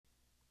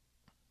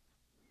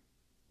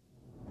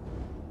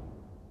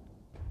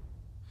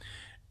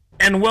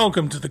and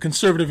welcome to the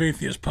Conservative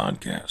Atheist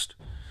Podcast.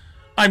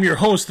 I'm your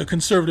host, the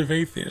Conservative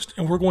Atheist,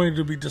 and we're going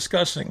to be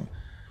discussing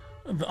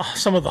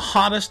some of the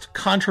hottest,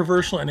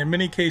 controversial, and in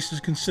many cases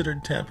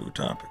considered taboo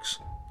topics.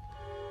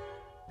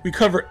 We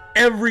cover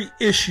every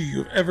issue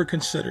you've ever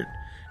considered,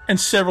 and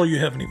several you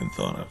haven't even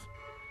thought of,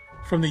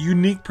 from the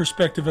unique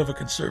perspective of a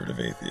conservative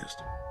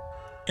atheist.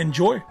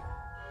 Enjoy!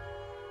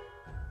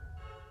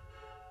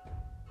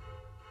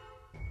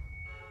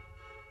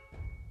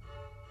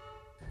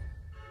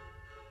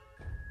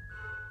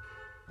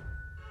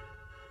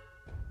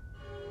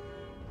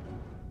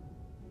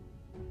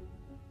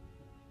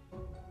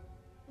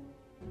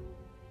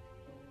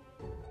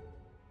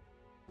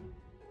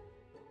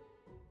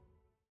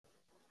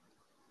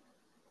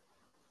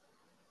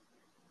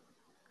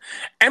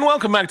 And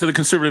welcome back to the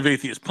Conservative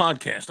Atheist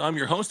Podcast. I'm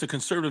your host, the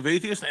Conservative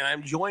Atheist, and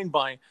I'm joined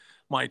by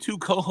my two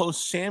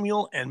co-hosts,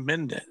 Samuel and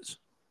Mendez.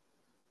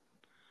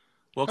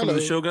 Welcome to the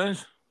show,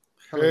 guys.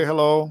 Hey,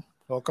 hello.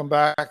 Welcome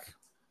back.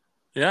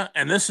 Yeah,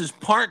 and this is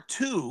part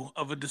 2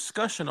 of a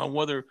discussion on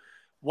whether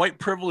white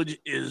privilege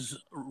is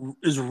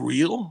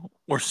real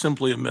or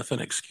simply a myth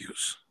and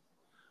excuse.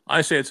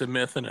 I say it's a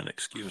myth and an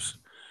excuse,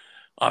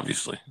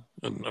 obviously.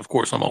 And of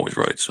course, I'm always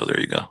right, so there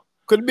you go.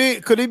 Could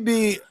it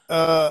be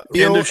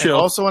real and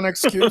also an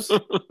excuse?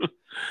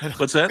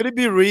 What's that? Could it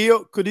be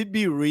real? Could it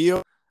be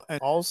real and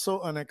also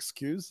an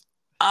excuse?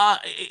 I'll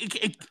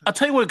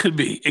tell you what it could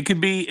be. It could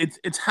be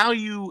it's how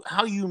you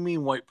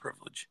mean white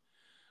privilege.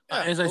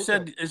 Yeah, as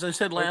I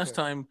said last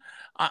time,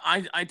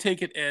 I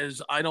take it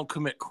as I don't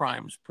commit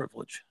crimes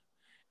privilege.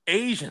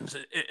 Asians,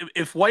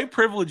 if white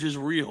privilege is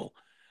real,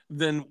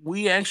 then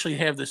we actually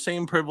have the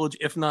same privilege,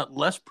 if not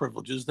less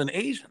privileges, than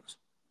Asians.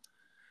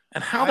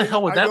 And how the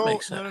hell would that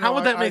make sense? How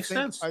would that make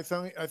sense? I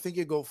think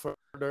you go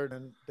further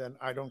than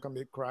I don't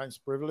commit crimes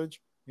privilege.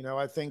 You know,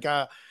 I think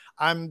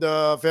I'm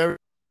the very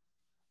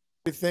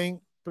thing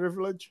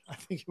privilege. I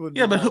think it would.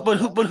 Yeah, but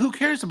who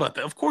cares about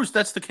that? Of course,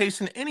 that's the case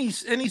in any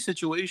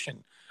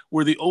situation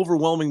where the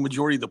overwhelming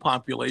majority of the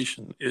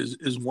population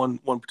is one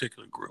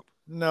particular group.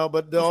 No,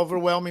 but the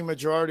overwhelming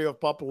majority of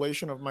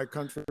population of my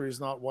country is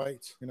not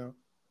white. You know.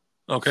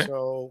 Okay.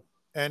 So.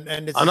 And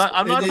it's, I'm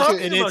not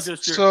talking about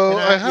just your, so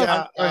I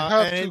have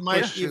and two it might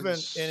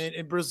questions. even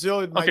in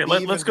Brazil it might okay,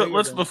 be let's go.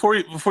 Before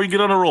you get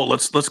on a roll,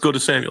 let's go to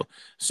Samuel.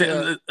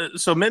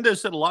 So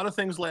Mendez said a lot of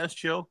things last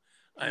show,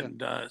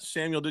 and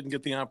Samuel didn't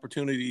get the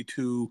opportunity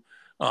to.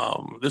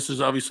 This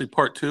is obviously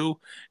part 2,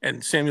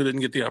 and Samuel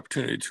didn't get the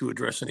opportunity to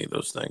address any of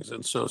those things.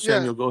 And so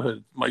Samuel, go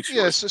ahead, Mike.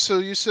 Yes, so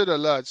you said a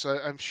lot, so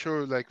I'm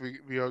sure like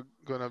we are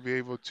gonna be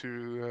able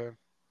to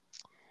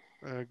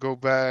go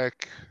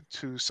back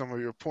to some of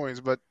your points,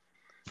 but.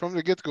 From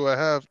the get-go, I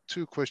have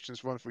 2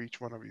 questions, one for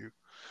each one of you.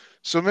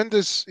 So,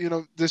 Mendes,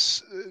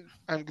 this.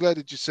 I'm glad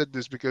that you said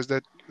this because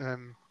that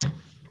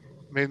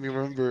made me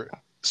remember.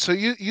 So,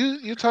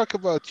 you talk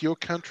about your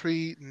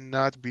country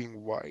not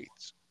being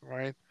white,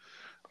 right?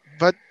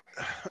 But,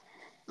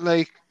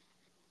 like,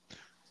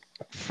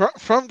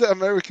 from the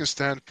American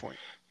standpoint,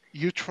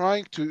 you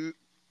try to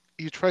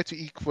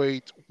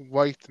equate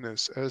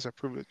whiteness as a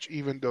privilege,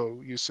 even though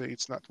you say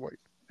it's not white,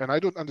 and I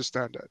don't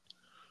understand that.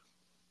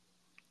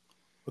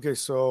 Okay,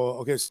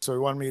 so you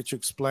want me to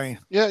explain?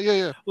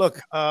 Yeah. Look,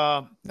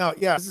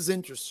 this is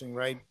interesting,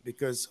 right?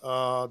 Because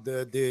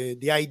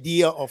the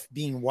idea of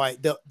being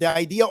white, the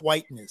idea of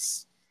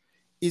whiteness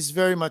is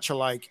very much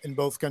alike in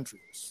both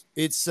countries.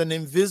 It's an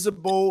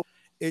invisible,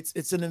 it's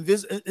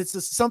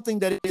something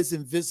that is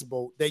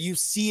invisible that you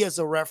see as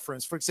a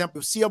reference. For example,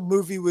 you see a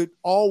movie with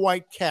all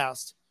white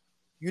cast,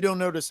 you don't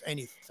notice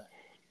anything.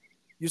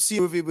 You see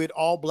a movie with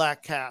all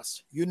black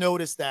cast, you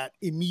notice that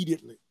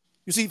immediately.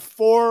 You see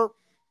 4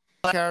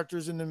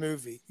 characters in the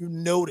movie, you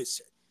notice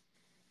it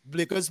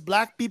because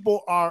black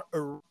people are a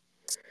race.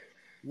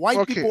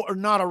 White people are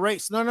not a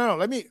race. No.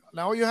 Let me.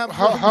 Now you have.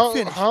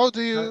 How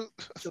do you?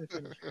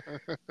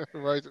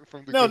 Right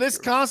from the. No, this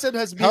concept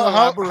has been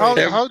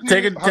elaborated.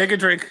 Take a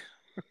drink.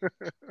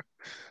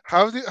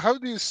 How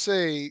do you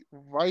say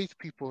white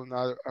people are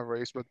not a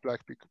race, but black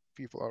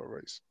people are a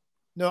race?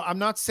 No, I'm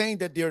not saying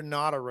that they're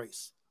not a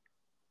race.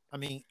 I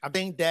mean, I'm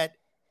saying that.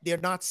 They're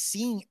not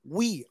seeing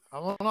we.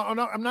 I'm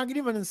not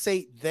even going to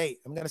say they.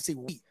 I'm going to say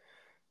we.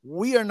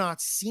 We are not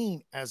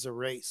seen as a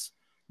race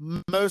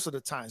most of the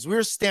times.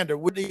 We're standard.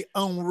 We're the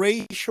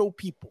unracial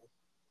people.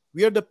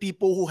 We are the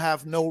people who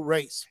have no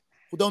race,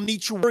 who don't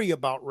need to worry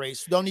about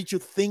race, who don't need to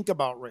think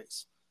about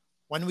race.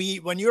 When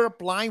you're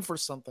applying for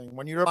something,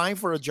 when you're applying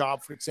for a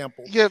job, for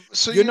example. Yeah,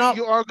 so you're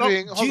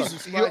arguing.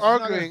 You're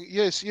arguing.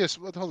 Yes,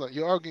 but hold on.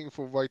 You're arguing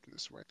for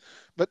whiteness, right?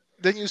 But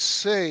then you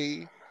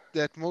say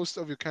that most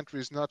of your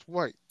country is not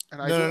white,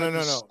 and I don't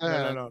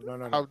understand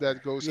how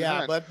that goes.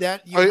 Yeah, but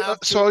that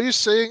so are you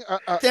saying?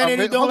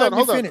 Don't let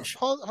me finish.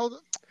 Hold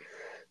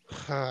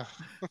on.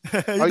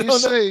 Are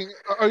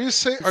you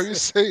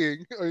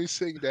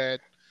saying that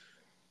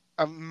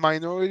a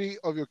minority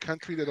of your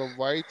country that are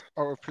white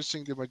are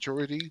oppressing the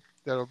majority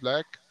that are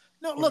black?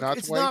 No, look,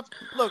 it's not.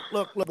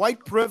 Look.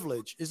 White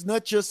privilege is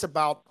not just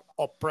about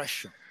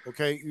oppression.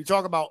 Okay, you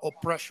talk about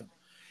oppression.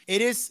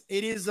 It is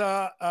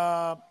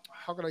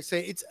how can I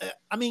say it's?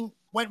 I mean,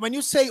 when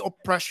you say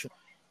oppression,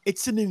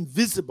 it's an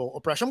invisible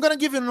oppression. I'm gonna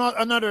give you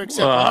another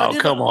example.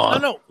 Oh, come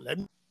on. No.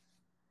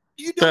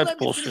 You don't That's let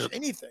me bullshit. finish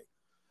anything.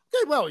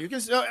 Okay, well, you can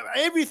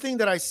everything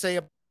that I say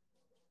about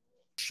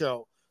the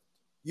show,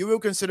 you will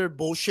consider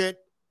bullshit.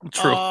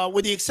 True.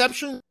 With the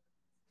exception,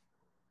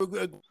 I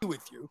agree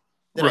with you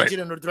that I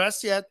didn't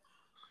address yet.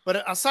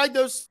 But aside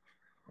those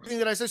things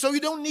that I say, so you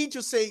don't need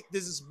to say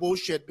this is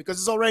bullshit because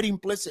it's already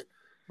implicit.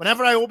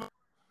 Whenever I open,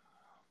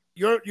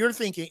 you're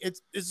thinking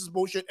this is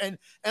bullshit, and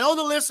all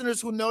the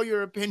listeners who know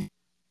your opinion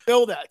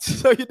know that.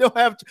 So you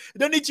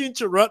don't need to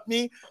interrupt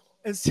me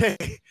and say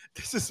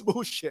this is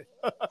bullshit.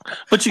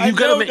 But you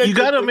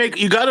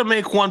gotta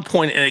make one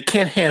point, and it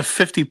can't have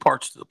 50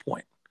 parts to the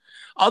point.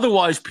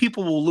 Otherwise,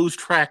 people will lose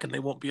track and they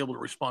won't be able to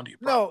respond to you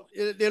properly.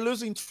 No, they're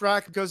losing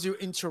track because you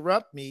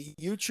interrupt me.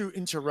 You two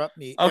interrupt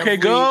me. Okay,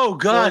 go.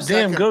 God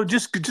damn, go.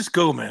 Just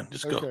go, man.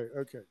 Just go.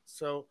 Okay.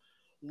 So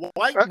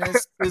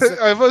whiteness is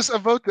I was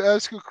about to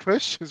ask you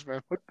questions,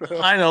 man. What the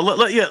hell? I know.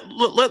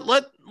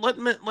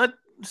 Let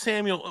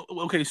Samuel.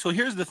 Okay, so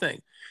here's the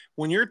thing.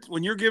 When you're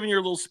giving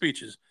your little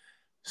speeches,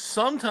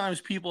 sometimes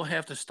people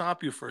have to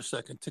stop you for a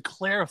second to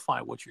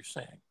clarify what you're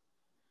saying.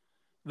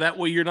 That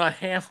way, you're not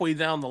halfway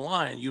down the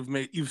line.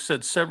 You've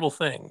said several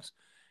things,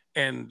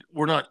 and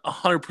we're not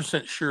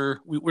 100%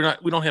 sure. We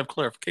don't have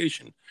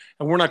clarification,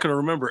 and we're not going to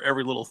remember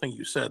every little thing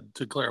you said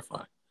to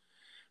clarify.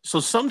 So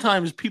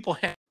sometimes people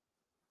have to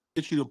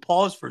get you to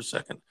pause for a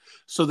second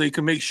so they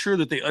can make sure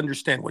that they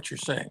understand what you're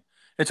saying.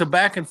 It's a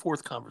back and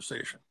forth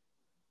conversation.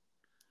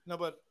 No,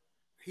 but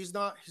he's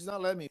not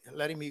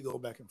letting me go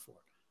back and forth.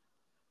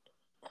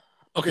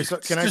 Okay, so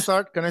can I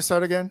start? Can I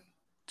start again?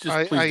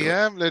 I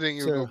am letting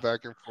you go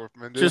back and forth,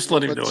 man. Just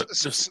let him do it.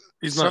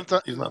 He's not.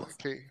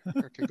 Okay,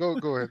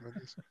 go ahead,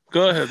 Mendes.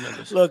 Go ahead,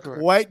 Mendes. Look,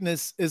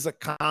 whiteness is a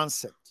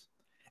concept.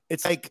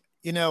 It's like,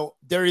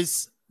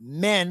 there's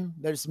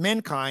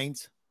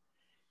mankind,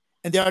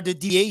 and there are the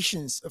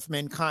deviations of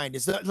mankind.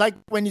 It's like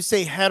when you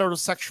say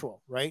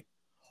heterosexual, right?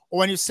 Or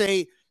when you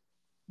say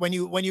when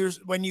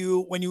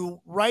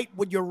you write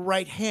with your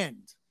right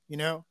hand,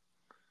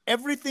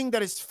 everything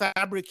that is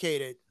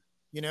fabricated,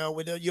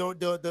 with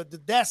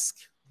the desk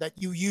that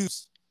you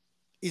use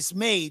is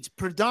made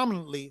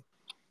predominantly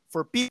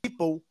for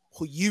people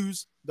who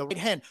use the right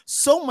hand.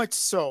 So much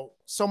so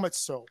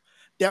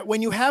that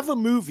when you have a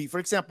movie, for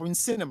example, in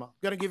cinema, I'm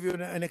going to give you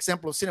an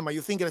example of cinema.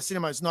 You think that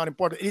cinema is not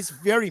important. It is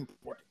very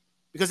important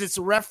because it's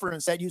a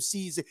reference that you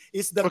see.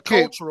 It's the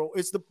cultural,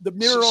 it's the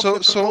mirror of the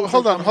culture. So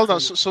hold on.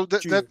 So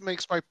that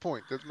makes my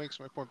point. That makes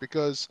my point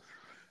because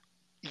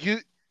you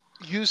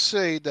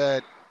say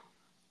that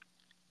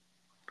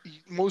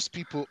most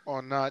people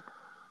are not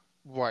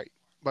white,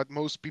 but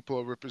most people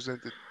are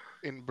represented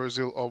in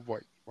Brazil are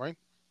white, right?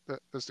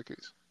 That's the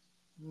case.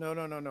 No.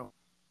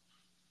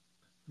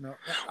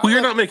 Well,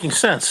 you're not making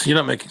sense. You're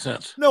not making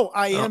sense. No,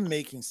 I am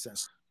making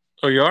sense.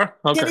 Oh, you are?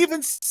 Okay. You can't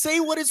even say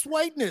what is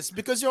whiteness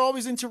because you're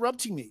always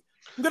interrupting me.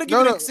 I'm going to give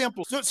you an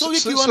example so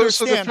you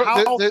understand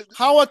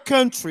how a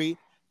country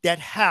that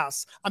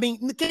has,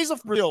 in the case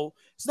of Brazil,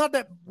 it's not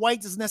that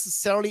white is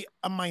necessarily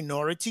a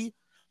minority.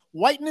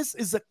 Whiteness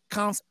is a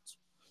concept.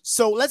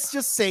 So let's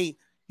just say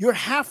you're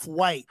half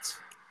white.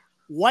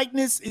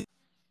 Whiteness is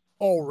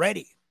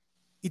already.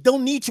 You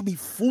don't need to be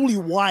fully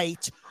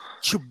white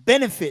to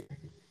benefit.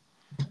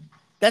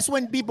 That's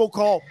when people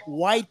call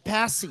white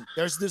passing.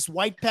 There's this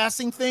white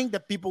passing thing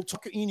that people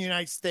talk in the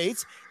United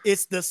States.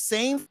 It's the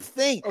same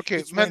thing.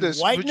 Okay, Mendes,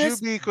 would you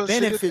be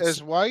considered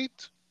as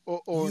white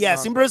or yes,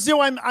 not? In Brazil,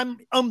 I'm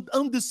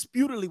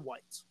undisputedly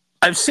white.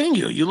 I've seen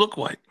you. You look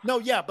white. No,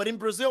 yeah, but in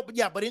Brazil,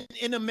 but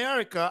in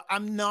America,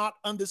 I'm not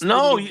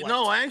undisputedly white.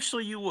 No,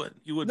 actually, you would.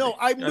 You would. No,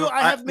 I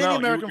have many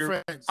American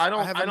friends. I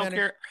don't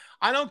care.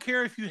 I don't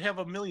care if you have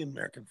 1 million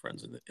American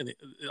friends.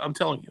 I'm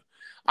telling you,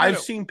 I've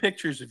seen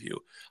pictures of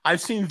you.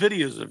 I've seen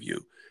videos of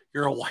you.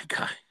 You're a white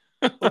guy.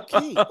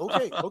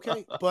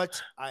 Okay.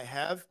 But I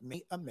have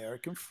many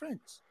American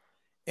friends,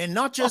 and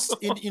not just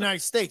in the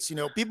United States.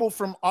 People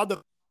from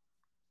other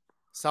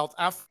South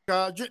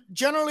Africa.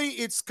 Generally,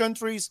 it's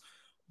countries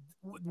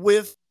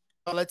with,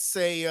 let's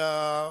say,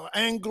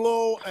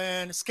 Anglo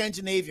and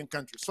Scandinavian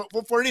countries. So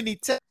for any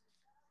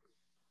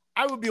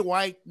I would be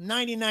white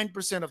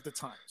 99% of the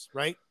times,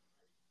 right?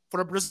 For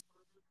a Brazil,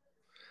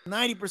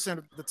 90%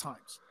 of the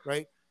times,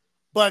 right?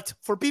 But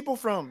for people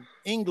from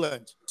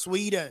England,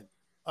 Sweden,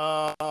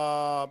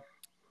 South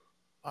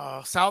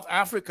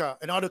Africa,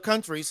 and other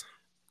countries,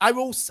 I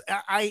will. See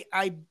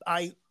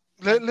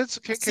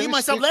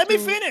myself. Let me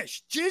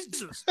finish.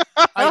 Jesus,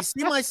 I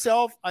see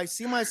myself in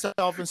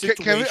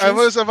situations. I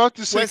was about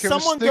to say, when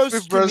someone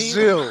goes to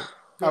Brazil.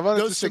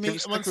 When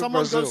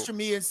someone goes to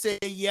me and say,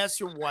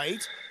 "Yes, you're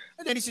white,"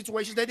 and any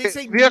situations that they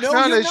say, we "No,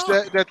 acknowledge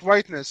you're not." that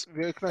whiteness.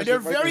 And they're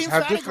very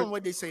emphatic on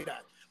when they say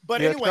that.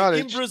 But anyway,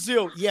 in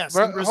Brazil, yes,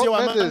 in Brazil,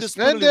 I'm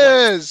undisputedly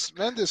white.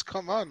 Mendes,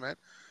 come on, man.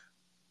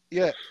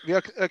 Yeah, we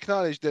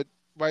acknowledge that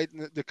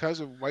the kinds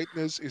of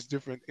whiteness is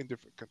different in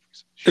different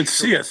countries. It's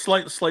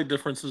slight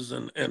differences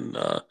in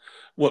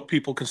what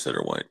people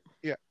consider white.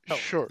 Yeah, No,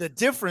 sure. the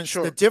difference,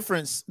 Sure.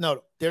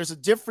 no, there's a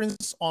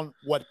difference on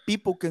what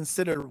people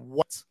consider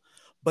white,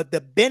 but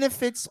the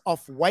benefits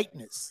of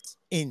whiteness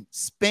in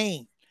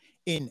Spain,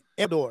 in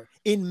Ecuador,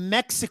 in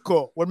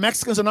Mexico, where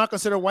Mexicans are not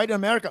considered white in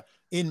America,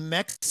 in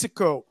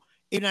Mexico,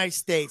 United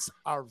States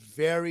are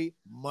very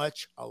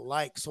much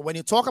alike. So when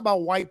you talk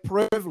about white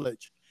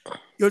privilege,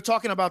 you're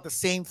talking about the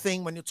same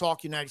thing when you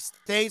talk United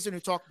States and you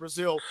talk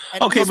Brazil.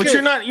 And Okay, but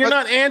you're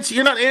not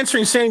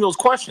answering Samuel's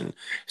question.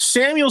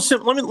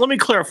 Let me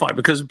clarify,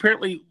 because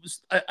apparently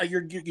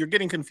you're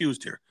getting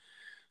confused here.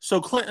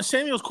 So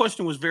Samuel's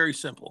question was very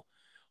simple.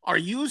 Are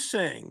you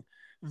saying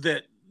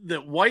that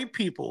white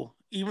people,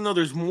 even though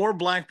there's more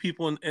black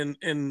people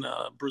in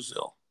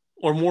Brazil,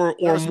 or more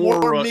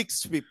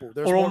mixed people,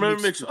 there's more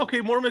mixed people.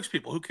 Okay, more mixed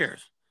people. Who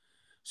cares?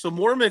 So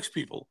more mixed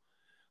people.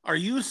 Are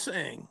you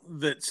saying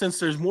that since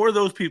there's more of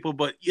those people,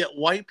 but yet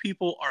white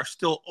people are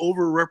still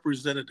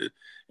overrepresented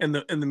in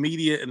the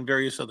media and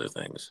various other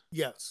things?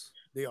 Yes,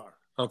 they are.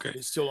 Okay,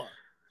 they still are,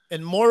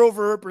 and more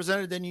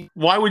overrepresented than you.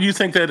 Why would you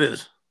think that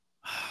is?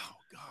 Oh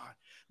God!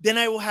 Then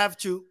I will have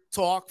to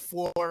talk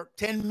for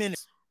 10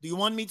 minutes. Do you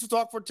want me to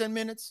talk for 10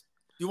 minutes?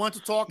 Do you want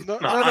to talk? No.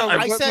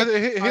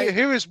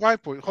 Here is my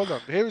point. Hold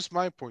on. Here is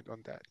my point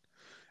on that.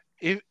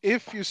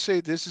 If you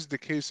say this is the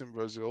case in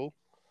Brazil,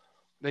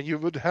 then you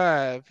would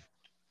have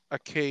a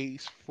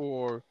case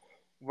for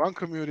one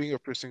community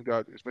oppressing the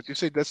others. But you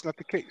say that's not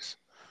the case.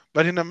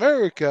 But in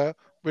America,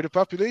 where the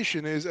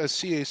population is, as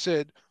CA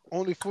said,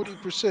 only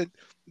 40%,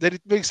 that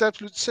it makes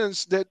absolute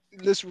sense that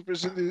less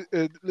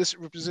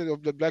representative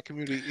of the black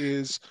community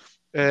is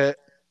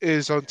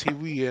on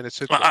TV and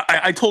etc.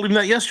 I told him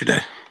that yesterday.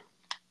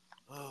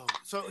 Oh,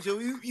 so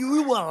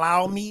you will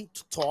allow me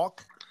to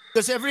talk?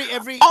 Because every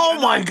oh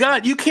my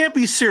God, you can't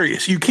be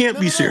serious. You can't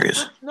be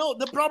serious. No,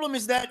 the problem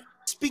is that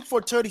speak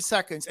for 30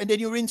 seconds and then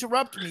you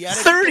interrupt me.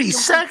 30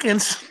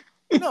 seconds?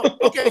 No,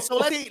 okay. So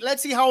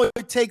let's see how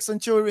it takes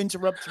until you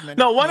interrupt me.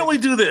 No, why don't we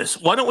do this?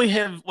 Why don't we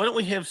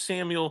have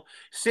Samuel?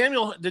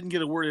 Samuel didn't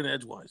get a word in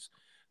edgewise.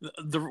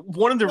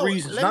 One of the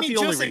reasons, not the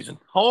only reason.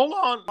 Hold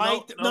on.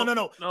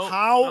 No.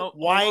 How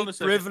white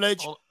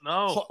privilege? Hold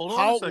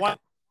on a second.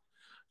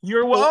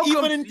 You're welcome.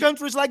 Even in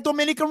countries like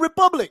Dominican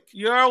Republic.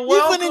 You're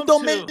welcome. Even in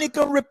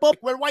Dominican Republic,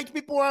 where white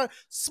people are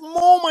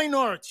small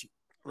minority.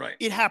 Right.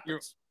 It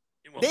happens.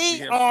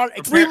 They are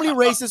extremely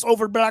racist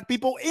over black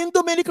people in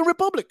Dominican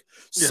Republic.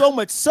 Yeah. So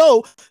much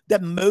so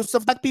that most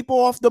of black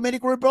people of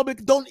Dominican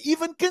Republic don't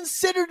even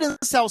consider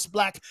themselves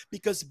black,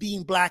 because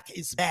being black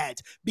is bad.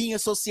 Being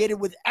associated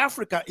with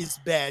Africa is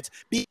bad.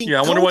 Being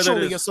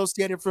culturally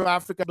associated with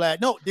Africa is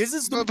bad. No, this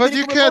is the but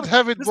you can't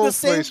have it both ways.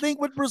 It's the same thing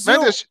with Brazil.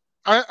 Mendes,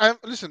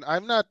 listen.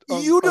 I'm not.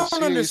 You don't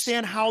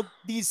understand how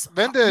these.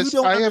 Mendes,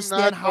 I am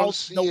not on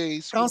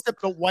CA's. The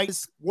concept of white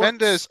works.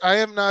 Mendes, I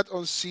am not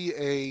on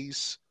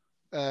CA's.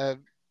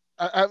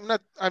 I'm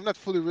not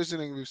fully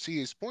reasoning with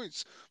CA's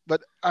points,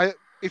 but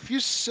if you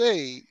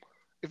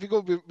go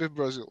with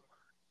Brazil,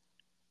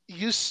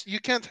 you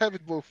can't have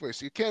it both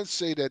ways. You can't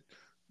say that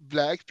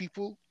black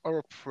people are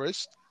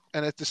oppressed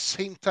and at the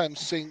same time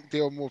saying they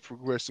are more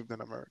progressive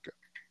than America.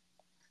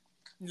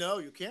 No,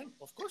 you can't.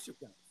 Of course you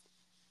can.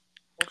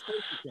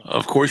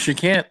 Of course you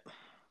can't.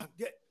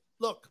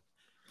 Look,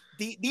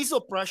 these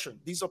oppression,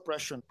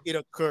 it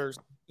occurs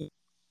in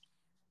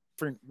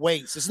different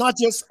ways. It's not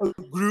just a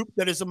group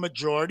that is a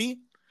majority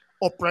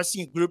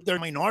oppressing a group that are a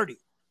minority.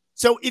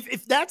 So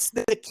if that's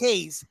the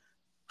case,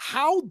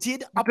 how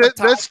did apartheid,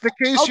 that's the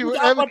case you were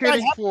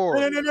advocating for?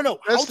 No.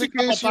 That's the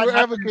case you were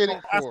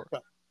advocating for.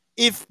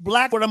 If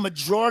black were a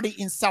majority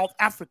in South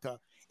Africa,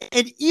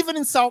 and even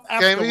in South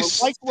Africa, where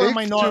whites were a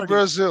minority. To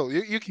Brazil.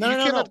 You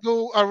cannot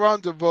go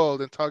around the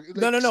world and talk.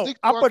 No.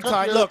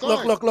 Apartheid.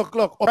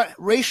 Look.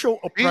 Racial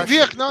oppression.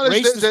 We acknowledge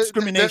race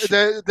discrimination.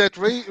 That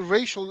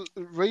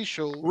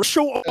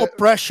racial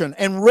oppression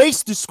and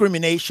race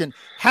discrimination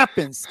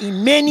happens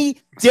in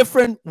many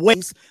different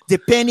ways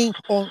depending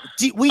on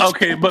which.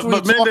 Okay, but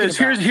Mendes,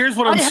 here's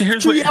what I'm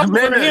saying.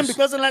 Mendes, because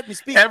doesn't let me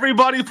speak.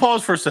 Everybody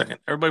pause for a second.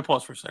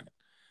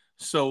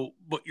 So,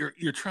 but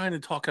you're trying to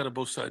talk out of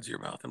both sides of your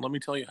mouth, and let me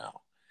tell you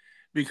how.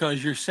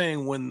 Because you're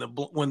saying when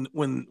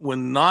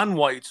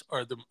non-whites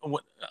are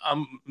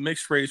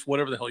mixed race,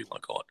 whatever the hell you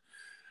want to call it,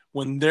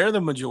 when they're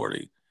the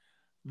majority,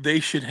 they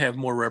should have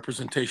more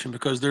representation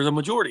because they're the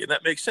majority, and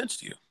that makes sense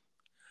to you.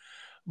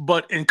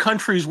 But in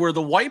countries where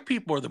the white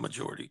people are the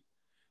majority,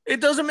 it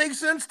doesn't make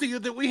sense to you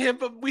that we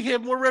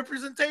have more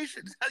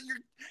representation.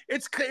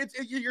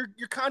 You're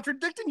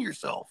contradicting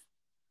yourself.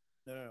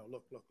 No,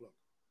 look.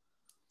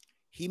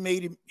 He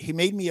made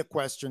me a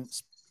question.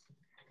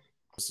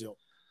 Brazil,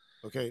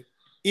 okay.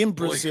 In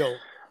Brazil,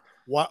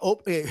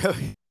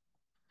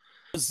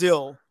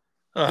 Brazil,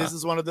 this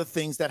is one of the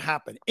things that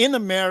happened in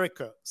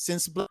America.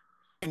 Since black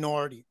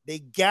minority, they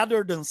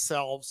gathered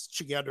themselves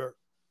together,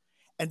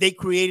 and they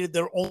created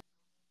their own.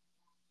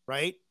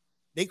 Right?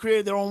 They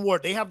created their own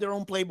word. They have their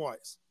own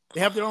Playboys.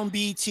 They have their own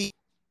BET.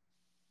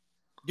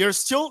 They're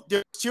still.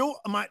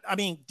 I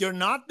mean, they're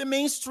not the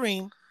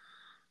mainstream.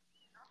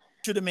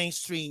 To the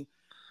mainstream.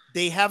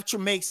 They have to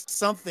make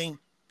something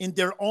in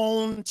their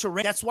own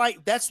terrain. That's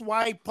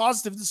why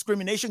positive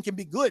discrimination can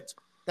be good.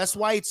 That's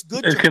why it's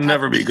good. It can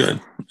never be good.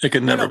 It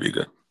can never be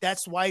good.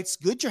 That's why it's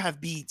good to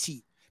have BET,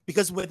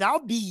 because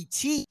without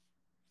BET,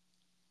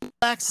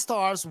 black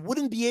stars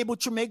wouldn't be able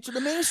to make to the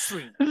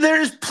mainstream.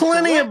 There's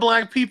plenty of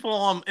black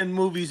people in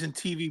movies and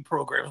TV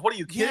programs. What are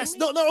you kidding? Yes,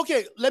 no.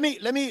 Okay. Let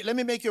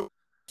me make you.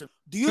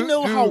 Do you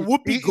know how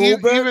Whoopi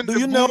Goldberg? Even do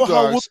you know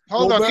how Whoopi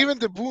Goldberg? Even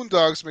the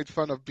Boondocks made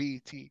fun of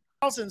BET.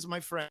 Thousands, my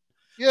friend.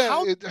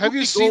 Yeah, have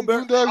you seen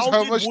Boondocks?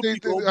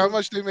 How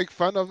much they make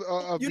fun of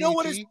you know BET?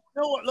 what is? You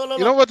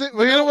know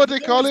what they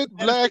call it?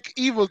 Black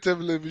evil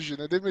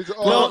television. And they made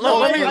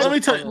let me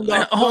tell you.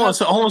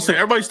 Hold on a second.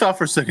 Everybody stop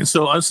for a second.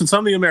 So since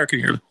I'm the American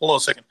here, hold on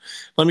a second.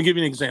 Let me give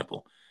you an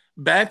example.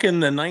 Back in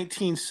the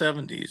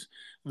 1970s,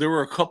 there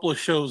were a couple of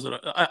shows that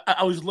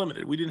I was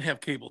limited. We didn't have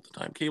cable at the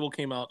time. Cable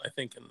came out, I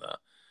think,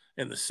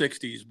 in the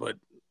 60s, but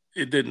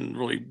it didn't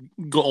really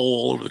go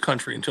all over the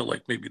country until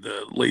like maybe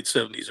the late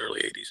 70s, early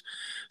 80s.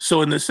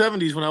 So in the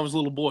 70s, when I was a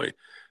little boy,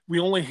 we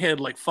only had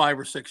like 5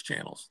 or 6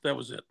 channels. That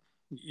was it.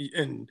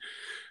 And,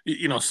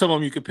 some of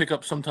them you could pick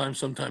up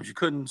sometimes you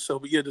couldn't.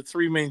 So you had the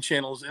 3 main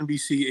channels,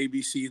 NBC,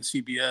 ABC, and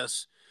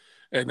CBS.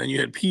 And then you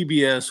had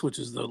PBS, which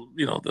is the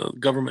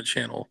government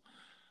channel,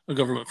 a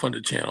government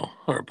funded channel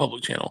or a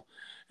public channel.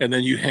 And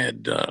then you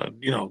had, a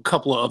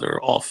couple of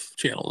other off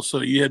channels.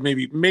 So you had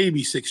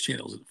maybe 6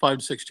 channels, 5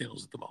 to 6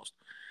 channels at the most.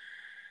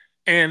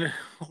 And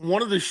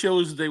one of the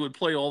shows they would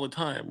play all the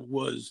time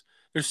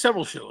there's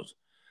several shows.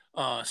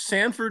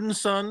 Sanford and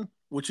Son,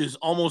 which is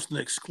almost an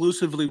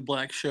exclusively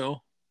black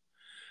show.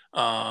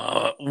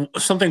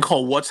 Something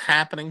called What's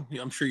Happening.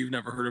 I'm sure you've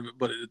never heard of it,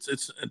 but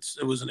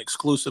it was an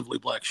exclusively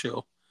black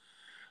show.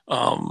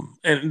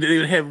 And they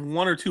would have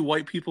 1 or 2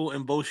 white people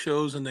in both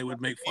shows, and they would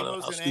make fun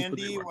of how stupid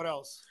they were. What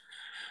else?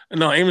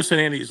 No, Amos and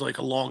Andy is like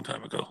a long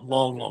time ago.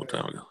 Long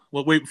time ago.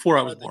 Well, wait, before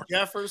I was born.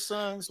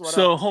 Jeffersons.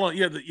 Hold on.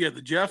 Yeah,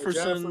 the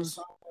Jeffersons.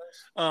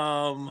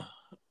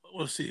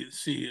 Let's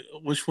see.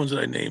 Which ones did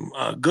I name?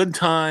 Good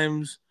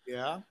Times.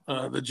 Yeah.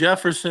 The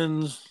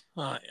Jeffersons.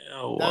 That's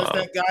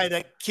that guy,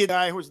 that kid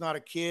guy who's not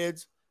a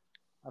kid.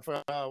 I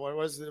forgot what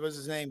was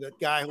his name? That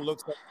guy who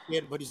looks like a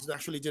kid, but he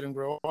actually didn't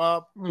grow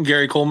up.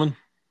 Gary Coleman.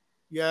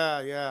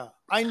 Yeah.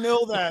 I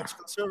know that.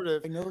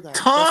 Conservative. I know that.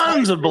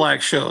 Tons of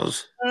black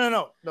shows.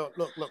 No.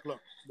 Look.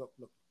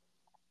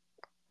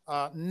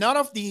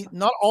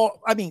 Not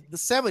all. I mean, the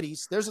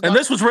 70s. And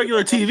this was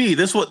regular TV.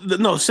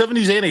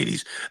 70s and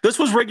 80s. This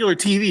was regular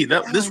TV.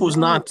 This was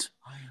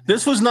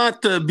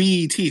not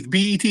BET.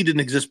 BET didn't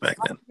exist back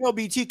then. No,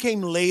 BET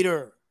came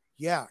later.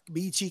 Yeah,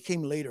 BET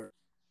came later.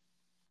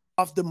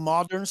 Of the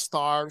modern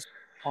stars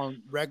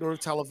on regular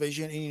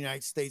television in the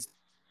United States.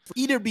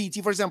 Either BET,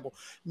 for example,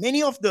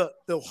 many of the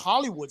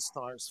Hollywood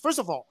stars, first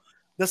of all,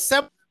 the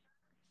 70s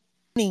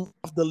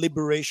of the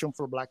liberation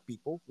for black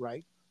people,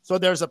 right? So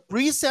there's a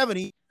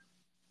pre-70s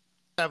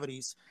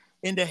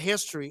in the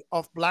history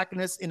of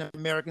blackness in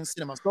American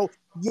cinema. So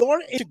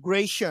your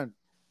integration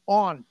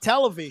on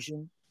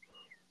television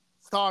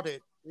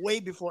started way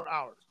before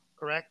ours,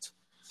 correct?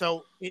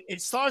 So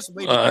it starts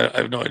way before. I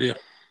have no idea.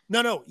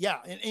 No,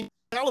 yeah. In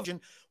television,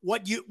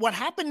 what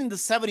happened in the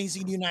 70s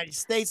in the United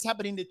States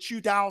happened in the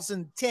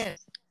 2010.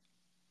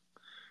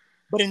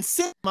 But in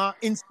cinema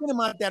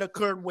that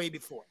occurred way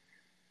before.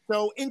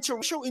 So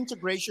interracial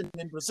integration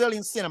in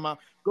Brazilian cinema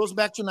goes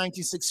back to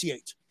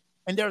 1968.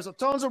 And there's a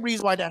tons of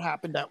reasons why that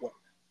happened that way.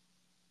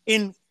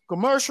 In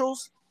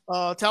commercials,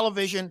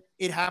 television,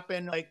 it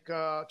happened like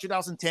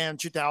 2010,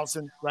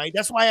 2000, right?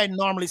 That's why I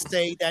normally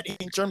say that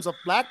in terms of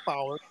black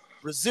power,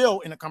 Brazil,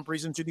 in a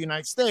comparison to the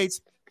United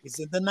States, is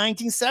in the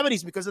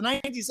 1970s, because the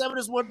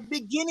 1970s were the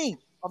beginning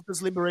of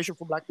this liberation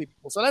for black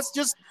people. So let's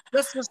just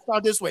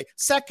start this way.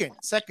 Second,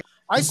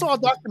 I saw a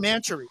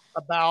documentary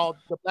about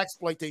the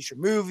blaxploitation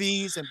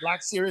movies and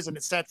black series and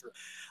etc.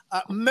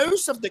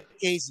 Most of the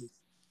cases,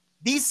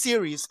 these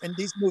series and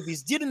these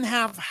movies didn't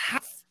have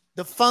half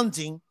the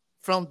funding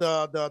from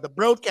the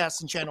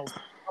broadcasting channels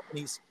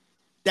companies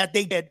that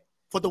they did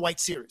for the white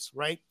series,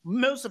 right?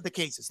 Most of the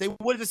cases, they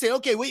would say,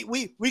 okay,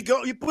 we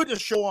go, you put a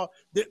show on,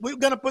 we're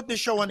gonna put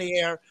this show on the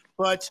air,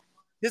 but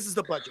this is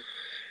the budget,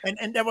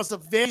 and there was a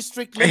very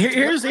strict.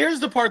 Here's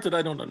the part that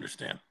I don't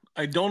understand.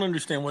 I don't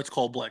understand what's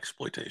called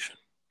blaxploitation.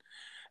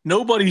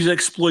 Nobody's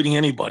exploiting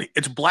anybody.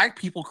 It's black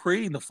people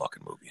creating the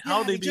fucking movie. How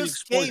are they being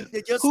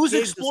exploited? Who's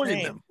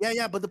exploiting them?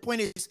 Yeah. But the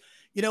point is,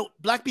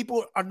 black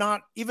people are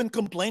not even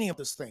complaining of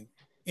this thing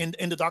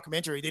in the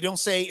documentary. They don't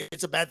say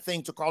it's a bad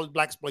thing to call it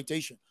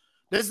blaxploitation.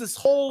 There's this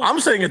whole. I'm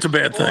saying it's a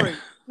bad thing.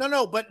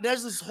 No, but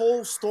there's this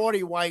whole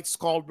story why it's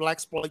called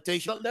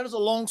blaxploitation. There's a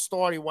long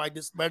story where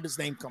this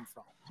name comes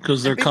from.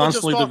 Because they're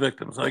constantly the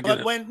victims. I get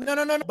it.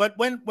 No. But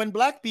when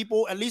black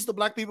people, at least the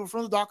black people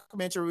from the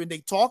documentary, when they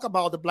talk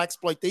about the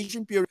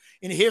blaxploitation period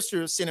in the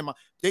history of cinema,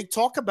 they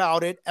talk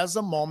about it as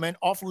a moment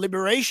of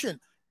liberation.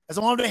 As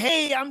a moment of,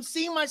 hey, I'm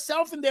seeing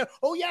myself in there.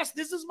 Oh yes,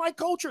 this is my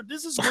culture.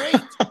 This is great,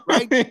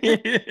 right?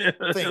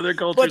 Their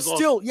culture. But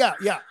still, yeah.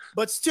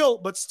 But still,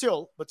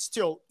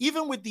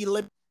 even with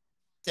the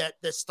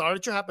that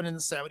started to happen in the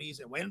 70s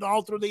and went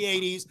all through the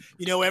 80s.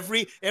 You know,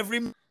 every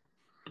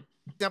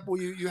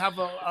example, you have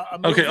a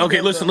movie.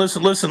 Okay.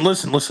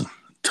 Listen.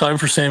 Time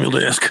for Samuel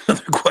to ask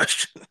another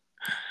question.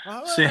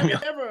 Samuel.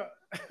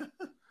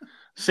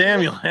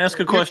 Samuel, ask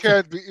a question. You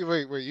can't be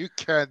wait. You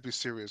can't be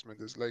serious, man.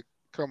 This like,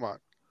 come on.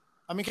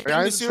 I mean, I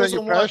understand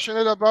you're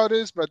passionate about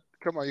this, but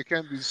come on, you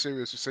can't be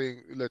serious. You're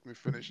saying, "Let me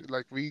finish it."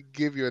 Like we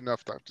give you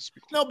enough time to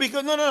speak. No,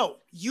 because no.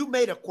 You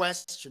made a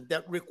question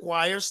that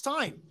requires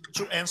time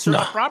to answer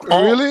it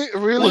properly.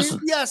 Really? Listen.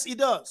 Yes, it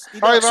does. So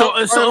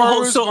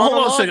hold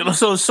on a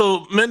second.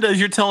 So Mendez,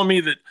 you're telling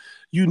me that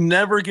you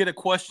never get a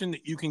question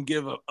that you can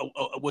give a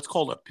what's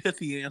called a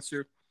pithy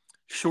answer,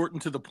 short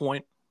and to the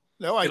point.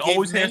 No, I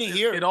gave many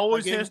here. It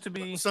always has to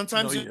be.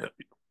 Sometimes you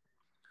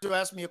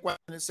ask me a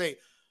question and say,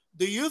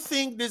 "Do you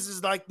think this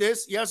is like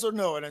this? Yes or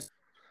no?" And I say,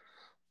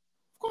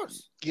 "Of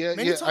course." Yeah.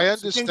 I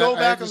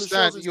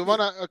understand. You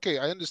wanna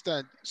I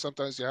understand.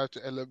 Sometimes you have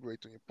to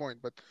elaborate on your point,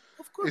 but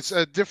it's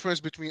a difference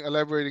between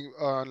elaborating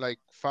on like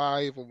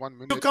 5 or 1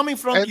 minute. You're coming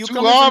from the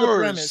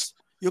premise.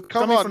 You're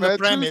coming from the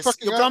premise.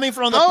 You're coming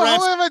from the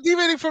premise. How am I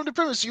deviating from the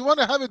premise? You want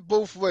to have it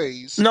both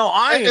ways. No,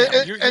 I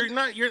am. You're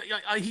not.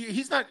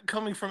 He's not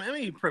coming from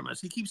any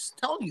premise. He keeps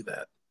telling you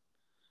that.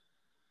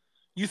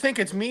 You think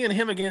it's me and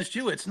him against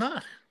you. It's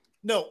not.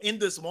 No, in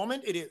this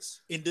moment, it is.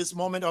 In this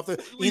moment of the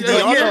in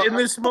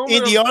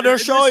the other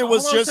show, it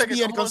was just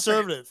me and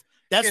conservative.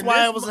 That's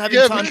why I was having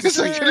time to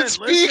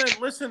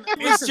speak. Listen.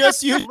 It's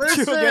just you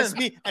two against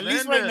me. At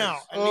least right now.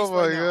 Oh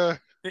my God.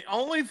 The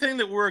only thing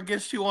that we're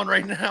against you on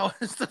right now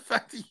is the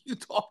fact that you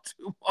talk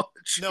too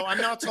much. No,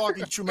 I'm not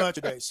talking too much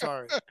today.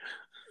 Sorry.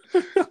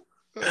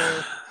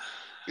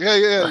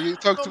 Yeah. You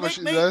talked too much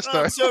last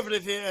time.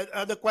 Conservative here.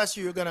 The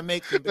question you're gonna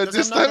make. But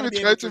this time we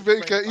try to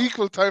make an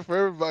equal time for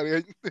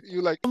everybody.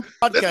 You like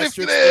podcast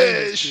to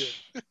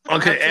explain.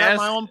 Okay, I have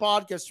my own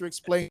podcast to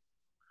explain.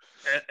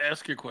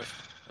 Ask your question.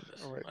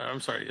 All right. I'm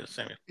sorry, yes,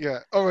 Samuel. Yeah.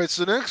 All right.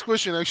 So the next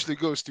question actually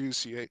goes to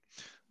UCA.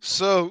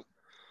 So,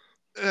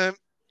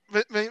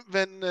 when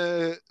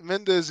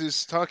Mendez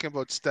is talking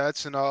about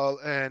stats and all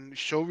and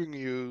showing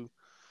you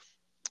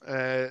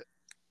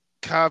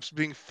cops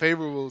being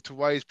favorable to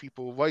white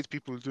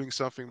people doing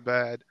something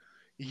bad,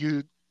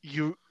 you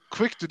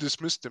quick to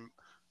dismiss them.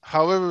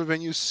 However, when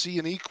you see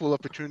an equal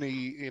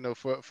opportunity,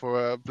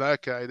 for a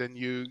black guy, then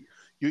you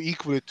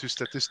equal it to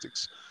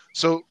statistics.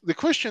 So the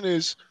question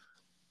is,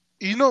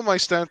 my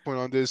standpoint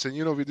on this, and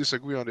we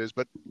disagree on this,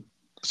 but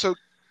so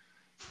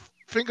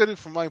think of it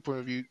from my point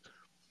of view.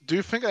 Do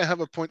you think I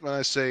have a point when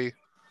I say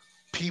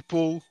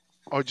people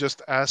are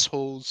just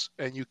assholes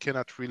and you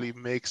cannot really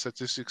make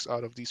statistics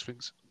out of these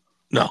things?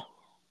 No.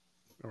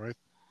 All right.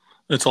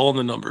 It's all in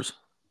the numbers.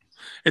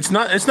 It's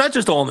not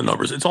just all in the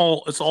numbers. It's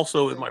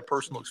also in my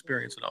personal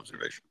experience and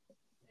observation.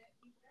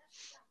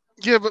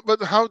 Yeah,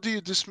 but how do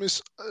you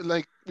dismiss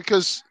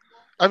because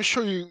I'm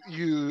sure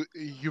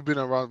you've been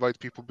around white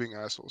people being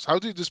assholes. How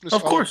do you dismiss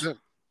all of them?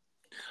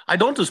 I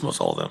don't dismiss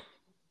all of them.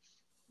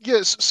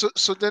 Yes,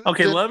 so then...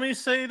 Okay, let me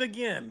say it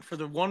again for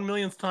the 1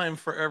 millionth time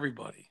for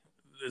everybody.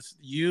 This,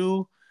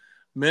 you,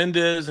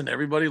 Mendez, and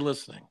everybody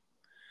listening.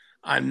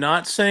 I'm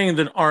not saying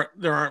that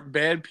there aren't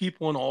bad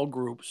people in all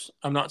groups.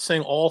 I'm not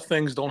saying all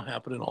things don't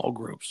happen in all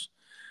groups.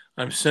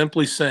 I'm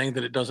simply saying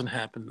that it doesn't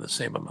happen in the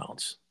same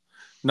amounts.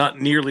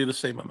 Not nearly the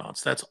same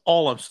amounts. That's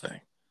all I'm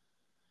saying.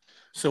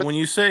 So when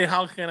you say,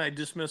 how can I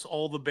dismiss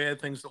all the bad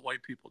things that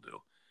white people do?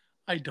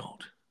 I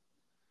don't.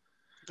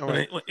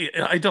 Right.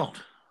 I don't.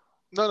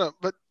 No,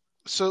 but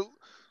so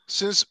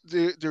since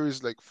there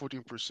is like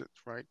 14%,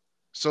 right?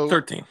 So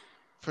 13.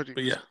 13%.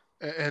 But yeah.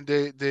 And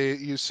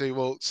you say,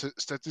 well,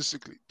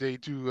 statistically they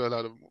do a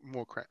lot of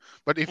more crime.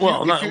 But if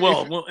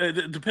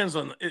it depends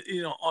on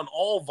on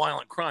all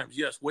violent crimes,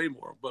 yes, way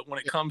more. But when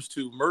it comes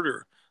to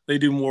murder, they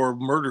do more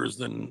murders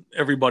than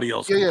everybody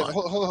else. Yeah.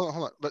 Hold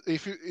on. But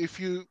if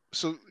you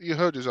so you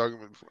heard this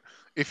argument before.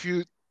 If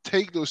you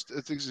take those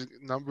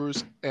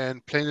numbers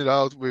and plane it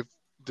out with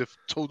the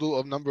total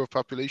of number of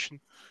population,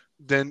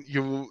 then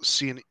you will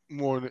see an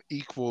more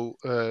equal,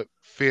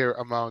 fair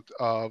amount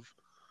of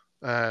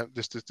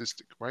the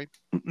statistic, right?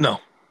 No.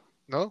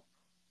 All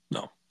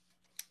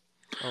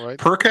right.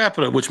 Per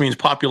capita, which means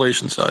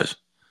population size,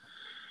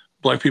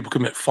 black people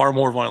commit far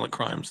more violent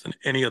crimes than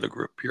any other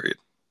group, period.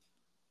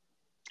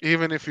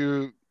 Even if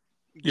you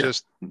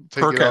just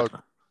take per it capita.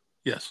 out.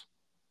 Yes.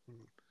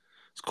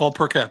 It's called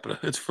per capita.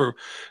 It's for,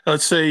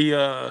 let's say,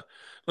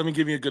 let me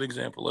give you a good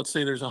example. Let's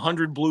say there's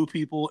 100 blue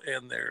people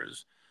and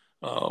there's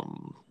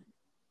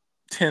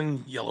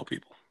 10 yellow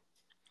people.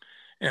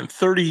 And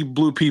 30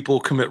 blue people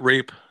commit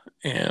rape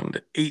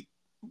and 8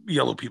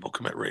 yellow people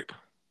commit rape.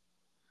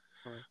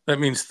 Right. That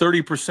means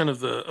 30% of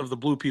the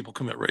blue people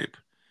commit rape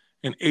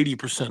and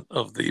 80%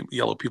 of the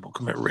yellow people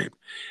commit rape.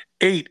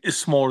 8 is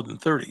smaller than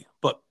 30,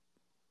 but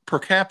per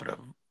capita,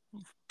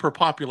 per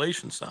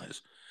population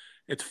size,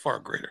 it's far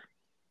greater.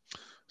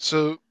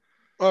 So,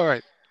 all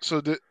right.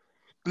 So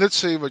let's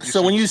say what you.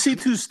 So when you see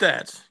two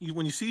stats,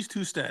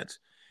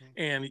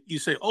 and you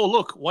say, "Oh,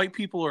 look, white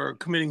people are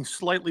committing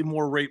slightly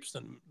more rapes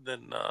than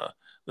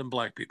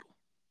black people,"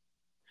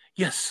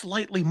 Yes,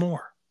 slightly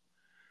more.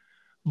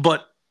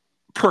 But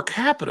per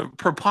capita,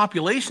 per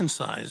population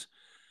size,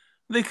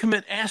 they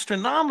commit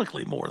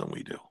astronomically more than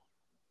we do.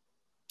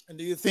 And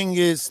do you think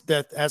is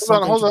that has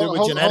Hold on, something hold to do on, with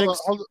hold on, hold on,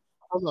 genetics? hold on,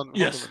 hold on,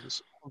 Yes.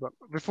 hold on.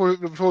 Before we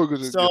go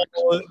to So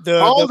genetics. the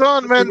Hold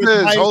on, country with the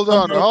Mendez. highest Hold on.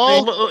 number of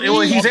Hold rapes-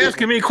 Well, he's please.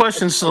 asking me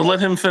questions, so let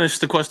him finish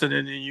the question,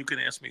 and then you can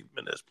ask me,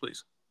 Mendez,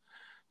 please.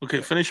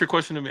 Okay, finish your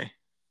question to me.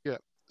 Yeah.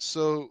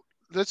 So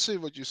let's say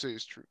what you say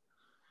is true.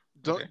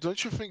 Okay.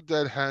 Don't you think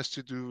that has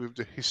to do with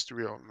the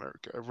history of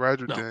America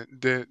rather No.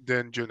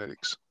 than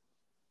genetics?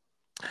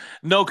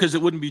 No, because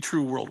it wouldn't be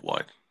true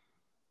worldwide.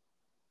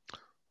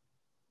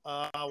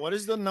 What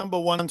is the number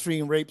one country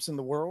in rapes in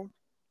the world?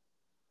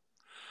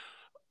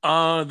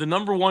 The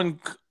number one,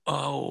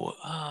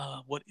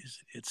 what is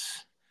it?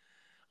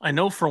 I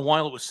know for a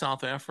while it was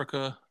South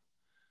Africa,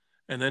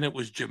 and then it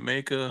was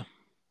Jamaica.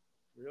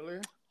 Really?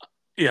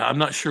 Yeah, I'm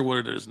not sure what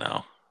it is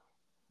now.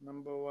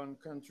 Number one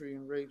country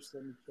in rapes.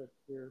 Let me check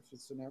here if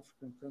it's an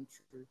African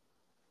country.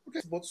 Okay,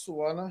 it's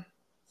Botswana.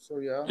 So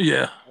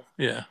yeah.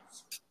 Yeah.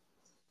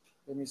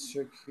 Let me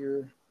check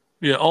here.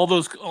 Yeah, all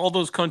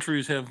those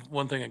countries have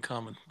one thing in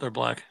common. They're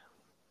black.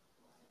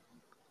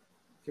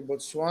 Okay,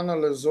 Botswana,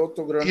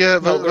 Lesotho, Grenada. Yeah, No,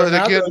 but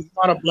Grenada again, is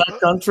not a black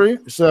country.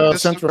 It's a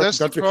Central that's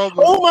the country.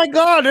 problem. Oh my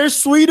God, there's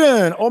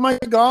Sweden. Oh my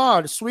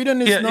God,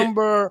 Sweden is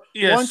number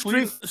one,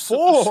 Sweden, three,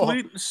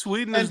 four.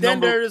 Sweden And is then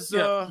number. there's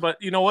but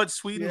you know what?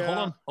 Sweden.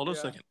 yeah, Hold on a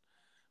yeah. second.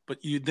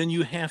 But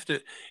you have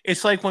to.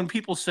 It's like when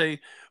people say,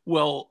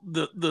 "Well,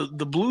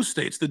 the blue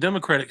states, the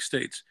Democratic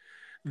states,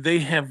 they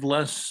have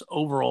less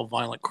overall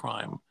violent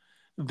crime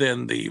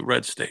than the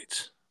red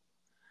states."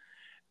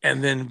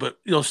 And then, but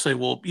you'll say,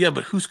 "Well, yeah,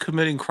 but who's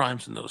committing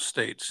crimes in those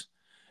states?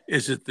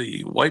 Is it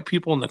the white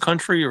people in the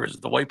country, or is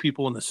it the white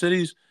people in the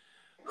cities?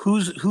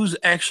 Who's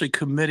actually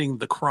committing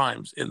the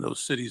crimes in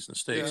those cities and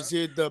states? Is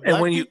it the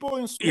black people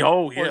in Sweden?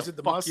 Or is it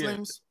the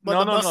Muslims? But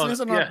the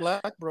Muslims are not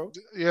black, bro.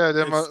 Yeah,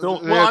 they're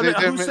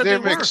who said they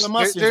were? The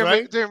Muslims,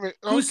 right?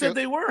 Who said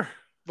they were?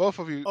 Both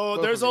of you.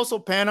 Oh, there's also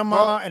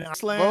Panama and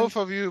Iceland. Both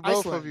of you.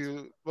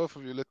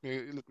 Let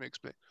me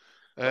explain.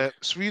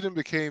 Sweden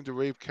became the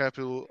rape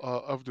capital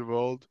of the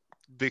world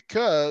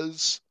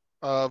because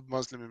of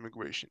Muslim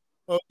immigration.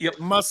 Oh, yep,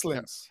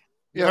 Muslims.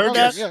 Yeah, you heard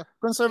Muslims, that?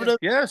 Conservative?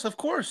 Yes, of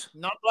course.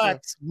 Not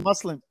blacks,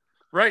 Muslim.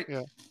 Right.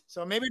 Yeah.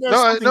 So maybe there's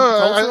something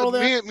cultural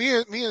there.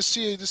 Me and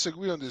CA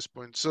disagree on this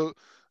point. So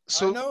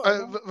I know.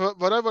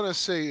 what I want to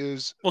say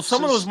is, well,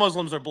 some of those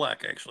Muslims are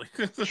black, actually.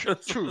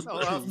 True.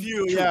 A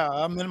few, yeah.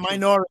 I'm in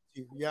minority.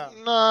 Yeah.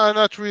 No,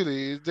 not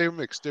really. They're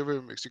mixed. They're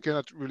very mixed. You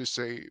cannot really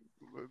say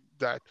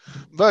that.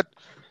 But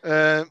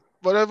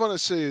what I want to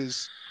say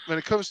is, when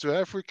it comes to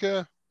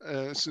Africa,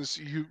 since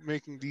you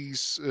making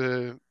these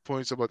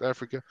points about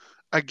Africa,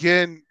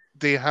 again,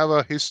 they have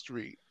a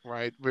history,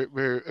 right,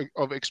 where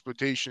of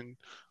exploitation,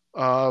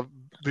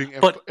 being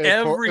but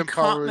every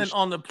continent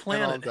on the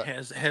planet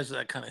has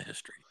that kind of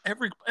history.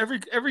 Every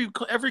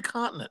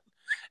continent,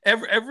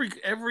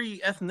 every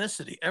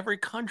ethnicity, every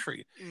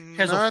country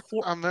has not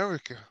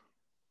America.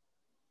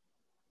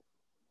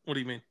 What do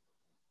you mean?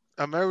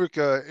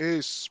 America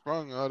is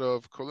sprung out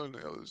of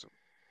colonialism.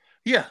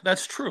 Yeah,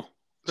 that's true.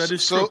 That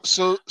is true. That's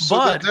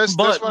what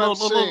I'm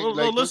saying.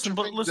 Listen.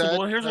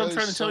 Well, here's what I'm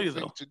trying to tell you,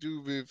 though. To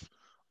do with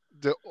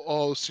the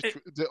all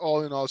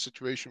in all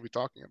situation we're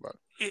talking about.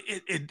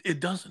 It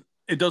doesn't.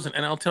 It doesn't,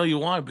 and I'll tell you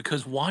why.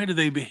 Because why do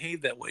they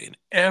behave that way in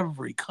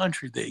every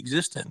country they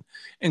exist in,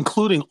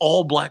 including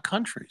all black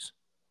countries?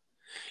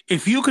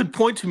 If you could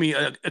point to me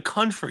a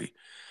country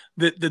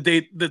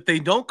that they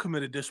don't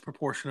commit a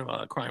disproportionate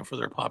amount of crime for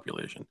their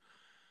population,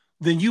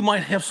 then you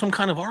might have some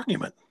kind of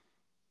argument.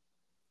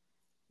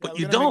 But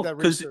you don't,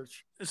 because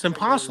it's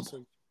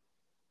impossible.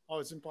 Oh,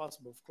 it's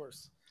impossible, of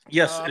course.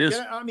 Yes, it is.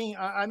 I'm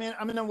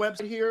in a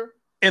website here.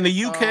 In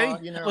the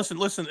UK,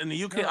 listen. In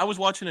the UK, I was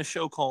watching a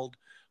show called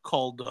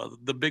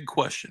The Big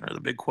Question, or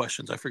The Big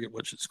Questions. I forget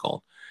what it's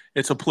called.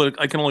 It's a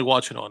political. I can only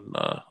watch it on.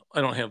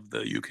 I don't have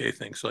the UK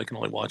thing, so I can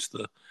only watch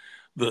the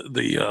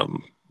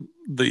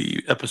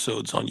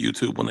episodes on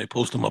YouTube when they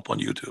post them up on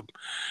YouTube.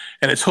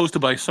 And it's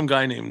hosted by some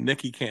guy named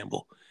Nicky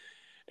Campbell.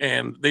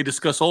 And they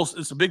discuss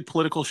it's a big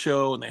political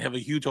show, and they have a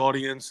huge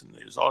audience, and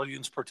there's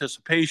audience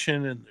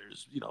participation, and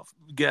there's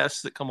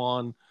guests that come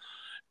on,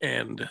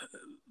 and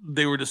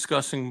they were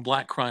discussing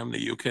black crime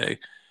in the UK,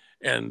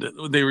 and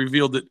they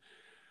revealed that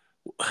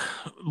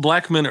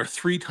black men are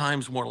 3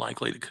 times more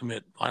likely to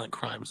commit violent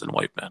crimes than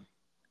white men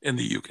in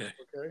the UK.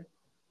 Okay.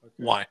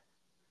 Why?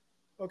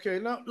 Okay,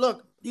 now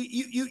look,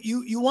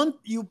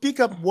 you pick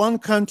up one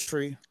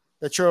country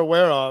that you're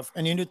aware of,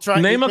 and you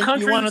try name a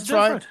country. You want to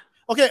try. Different.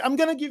 Okay, I'm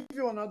gonna give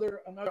you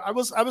another. I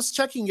was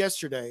checking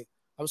yesterday.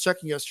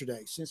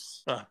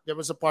 Since there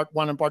was a part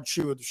 1 and part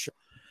 2 of the show.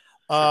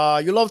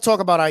 You love to talk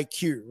about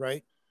IQ,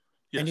 right?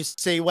 Yes. And you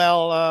say,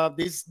 well,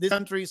 this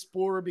country is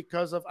poor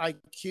because of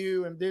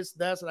IQ, and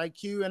that's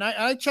IQ. And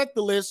I checked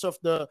the list of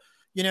the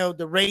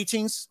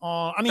ratings.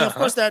 Of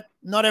course, that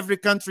not every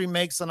country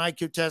makes an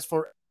IQ test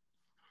for.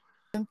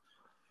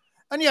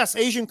 And yes,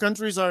 Asian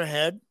countries are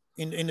ahead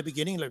in the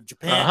beginning, like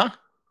Japan.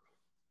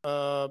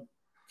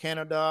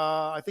 Canada.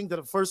 I think that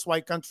the first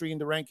white country in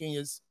the ranking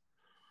is,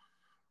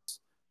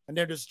 and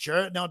then there's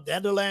now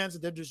Netherlands,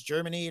 and then there's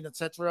Germany, and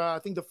etc. I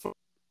think the first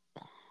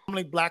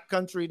only black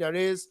country that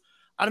is,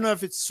 I don't know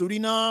if it's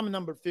Suriname,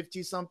 number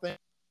 50 something.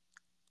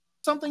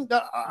 Something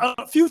that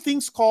a few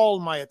things call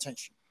my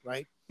attention,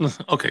 right?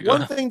 Okay,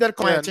 One thing that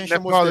caught my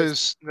attention Nepal was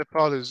this.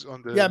 Nepal is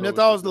on the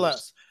Nepal is the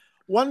last.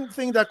 One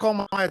thing that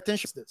caught my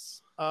attention is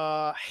this: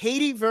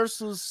 Haiti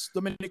versus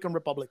Dominican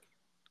Republic.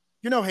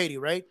 You know Haiti,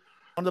 right?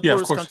 One of the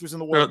poorest countries in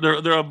the world.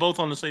 They're both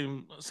on the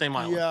same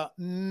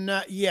island.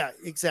 Yeah,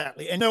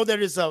 exactly. And know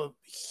there is a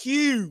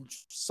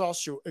huge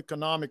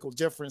socio-economical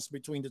difference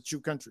between the two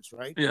countries,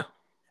 right? Yeah.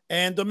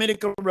 And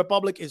Dominican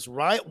Republic is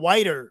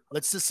whiter.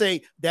 Let's just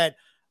say that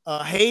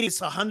Haiti is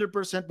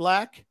 100%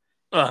 black,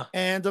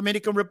 and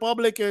Dominican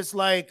Republic is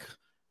like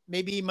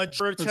maybe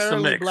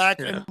majoritarily black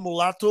and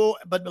mulatto,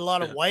 but a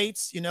lot of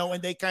whites,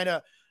 and they kind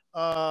of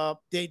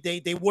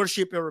they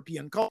worship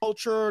European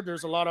culture.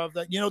 There's a lot of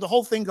that, the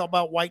whole thing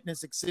about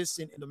whiteness exists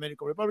in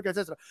Dominican Republic,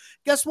 etc.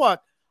 Guess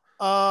what?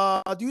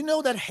 Do you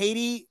know that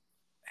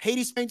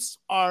Haiti's points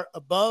are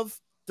above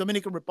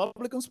Dominican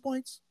Republicans'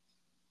 points?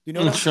 Do you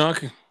know that?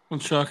 Shocking.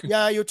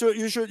 Yeah, you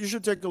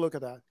should take a look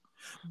at that.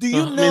 Do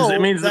you know it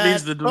means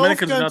the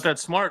Dominicans are not that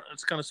smart?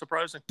 It's kind of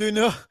surprising. Do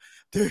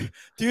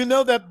you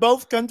know that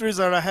both countries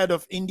are ahead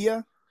of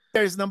India?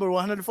 There is number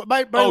 104.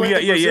 By the way,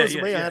 Brazil is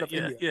way ahead of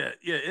India.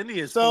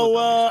 India is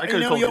so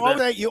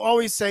you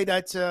always say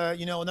that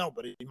no,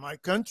 but in my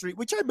country,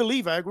 which I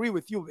believe, I agree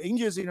with you.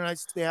 Indians in the United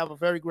States, they have a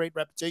very great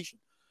reputation.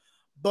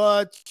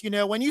 But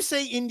when you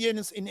say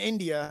Indians in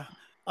India,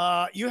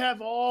 you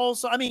have all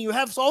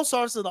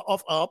sorts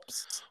of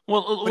ups.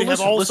 Well,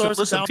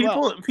 listen.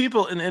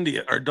 People in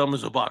India are dumb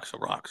as a box of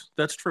rocks.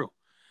 That's true.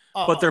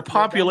 But their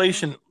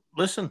population,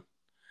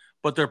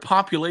 but their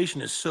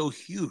population is so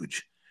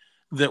huge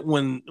that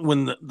when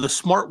the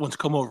smart ones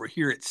come over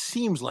here, it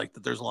seems like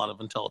that there's a lot of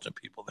intelligent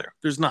people there.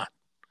 There's not.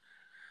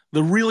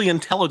 The really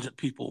intelligent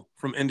people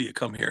from India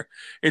come here.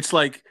 It's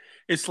like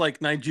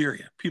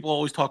Nigeria. People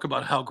always talk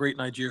about how great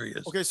Nigeria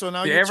is. Okay, so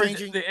now the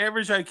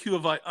average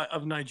IQ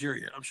of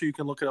Nigeria. I'm sure you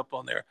can look it up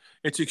on there.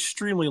 It's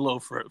extremely low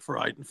for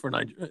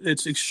Nigeria.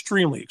 It's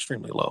extremely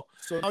low.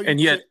 So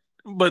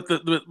but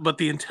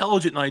the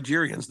intelligent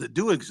Nigerians that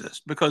do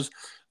exist, because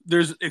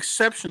there's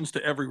exceptions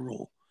to every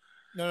rule.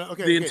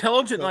 Okay. The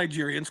intelligent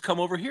Nigerians come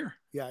over here.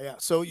 Yeah.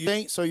 So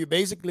you're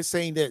basically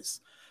saying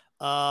this: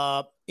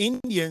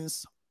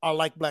 Indians are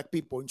like black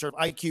people in terms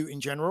of IQ in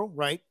general,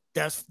 right?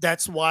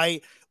 That's why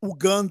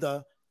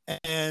Uganda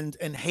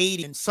and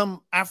Haiti and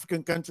some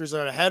African countries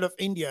are ahead of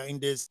India in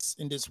this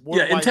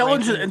worldwide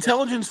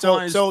intelligence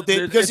wise. So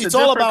because it's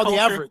all about the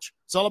average.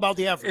 It's all about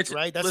the average,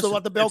 right? That's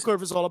what the bell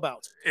curve is all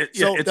about. It's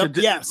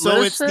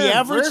the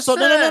average. So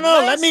no.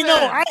 Let me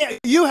know.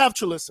 You have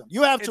to listen.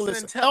 You have to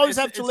listen. I always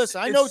have to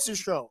listen. I know it's your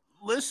show.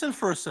 Listen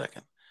for a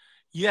second.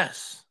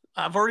 Yes,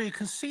 I've already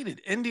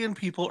conceded. Indian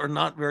people are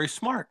not very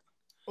smart.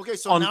 Okay,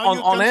 so now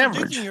you're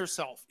contradicting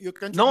yourself.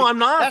 No, I'm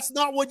not. That's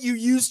not what you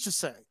used to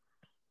say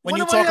when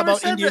you talk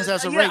about Indians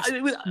as a race.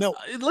 No,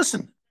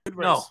 listen.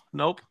 No,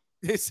 nope.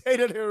 They say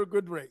that they're a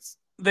good race.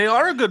 They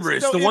are a good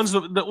race. The ones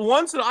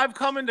that I've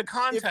come into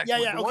contact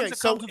with.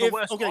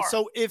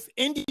 So if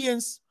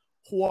Indians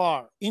who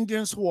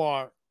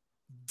are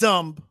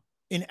dumb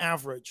in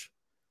average,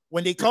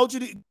 when they go to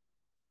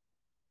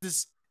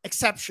this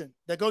exception,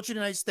 they go to the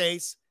United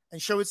States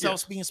and show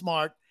itself being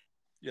smart.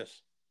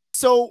 Yes.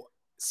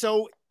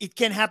 So it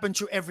can happen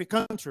to every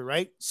country,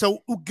 right?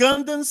 So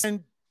Ugandans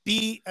can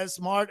be as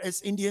smart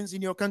as Indians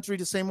in your country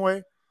the same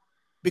way,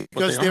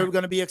 because they're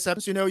going to be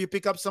exceptions. You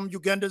pick up some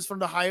Ugandans from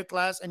the higher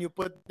class and you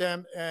put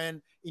them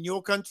in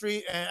your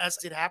country, as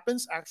it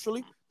happens,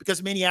 actually,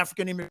 because many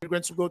African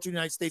immigrants who go to the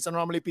United States are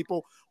normally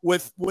people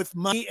with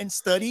money and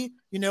study,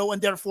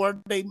 and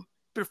therefore they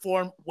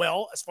perform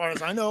well, as far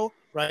as I know,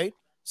 right?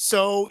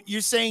 So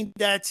you're saying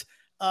that.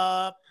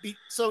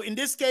 So in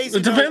this case,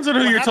 it depends on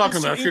who you're talking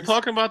about. If you're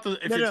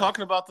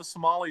talking about the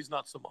Somalis,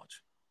 not so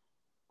much.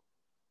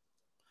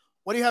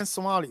 What do you have in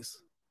Somalis?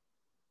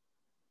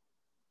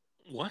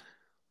 What?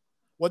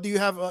 What do you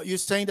have? You're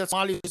saying that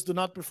Somalis do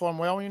not perform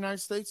well in the United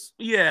States?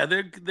 Yeah,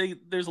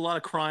 there's a lot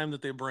of crime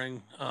that they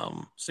bring.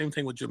 Same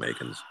thing with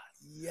Jamaicans.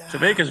 Yeah,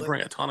 Jamaicans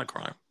bring a ton of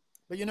crime.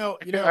 But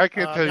I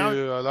can tell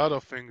you a lot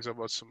of things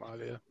about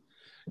Somalia.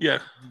 Yeah,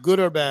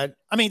 good or bad.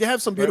 I mean, they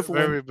have some beautiful.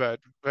 Very bad.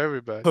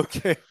 Very bad.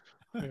 Okay.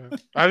 Yeah.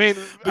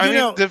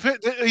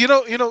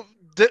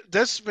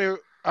 That's where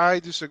I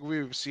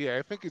disagree with CA.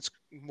 I think it's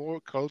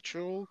more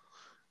cultural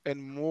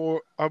and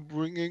more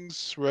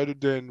upbringings rather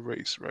than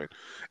race, right?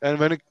 And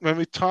when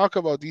we talk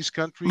about these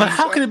countries, but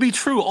how can it be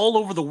true all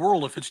over the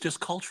world if it's just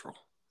cultural?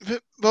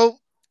 Well,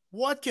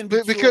 what can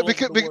be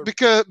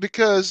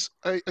because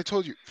I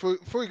told you,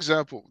 for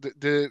example,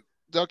 the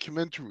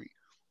documentary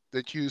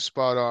that you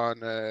spot on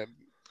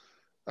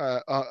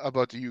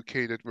about the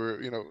UK that were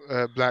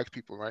black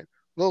people, right?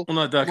 Well, Well,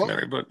 not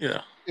documentary, but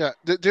yeah. yeah,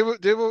 they were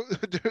they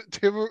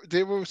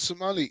were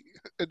Somali.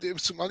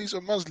 Somalis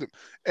are Muslim,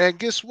 and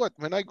guess what?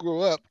 When I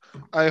grew up,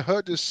 I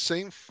heard the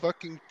same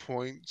fucking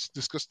points,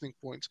 disgusting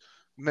points,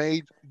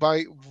 made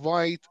by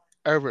white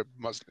Arab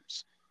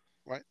Muslims,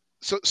 right?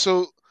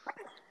 So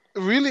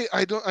really,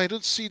 I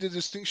don't see the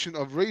distinction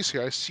of race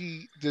here. I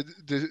see the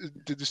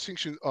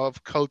distinction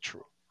of culture.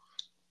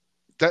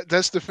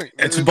 That's the thing.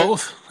 It's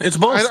both. It's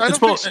both. I It's don't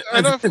think both. so.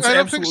 It's I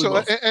don't think absolutely so.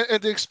 both.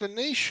 And the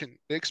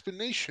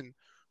explanation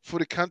for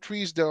the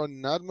countries that are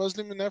not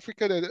Muslim in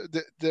Africa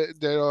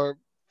that are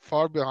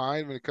far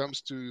behind when it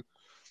comes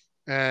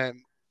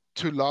um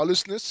to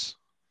lawlessness,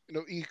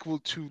 equal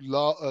to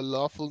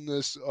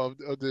lawfulness of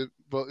the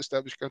well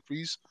established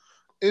countries,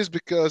 is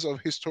because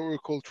of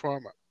historical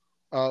trauma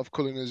of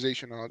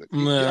colonization and all that.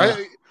 Nah.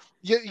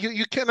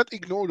 You cannot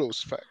ignore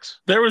those facts.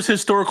 There was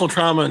historical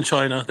trauma in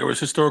China. There was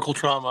historical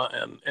trauma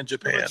in Yeah, but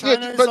Japan. Yeah,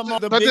 China is but among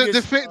the but the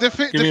biggest thing the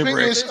thing Give the me a thing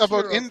break. is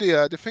about Europe.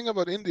 India. The thing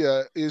about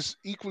India is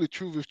equally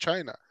true with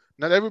China.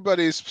 Not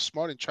everybody is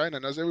smart in China.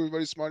 Not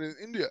everybody is smart in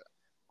India.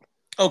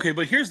 Okay,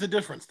 but here's the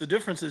difference. The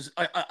difference is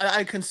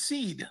I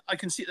concede. I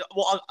concede.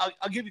 Well,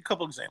 I'll give you a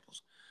couple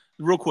examples,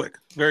 real quick,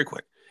 very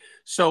quick.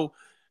 So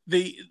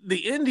the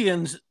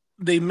Indians,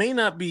 they may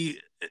not be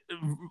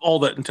all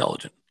that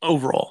intelligent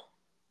overall,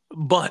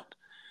 but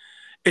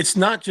it's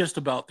not just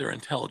about their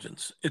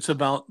intelligence. It's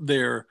about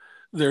their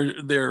Yes,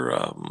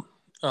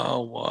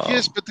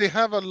 but they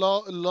have a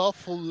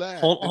lawful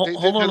land. The land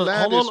hold on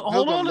is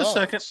built on a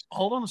second. laws.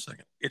 Hold on a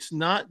second. It's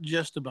not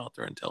just about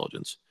their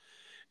intelligence.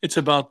 It's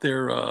about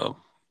their oh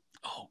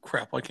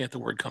crap! Why can't the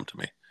word come to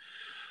me?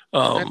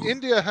 And Um,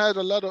 India has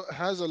a lot of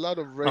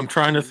I'm rape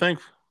trying to too. think.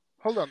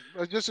 Hold on,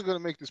 I'm just going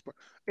to make this point.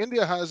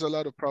 India has a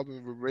lot of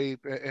problem with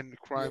rape and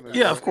crime Yeah, as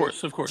Yeah, well. of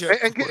course, of course.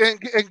 Egypt, of course.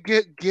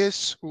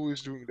 Guess who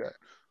is doing that?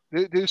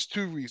 There's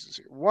two reasons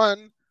here.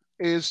 One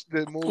is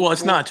the Well,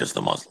 it's more not just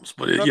the Muslims,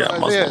 but no, no, yeah, yeah,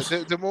 Muslims.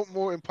 the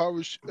more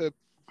impoverished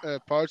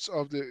parts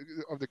of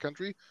the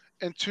country,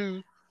 and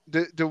two,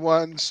 the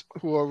ones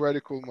who are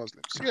radical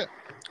Muslims. Yeah,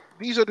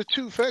 these are the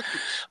two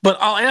factors. But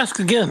I'll ask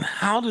again: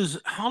 how does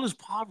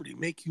poverty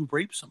make you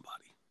rape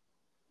somebody?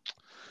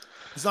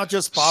 It's not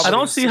just I poverty.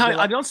 don't It's see the how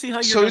la- you're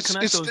So going to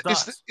connect those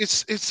dots.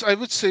 I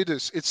would say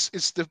this.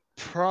 It's the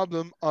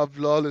problem of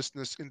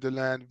lawlessness in the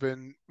land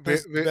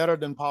is better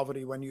than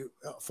poverty when you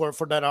for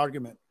that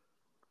argument.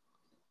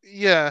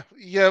 yeah,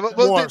 but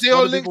well, Worse. they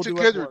all Other link people do it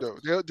together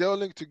worse. though. They all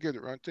link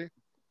together, aren't they?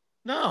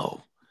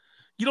 No,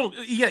 you don't.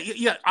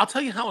 Yeah. I'll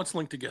tell you how it's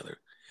linked together.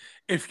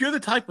 If you're the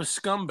type of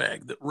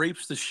scumbag that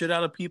rapes the shit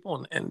out of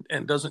people and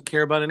doesn't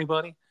care about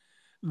anybody,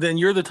 then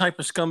you're the type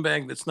of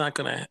scumbag that's not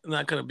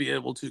gonna be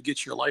able to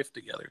get your life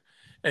together,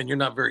 and you're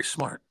not very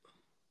smart.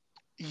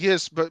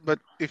 Yes, but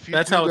if you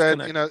That's do how it's that in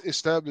connected. an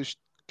established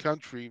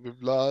country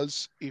with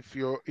laws, if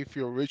you're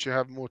rich and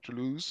have more to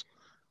lose,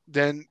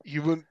 then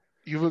you wouldn't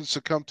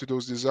succumb to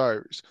those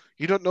desires.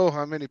 You don't know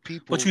how many But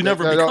people you that,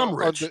 never that are become on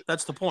rich. the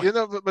That's the you point.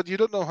 know but you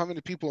don't know how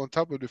many people on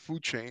top of the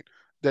food chain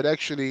that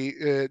actually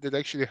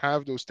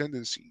have those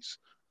tendencies,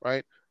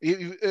 right?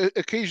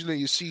 Occasionally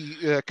you see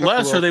a couple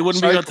Less, or of they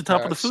wouldn't be at the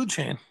top of the psychopaths. food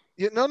chain.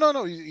 Yeah, no.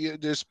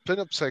 There's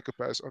plenty of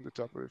psychopaths on the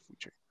top of the food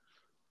chain,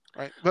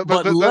 right? But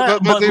But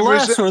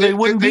less, or they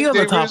wouldn't be on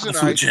the they top of the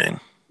food resonate. chain.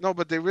 No,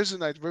 but they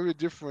resonate very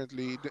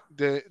differently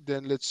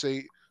than let's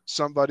say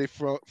somebody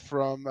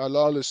from a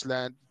lawless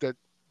land that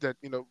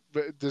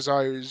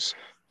desires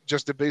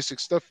just the basic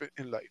stuff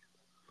in life.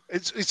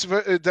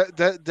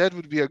 That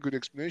would be a good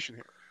explanation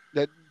here.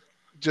 That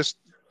just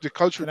the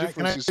cultural Can I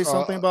differences say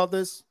something are about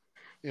this?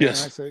 yeah.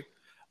 Can I Yes. say,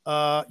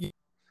 uh,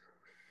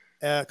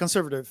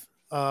 conservative?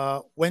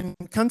 When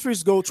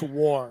countries go to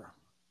war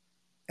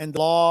and the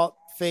law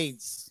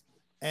fades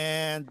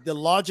and the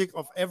logic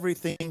of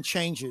everything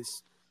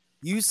changes,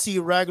 you see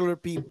regular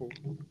people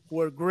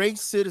who are great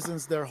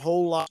citizens their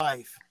whole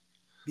life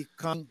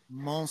become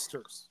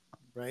monsters,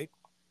 right?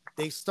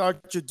 They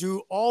start to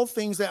do all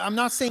things that I'm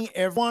not saying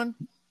everyone,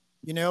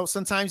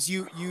 sometimes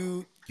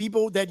you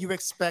people that you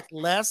expect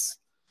less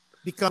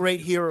become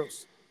great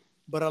heroes.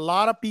 But a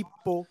lot of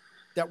people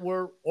that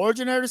were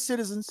ordinary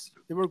citizens,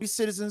 they were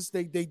citizens,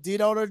 they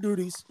did all their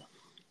duties,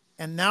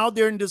 and now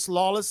they're in this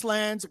lawless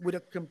land with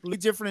a completely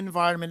different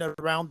environment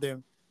around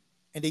them,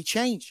 and they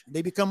change.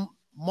 They become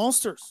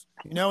monsters,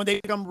 and they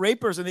become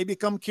rapers and they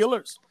become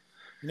killers.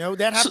 That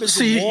So, happens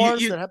so in you,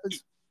 wars. you That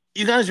happens.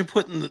 you guys are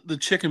putting the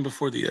chicken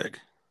before the egg.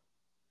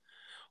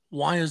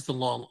 Why is the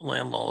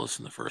land lawless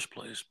in the first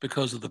place?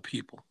 Because of the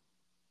people.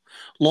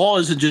 Law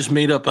isn't just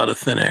made up out of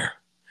thin air.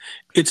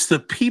 It's the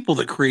people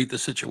that create the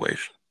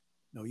situation.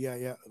 No, yeah,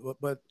 yeah.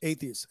 But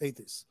atheists.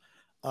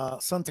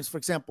 Sometimes, for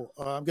example,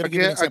 I'm going to give you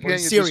an Again, example. In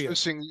you're Syria,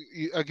 dismissing.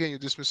 You're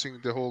dismissing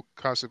the whole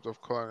concept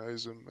of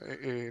colonialism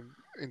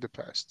in the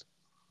past.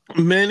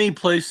 Many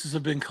places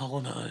have been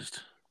colonized.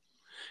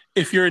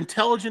 If you're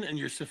intelligent and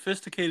you're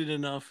sophisticated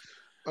enough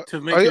Uh,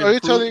 to make Are, it are you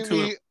improve telling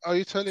me? Are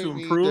you to telling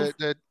me improve,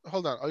 that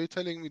hold on? Are you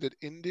telling me that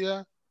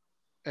India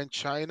and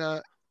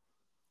China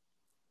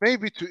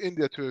maybe to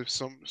India to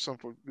some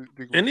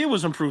degree. India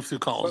was improved through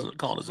But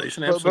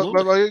colonization. but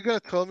Absolutely. are you gonna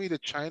tell me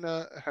that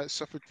China has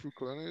suffered through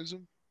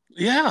colonialism?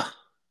 Yeah.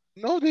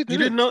 No, they You didn't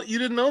didn't. know. You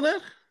didn't know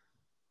that.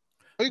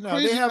 Are you No,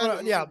 they crazy, have man?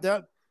 a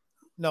yeah.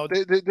 No, They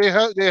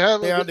have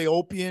they are the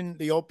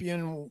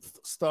opium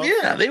stuff,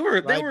 Yeah, they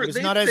were. They right? were. But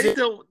it's not as They if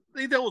dealt.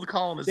 They dealt with they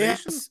had,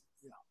 colonization.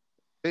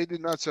 they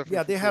did not suffer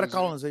yeah, through they had a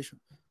colonization.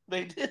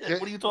 colonization. They did. They,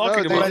 What are you no,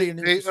 talking they, about? they Already an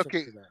they okay.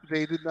 infrastructure there.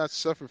 They did not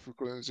suffer through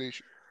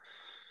colonization.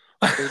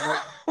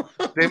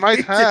 They might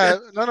They did. have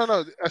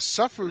no.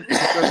 Suffered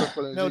because of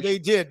No, colonization they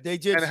did. They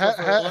did and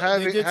suffer.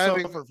 They did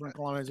having suffer from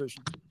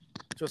colonization,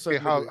 just okay.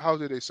 as we did. How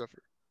did they suffer?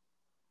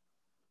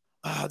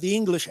 The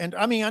English, and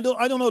I mean, I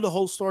don't know the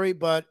whole story,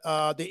 but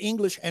the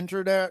English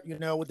entered there.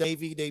 With the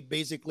Navy, they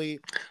basically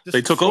They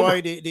just took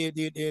over.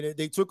 destroyed.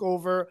 They took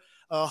over.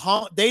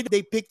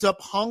 They picked up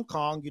Hong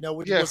Kong.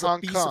 Which Yeah, was a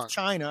Hong piece of Kong,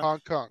 China. Hong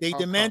Kong, They Hong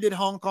Kong. demanded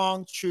Hong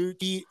Kong to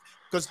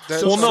because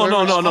That Well, no,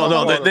 no, service no, no, all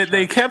no. part of They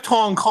China. kept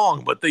Hong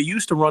Kong, but they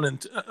used to run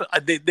into.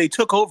 They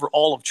took over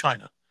all of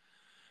China.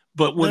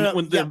 But when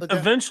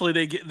eventually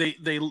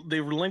they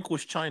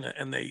relinquished China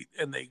and they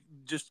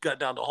just got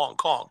down to Hong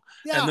Kong,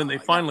 and then they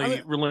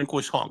finally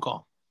relinquished Hong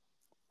Kong.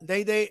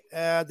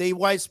 They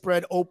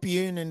widespread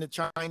opium in the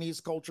Chinese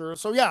culture.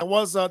 So yeah, it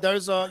was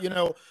there's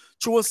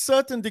to a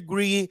certain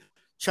degree,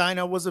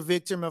 China was a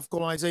victim of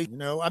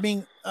colonization. I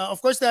mean,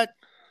 of course that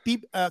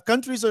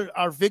countries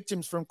are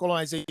victims from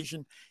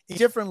colonization in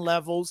different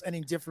levels and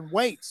in different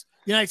ways.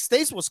 The United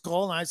States was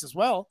colonized as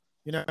well.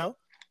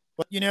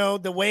 But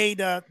the way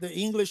that the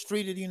English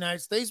treated the United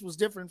States was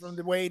different from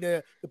the way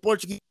the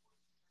Portuguese,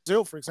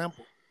 Brazil, for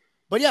example.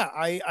 But yeah,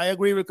 I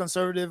agree with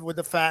conservative with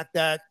the fact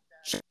that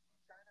China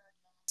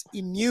is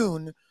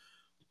immune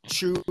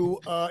to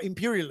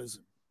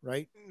imperialism,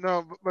 right?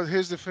 No, but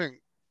here's the thing.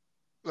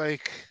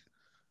 Like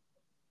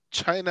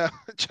China,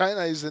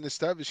 China is an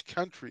established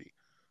country,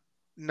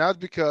 not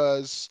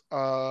because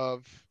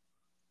of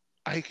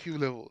IQ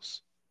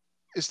levels.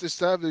 It's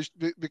established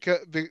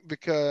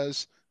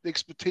because the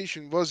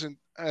expectation wasn't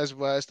as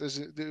vast as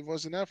it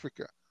was in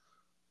Africa.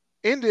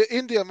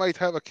 India might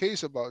have a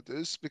case about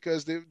this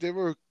because they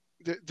were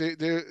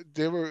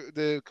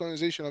the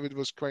colonization of it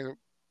was kind of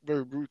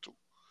very brutal.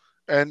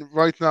 And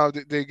right now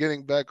they're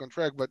getting back on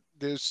track, but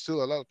there's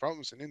still a lot of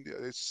problems in India.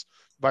 It's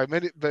by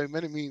many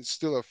means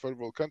still a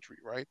federal country,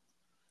 right?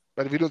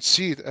 But we don't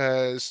see it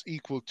as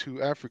equal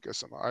to Africa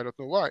somehow. I don't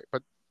know why,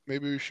 but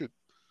maybe we should.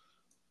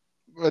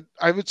 But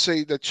I would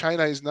say that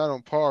China is not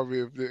on par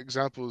with the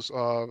examples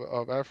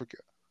of Africa,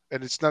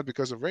 and it's not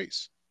because of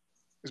race.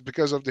 It's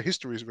because of the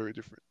history is very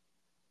different.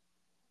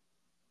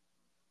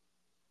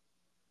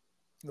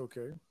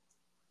 Okay.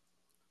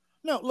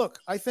 No, look,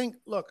 I think,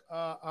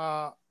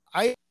 I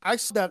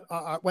said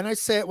that when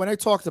I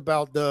talked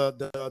about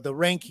the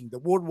ranking, the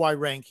worldwide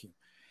ranking,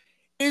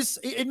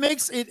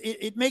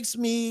 it makes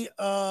me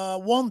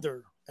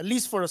wonder, at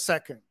least for a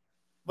second,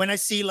 when I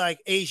see like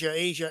Asia,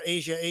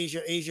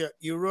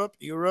 Europe,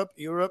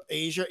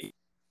 Asia,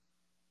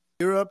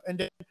 Europe, and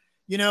then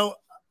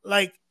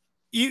like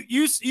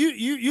you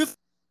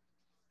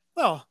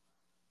well,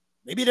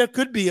 maybe there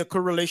could be a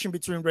correlation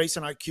between race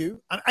and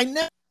IQ. I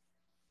never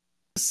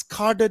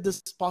discarded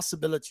this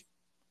possibility.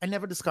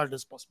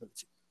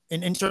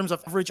 In terms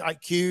of average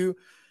IQ.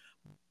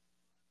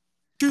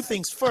 Two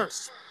things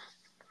first.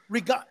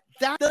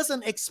 That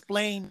doesn't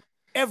explain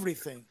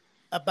everything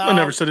about I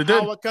never said it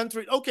did. our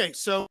country. Okay,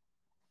 so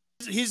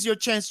here's your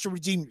chance to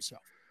redeem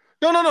yourself.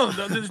 No.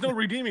 There's no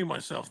redeeming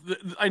myself.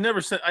 I never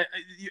said.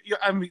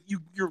 I mean,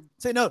 you're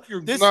say no. No.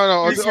 At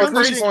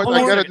this point,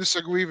 I gotta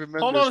disagree with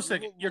Mendes. Hold on a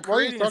second. Why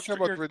are you talking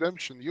about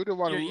redemption? You're the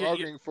one who's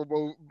arguing for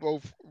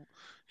both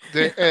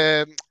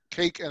the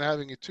cake and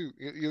having it too.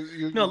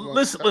 No,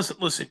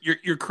 listen.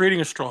 You're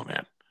creating a straw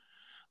man.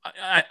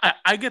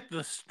 I get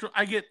the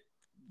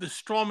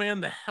straw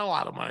man the hell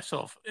out of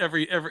myself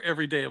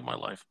every day of my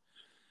life.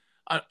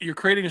 You're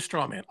creating a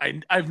straw man.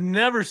 I've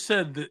never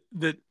said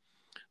that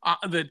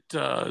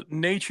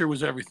nature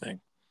was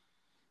everything.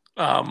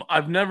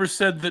 I've never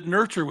said that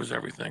nurture was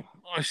everything.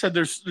 I said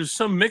there's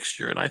some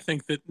mixture, and I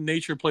think that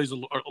nature plays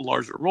a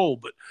larger role,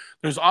 but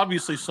there's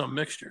obviously some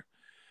mixture.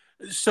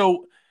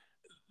 So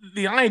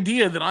the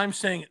idea that I'm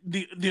saying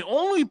the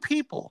only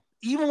people,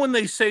 even when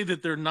they say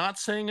that they're not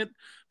saying it,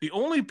 the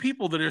only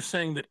people that are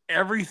saying that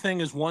everything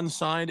is one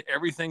side,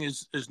 everything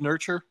is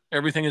nurture,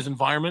 everything is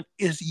environment,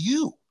 is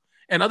you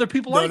and other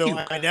people like you.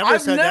 I never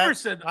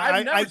said that.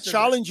 I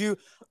challenge you.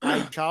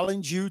 I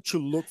challenge you to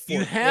look for.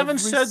 You haven't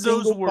said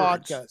those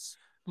words. Podcast.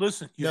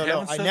 Listen,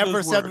 I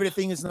never said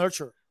everything is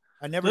nurture.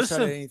 I never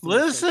said anything.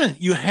 Listen,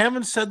 you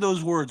haven't said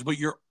those words, but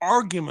your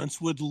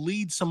arguments would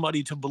lead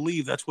somebody to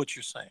believe that's what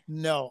you're saying.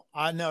 No.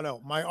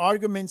 My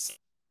arguments.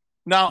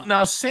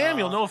 Now,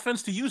 Samuel. No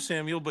offense to you,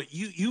 Samuel, but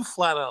you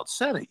flat out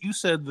said it. You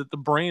said that the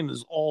brain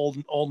is all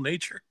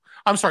nature.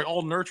 I'm sorry,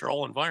 all nurture,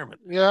 all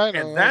environment. Yeah, I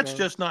know, and that's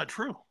just not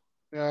true.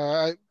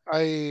 Yeah,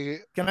 I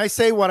can I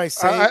say what I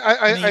say?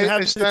 I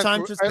have the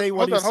time to say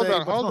what you say.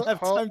 I don't have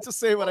time to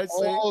say what I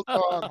say. Hold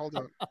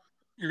on.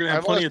 You're gonna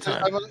have plenty of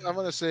time. I'm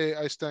gonna say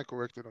I stand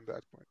corrected on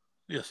that point.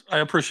 Yes, I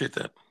appreciate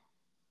that.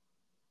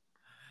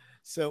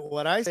 So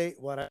what I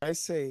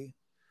say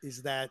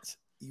is that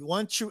you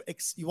want to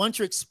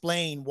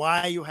explain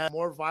why you have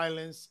more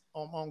violence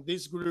among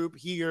this group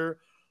here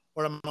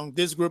or among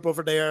this group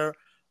over there,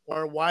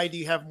 or why do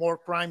you have more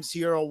crimes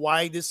here, or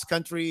why this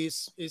country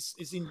is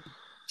in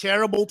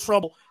terrible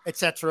trouble,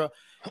 etc.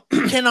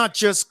 You cannot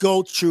just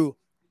go to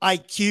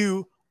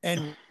IQ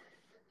and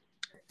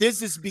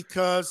this is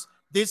because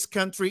this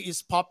country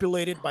is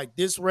populated by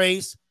this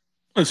race.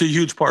 It's a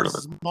huge part of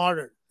it.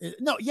 Smarter.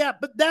 No, yeah,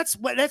 but that's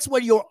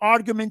what your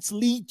arguments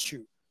lead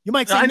to. You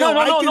might say, I'm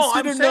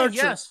consider saying nurture.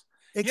 Yes.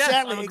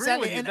 Exactly, yes,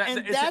 exactly. And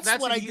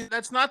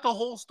that's not the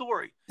whole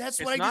story. That's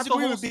it's what I not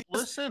disagree the whole, with.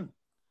 Listen,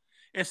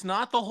 it's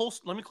not the whole.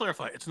 Let me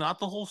clarify. It's not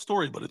the whole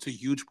story, but it's a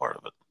huge part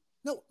of it.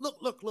 No,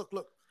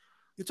 look.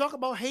 You talk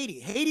about Haiti.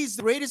 Haiti is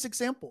the greatest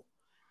example.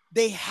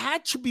 They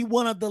had to be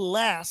one of the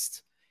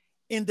last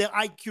in the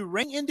IQ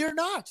rank, and they're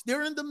not.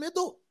 They're in the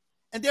middle,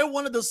 and they're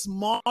one of the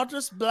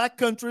smartest black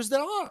countries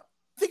there are.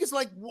 I think it's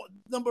like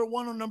number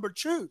 1 or number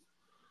 2.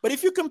 But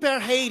if you compare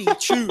Haiti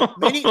to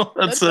many,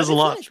 that says a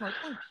lot.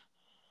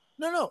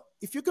 No.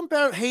 If you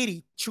compare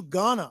Haiti to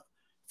Ghana,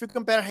 if you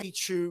compare Haiti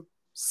to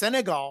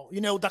Senegal,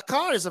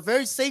 Dakar is a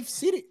very safe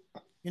city.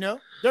 There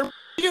are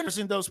millionaires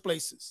in those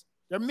places.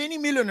 There are many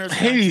millionaires.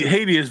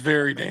 Haiti is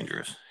very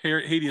dangerous.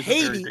 Haiti is a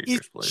very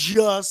dangerous place.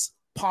 Just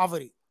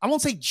poverty. I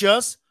won't say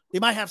just. They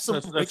might have some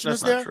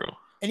richness there. True.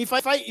 And if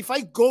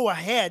I go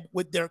ahead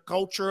with their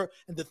culture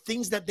and the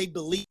things that they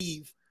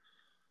believe,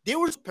 they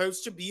were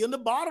supposed to be on the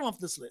bottom of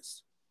this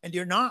list, and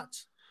they're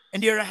not.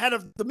 And they're ahead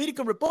of the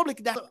Dominican Republic.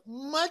 That's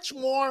much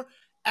more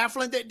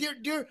affluent.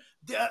 The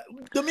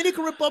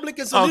Dominican Republic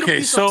is a little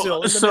piece of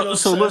till in the middle of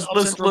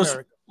Central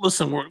America.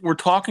 Listen, we're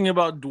talking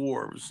about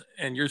dwarves,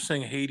 and you're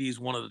saying Haiti is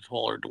one of the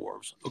taller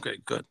dwarves. Okay,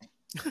 good.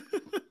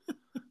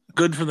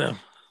 Good for them.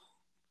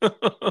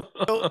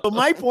 So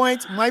my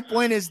point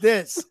is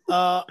this.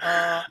 No,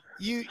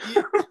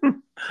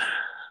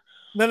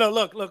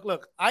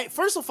 look.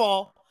 First of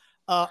all,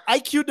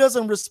 IQ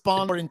doesn't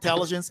respond for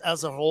intelligence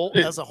as a whole,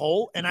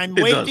 and I'm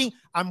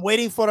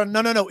waiting for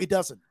no, it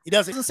doesn't. It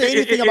doesn't say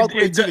anything about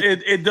creativity.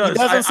 It does. It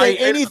doesn't say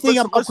anything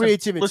about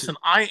creativity. Listen,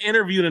 I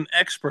interviewed an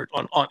expert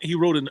on he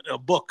wrote a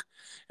book,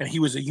 and he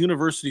was a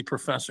university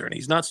professor, and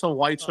he's not some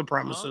white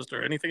supremacist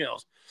or anything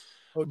else.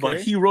 Okay.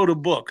 But he wrote a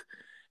book,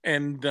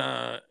 and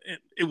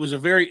it was a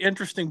very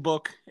interesting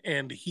book,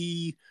 and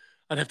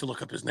I'd have to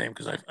look up his name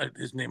because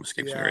his name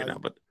escapes me right now,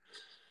 but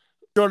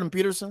Jordan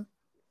Peterson.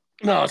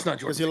 No, it's not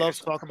Jordan. Because he loves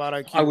to talk about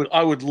IQ.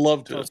 I would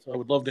love to. I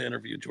would love to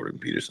interview Jordan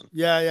Peterson.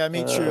 Yeah,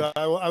 me too.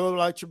 I would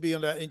like to be on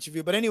that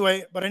interview. But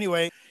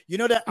anyway, you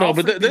know that. No,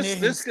 but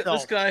this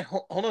guy.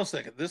 Hold on a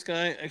second. This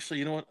guy, actually,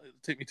 you know what? It'll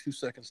take me 2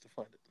 seconds to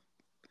find it.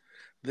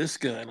 This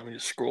guy. Let me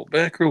just scroll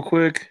back real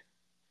quick.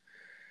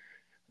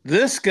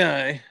 This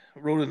guy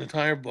wrote an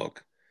entire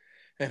book,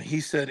 and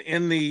he said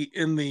in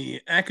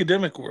the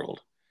academic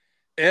world,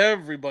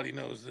 everybody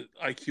knows that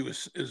IQ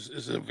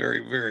is a very,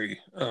 very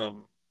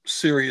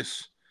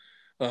serious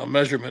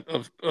measurement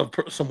of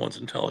someone's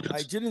intelligence.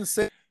 I didn't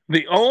say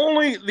the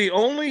only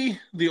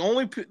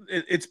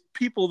it's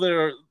people that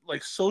are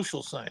like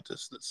social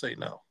scientists that say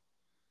no.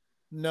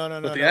 No.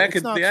 But the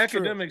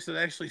academics that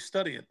actually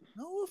study it.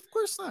 No, of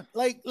course not.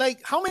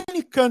 Like how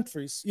many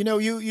countries?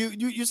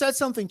 You said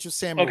something to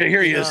Samuel. Okay,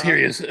 here he is.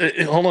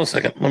 Hold on a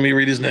second. Let me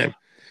read his name.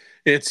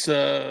 It's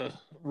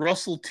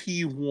Russell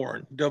T.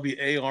 Warren,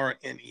 Warne.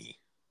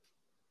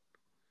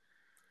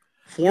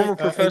 Former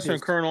professor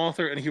and current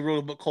author, and he wrote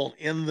a book called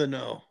In the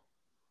Know.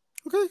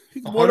 Okay,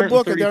 he wrote a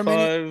book, and there are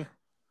many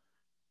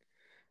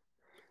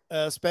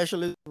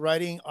specialists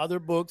writing other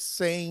books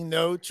saying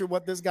no to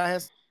what this guy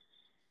has.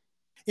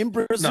 In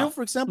Brazil,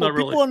 for example,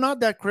 people are not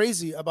that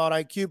crazy about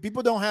IQ.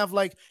 People don't have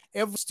like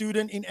every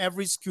student in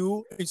every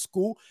school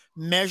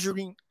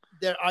measuring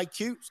their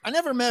IQ. I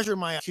never measure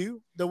my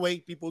IQ the way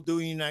people do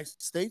in the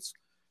United States.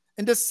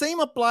 And the same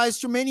applies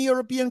to many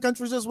European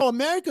countries as well.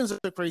 Americans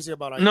are crazy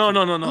about IQ. No. I'm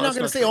not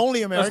going to say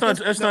only Americans.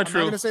 That's not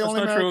true. That's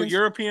not true.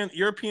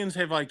 Europeans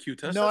have IQ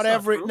tests. Not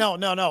every.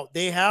 No.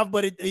 They have,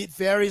 but it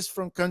varies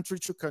from country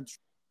to country.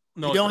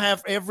 No, you don't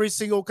have every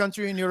single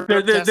country in Europe.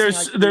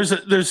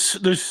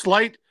 There's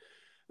slight.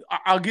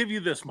 I'll give you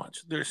this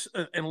much. There's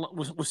and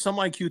with some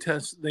IQ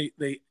tests,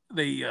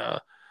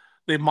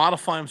 they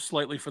modify them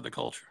slightly for the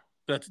culture.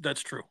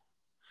 That's true,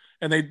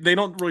 and they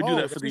don't really do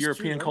that for the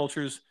European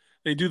cultures.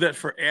 They do that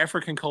for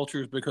African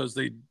cultures because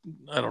they're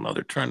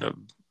trying to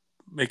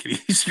make it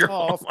easier.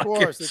 Oh, of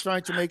course. They're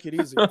trying to make it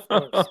easier. Of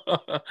course.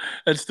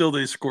 And still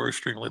they score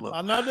extremely low.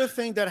 Another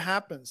thing that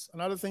happens.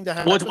 Let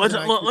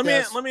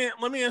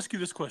me ask you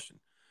this question.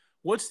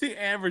 What's the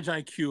average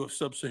IQ of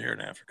sub-Saharan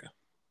Africa?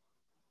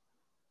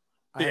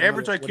 The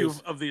average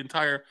IQ of the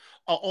entire,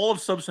 all of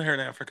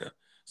sub-Saharan Africa.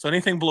 So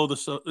anything below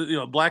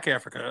Black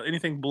Africa,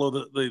 anything below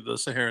the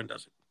Saharan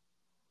Desert.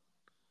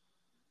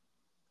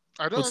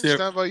 I don't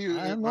understand why you.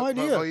 I have no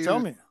idea. Tell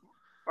me.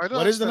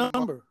 What is the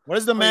number? What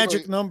is the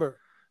magic number?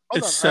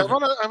 Hold on. 7.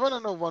 I want to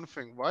know one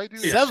thing. Why do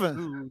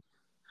 7?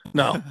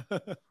 No.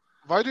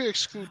 Why do you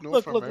exclude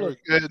Look, look, look.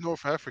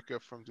 North Africa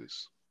from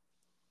this?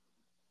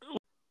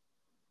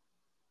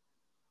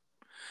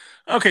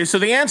 Okay, so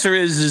the answer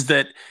is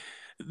that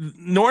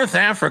North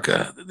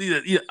Africa,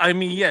 I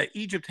mean, yeah,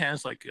 Egypt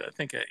has like, I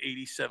think, an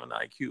 87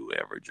 IQ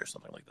average or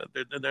something like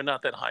that. They're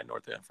not that high in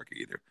North Africa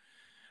either.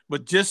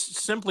 But just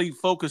simply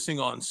focusing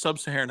on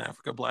sub-Saharan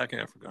Africa, Black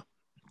Africa,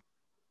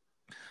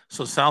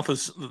 so south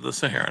of the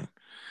Saharan,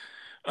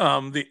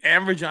 the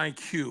average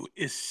IQ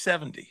is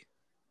 70.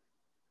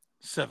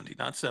 70,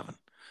 not 7,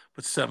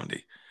 but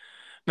 70.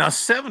 Now,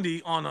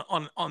 70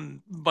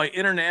 on by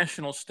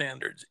international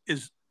standards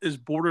is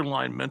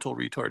borderline mental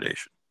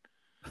retardation.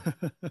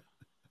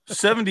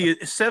 70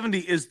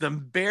 is the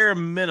bare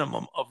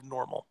minimum of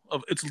normal.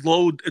 It's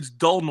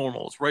dull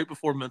normal. It's right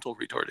before mental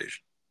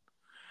retardation.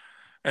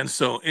 And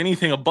so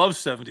anything above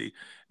 70,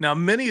 now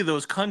many of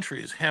those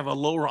countries have a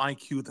lower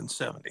IQ than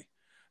 70.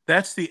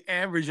 That's the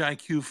average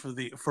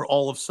IQ for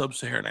all of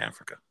sub-Saharan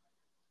Africa.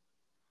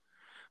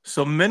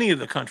 So many of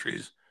the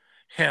countries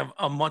have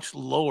a much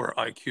lower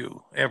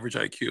IQ, average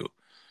IQ.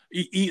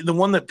 The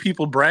one that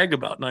people brag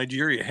about,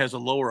 Nigeria, has a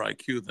lower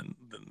IQ than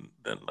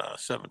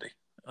 70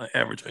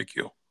 average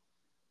IQ.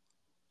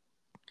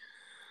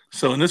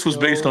 So, and this was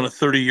based on a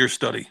 30-year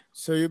study.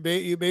 So you're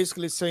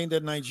basically saying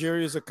that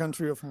Nigeria is a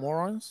country of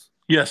morons?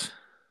 Yes,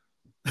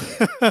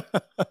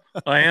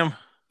 I am.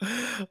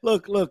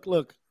 Look.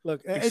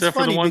 Except it's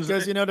funny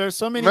because there's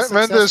so many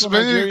successful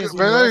Nigerians.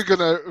 When are you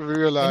gonna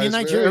realize? In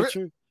Nigeria,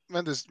 true.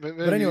 Mendes, But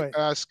anyway,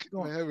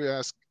 whenever we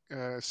ask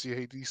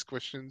CA these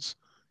questions,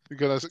 you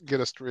gotta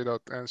get a straight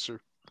out answer.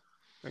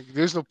 Like,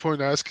 there's no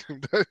point asking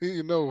him that,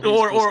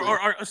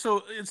 Or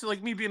so it's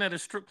like me being at a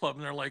strip club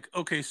and they're like,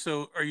 okay,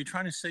 so are you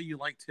trying to say you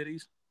like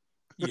titties?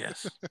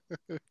 Yes,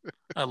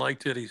 I like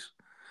titties.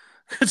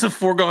 It's a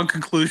foregone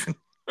conclusion.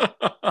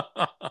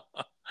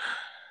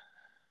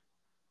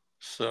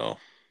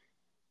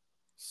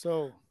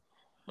 So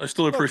I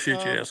still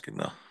appreciate you asking,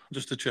 though,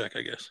 just to check,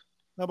 I guess.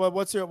 No, but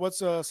what's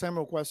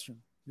Samuel question?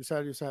 You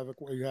said you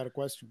had a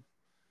question.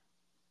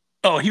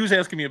 Oh, he was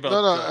asking me about.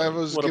 I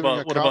was what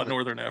about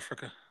Northern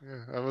Africa?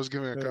 Yeah, I was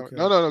giving a comment.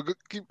 No.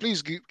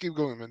 Please keep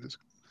going, Mendes.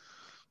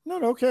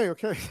 No, okay.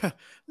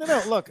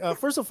 No. Look,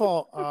 first of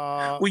all,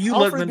 will you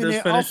let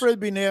Mendes finish?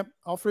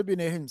 Alfred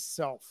Binet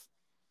himself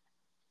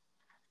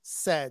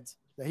said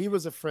that he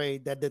was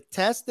afraid that the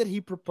test that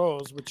he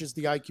proposed, which is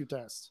the IQ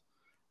test,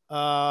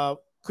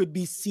 could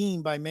be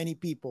seen by many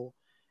people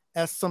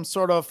as some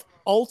sort of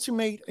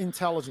ultimate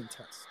intelligence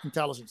test.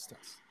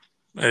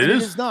 It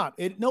is not.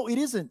 It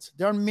isn't.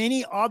 There are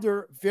many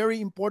other very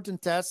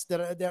important tests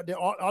there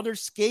are other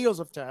scales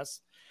of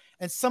tests,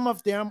 and some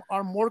of them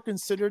are more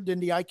considered than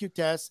the IQ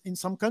test in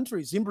some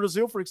countries. In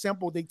Brazil, for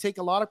example, they take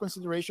a lot of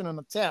consideration on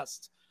a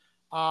test.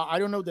 I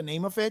don't know the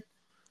name of it,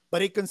 but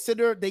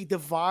they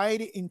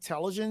divide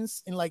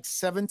intelligence in like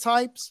 7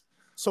 types.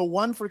 So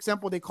one, for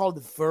example, they call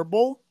it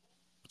verbal,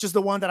 which is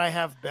the one that I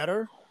have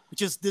better,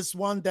 which is this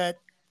one that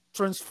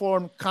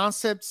transform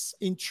concepts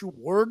into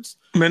words.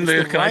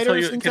 Mendes, can I tell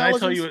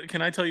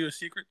you a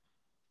secret?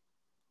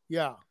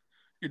 Yeah.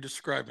 You're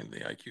describing the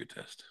IQ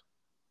test.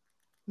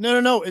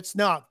 No, it's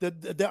not. The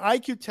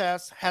IQ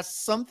test has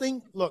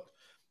something. Look,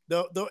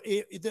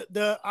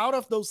 the out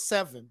of those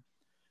 7,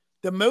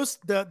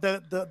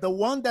 the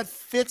one that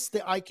fits the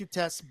IQ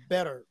test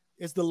better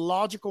is the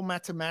logical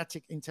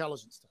mathematic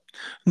intelligence test.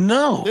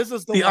 No, this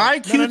is the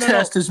IQ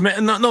test is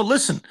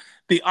listen.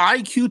 The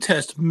IQ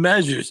test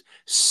measures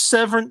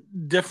 7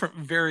 different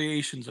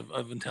variations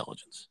of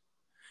intelligence,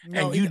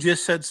 and you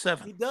just said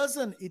 7. It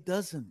doesn't. It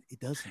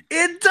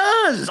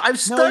does. I've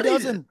studied. No, it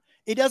doesn't.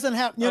 It doesn't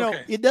have.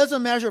 It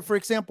doesn't measure. For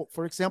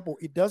example,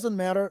 it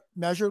doesn't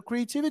measure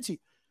creativity.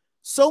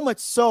 So much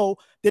so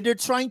that they're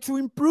trying to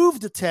improve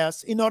the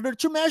test in order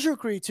to measure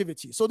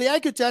creativity. So the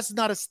IQ test is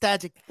not a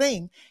static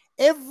thing.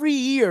 Every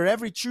year,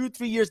 every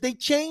 2-3 years, they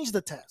change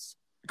the test.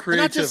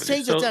 Creativity. Not just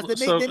change the test. They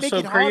make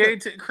it harder.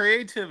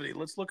 Creativity.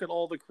 Let's look at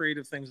all the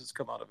creative things that's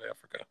come out of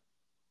Africa.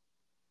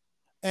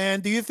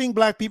 And do you think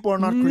black people are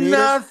not creative?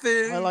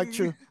 Nothing. I like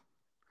to.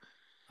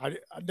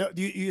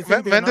 Do you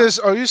think Mendes,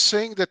 are you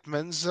saying that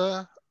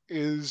Mensa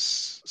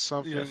is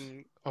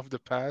something of the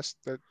past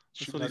that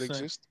should not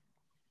exist?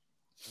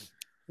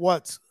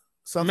 What?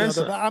 Something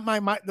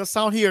the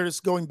sound here is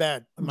going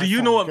bad. Do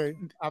you know?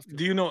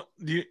 Do you know?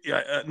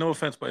 Yeah. No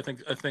offense, but I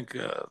think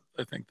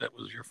that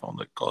was your phone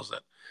that caused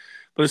that.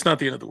 But it's not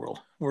the end of the world.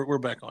 We're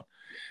back on.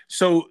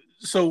 So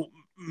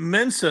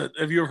Mensa.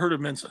 Have you ever heard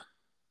of Mensa?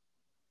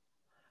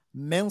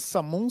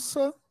 Mensa.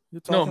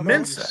 No,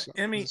 Mensa.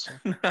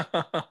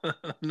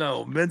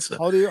 No, Mensa.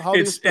 How do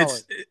you spell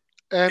it?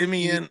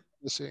 M-E-N.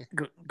 Let's see.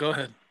 Go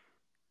ahead.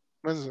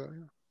 Mensa.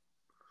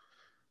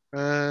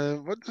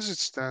 What does it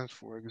stand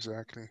for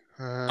exactly?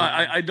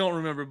 I don't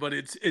remember, but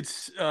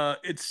it's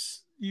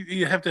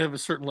you have to have a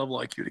certain level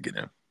of IQ to get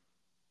in.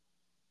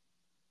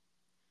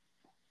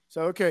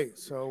 So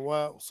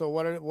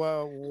what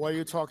are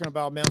you talking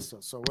about,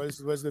 Mensa? So what's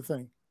the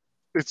thing?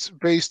 It's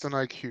based on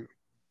IQ.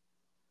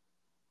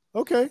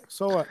 Okay,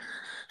 so what?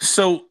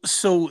 So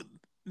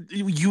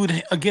you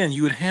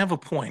would have a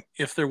point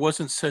if there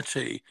wasn't such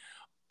a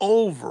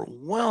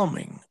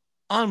overwhelming,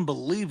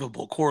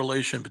 unbelievable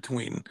correlation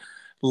between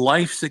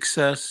life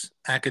success,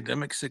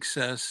 academic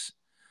success,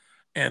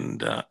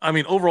 and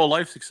overall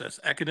life success,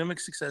 academic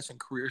success, and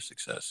career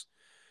success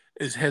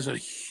has a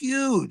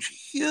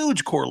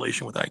huge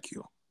correlation with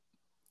IQ.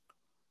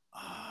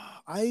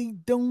 I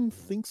don't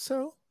think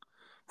so.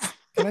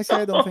 Can I say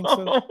I don't think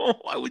so?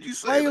 Why would you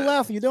say Why are you that?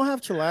 laughing? You don't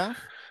have to laugh.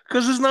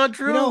 Because it's not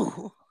true.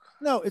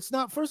 No, it's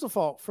not. First of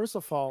all,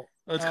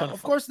 That's kind of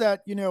of course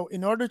that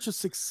in order to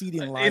succeed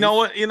in life, you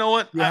know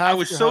what? I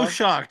was so have...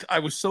 shocked. I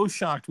was so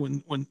shocked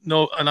when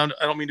no, and I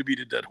don't mean to beat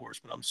a dead horse,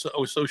 but I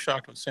was so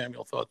shocked when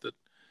Samuel thought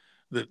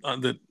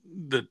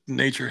that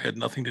nature had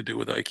nothing to do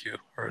with IQ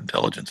or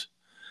intelligence.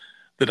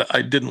 That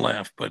I didn't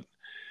laugh, but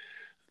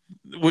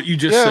what you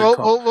just said.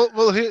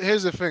 Well,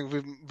 here's the thing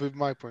with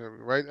my point of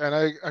view, right? And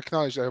I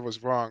acknowledge I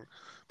was wrong.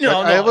 But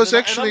No, I no, was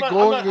actually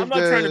going I'm with not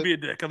trying to be a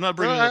dick. I'm not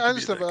bringing it up I to be a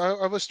understand, dick.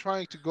 but I was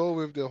trying to go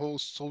with the whole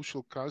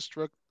social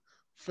construct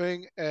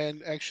thing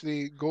and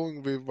actually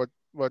going with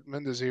what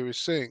Mendes here is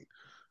saying,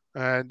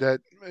 and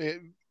that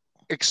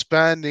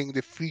expanding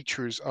the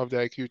features of the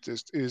IQ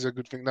test is a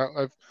good thing. Now,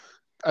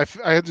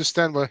 I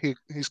understand where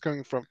he's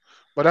coming from.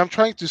 What I'm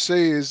trying to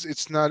say is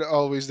it's not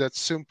always that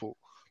simple.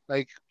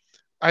 Like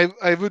I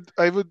would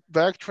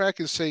backtrack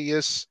and say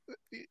yes,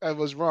 I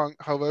was wrong.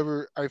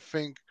 However, I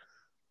think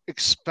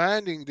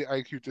expanding the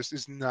IQ test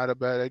is not a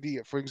bad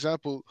idea. For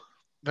example,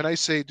 when I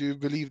say, do you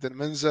believe that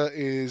Mensa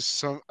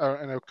is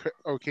an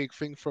archaic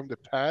thing from the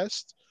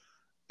past?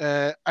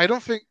 I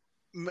don't think.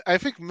 I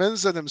think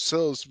Mensa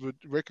themselves would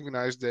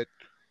recognize that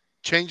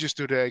changes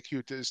to the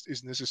IQ test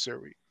is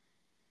necessary,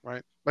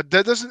 right? But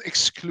that doesn't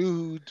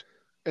exclude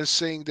as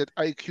saying that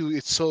IQ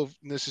itself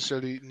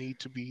necessarily need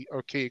to be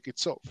archaic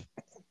itself.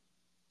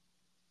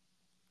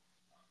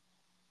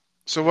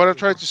 So what I'm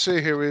trying to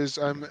say here is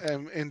I'm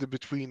in the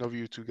between of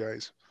you two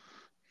guys.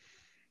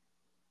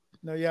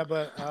 No, yeah,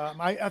 but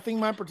I think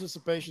my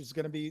participation is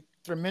going to be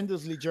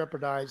tremendously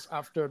jeopardized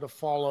after the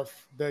fall of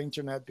the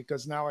internet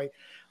because now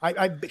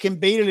I can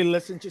barely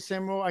listen to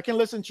Samuel. I can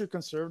listen to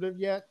conservative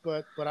yet,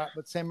 but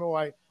Samuel,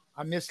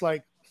 I miss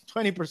like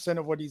 20%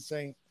 of what he's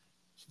saying.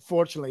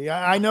 Fortunately,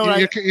 I know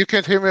You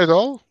can't hear me at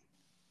all.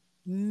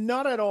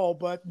 not at all,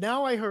 but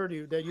now I heard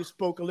you that you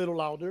spoke a little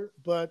louder,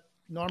 but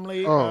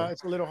normally Oh,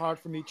 it's a little hard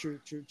for me to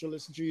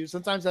listen to you.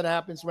 Sometimes that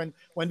happens when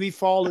we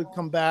fall and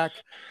come back.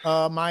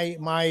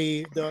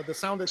 The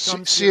sound that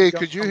comes here CA,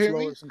 could you comes hear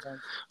lower me? sometimes.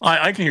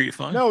 I can hear you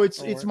fine. No, it's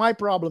All it's right, my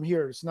problem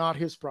here. It's not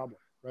his problem,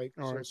 right?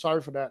 all So right.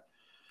 sorry for that.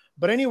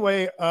 But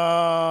anyway,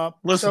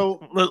 Listen,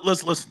 so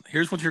let's listen.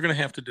 Here's what you're going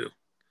to have to do.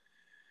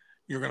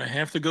 You're going to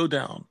have to go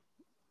down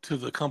to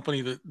the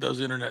company that does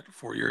internet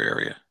for your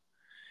area,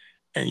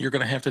 and you're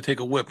going to have to take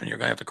a whip, and you're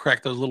going to have to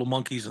crack those little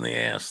monkeys in the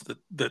ass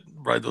that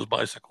ride those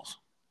bicycles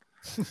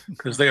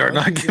because they are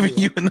not giving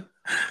you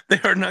they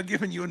are not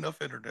giving you enough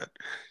internet.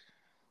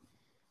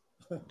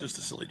 Just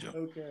a silly joke.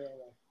 okay,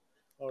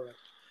 all right.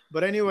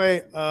 But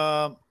anyway,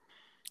 so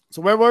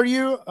where were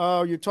you?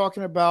 You're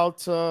talking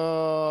about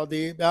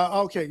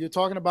okay. You're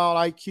talking about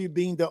IQ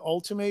being the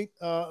ultimate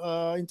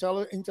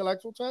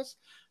intellectual test.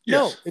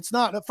 No, Yes. it's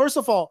not. First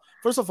of all,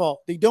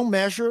 they don't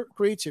measure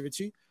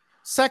creativity.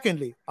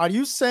 Secondly, are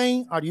you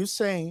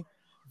saying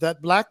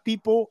that black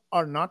people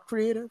are not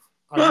creative?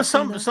 Are you Well,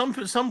 saying that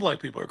some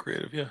black people are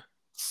creative, yeah.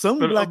 some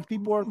But black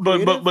people are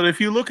creative? but if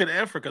you look at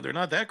Africa, they're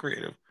not that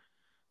creative.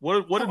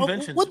 What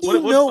inventions? What do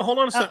you know? Hold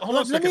on a second. Hold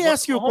on a Let me second.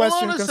 ask you a Hold on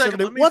question, a second.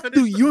 conservative. What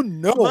do you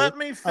know Let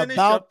me finish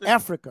about up the.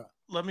 Africa?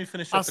 Let me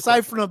finish up the Aside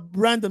question. from the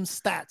random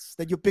stats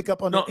that you pick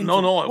up on the No, no,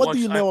 internet, no. what do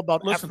you know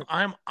about listen.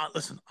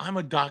 Africa? I'm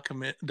a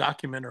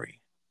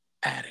documentary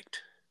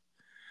addict.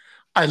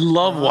 I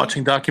love Uh-huh.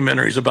 watching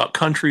documentaries about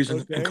countries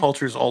and Okay.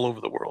 cultures all over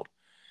the world.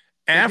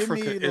 So give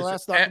Africa me the is.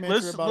 last documentary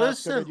Listen, about Africa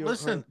listen, that you heard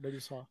listen. that you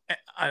saw.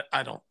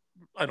 I don't.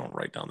 I don't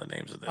write down the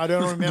names of I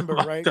don't the remember,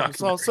 right? You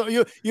saw documentaries. so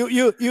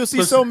you see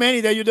Listen, so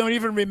many that you don't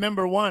even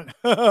remember one.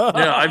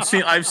 yeah, I've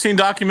seen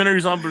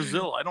documentaries on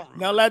Brazil. I don't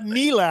Now remember let the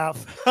me names.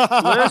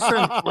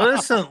 laugh.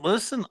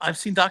 Listen. I've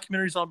seen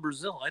documentaries on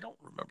Brazil. I don't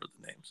remember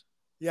the names.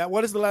 Yeah,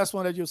 what is the last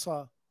one that you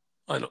saw?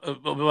 I don't,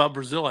 about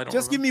Brazil. I don't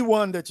Just give remember. me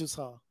one that you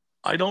saw.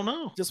 I don't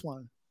know. Just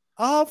one.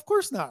 Oh, of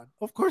course not.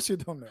 Of course you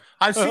don't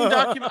I've seen know.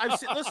 document. I've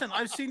seen. Listen.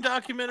 I've seen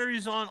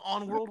documentaries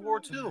on World War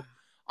II.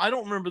 I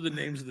don't remember the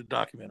names of the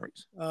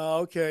documentaries.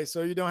 Okay,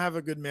 so you don't have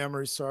a good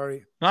memory.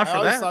 Sorry, Not I for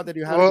always that. thought that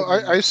you had a Well, good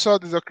I memory. saw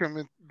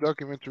the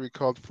documentary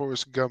called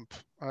Forrest Gump.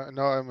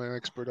 Now I'm an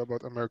expert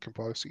about American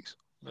policies.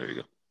 There you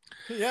go.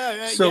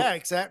 Yeah, So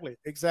exactly.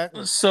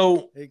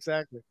 so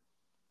Exactly.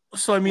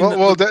 so I mean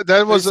Well, that So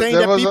you're was saying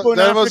that people in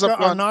that was a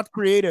Africa are pun. not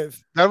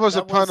creative. That was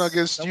a That pun was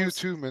against you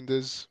too,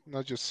 Mendez,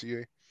 not just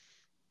CA.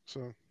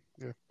 So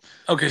yeah.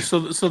 okay. So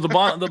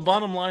the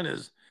bottom line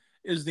is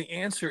the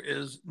answer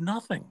is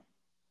nothing.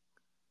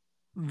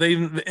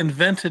 They've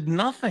invented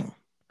nothing.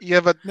 Yeah,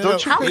 but no, don't no.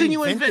 you How think? They can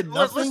you invent? invented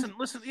nothing.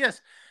 Listen.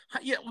 Yes.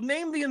 Yeah, well,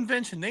 name the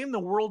invention. Name the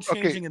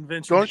world-changing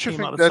invention that Don't you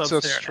came out think of that's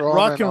a sub-Saharan Africa. straw Rock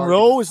man and argument?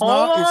 roll is Hold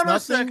not is on a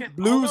nothing. second. Hold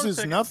Blues on a is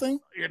second. nothing.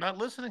 You're not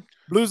listening.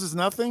 Blues is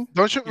nothing.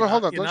 Don't you? You're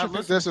Hold not- on. you're Don't you not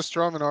think there's a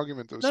straw man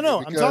argument though?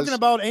 No, I'm talking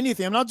about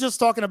anything. I'm not just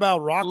talking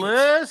about rockets.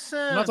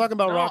 Listen. I'm not talking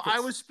about no, rockets. I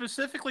was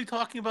specifically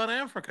talking about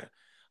Africa.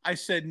 I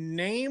said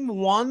name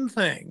one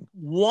thing,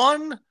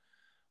 one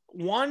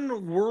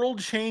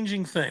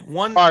world-changing thing,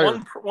 one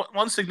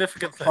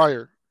significant thing.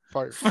 Fire.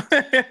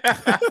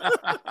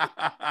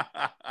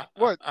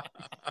 What?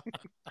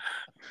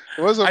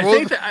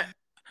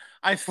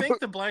 I think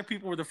the black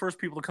people were the first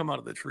people to come out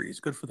of the trees.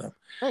 Good for them.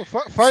 No,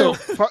 So-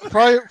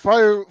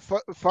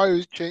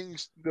 fire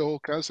changed the whole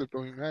concept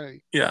of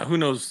humanity. Yeah, who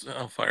knows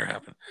how fire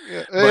happened?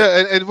 Yeah, But- yeah,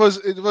 and it was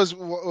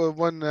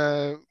when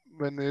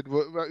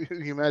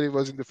humanity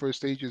was in the first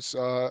stages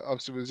of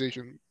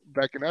civilization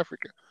back in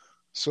Africa.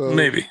 So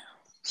Maybe.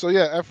 So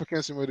yeah,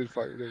 Africans invented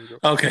fire. There we go.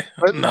 Okay.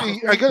 But No.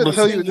 I gotta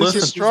tell you, this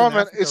listen. is straw man.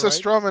 Africa, It's a right?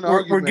 straw man We're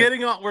argument.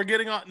 getting on. We're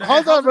getting on. Hold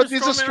How's on, but it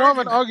it's a straw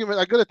man argument? argument.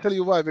 I gotta tell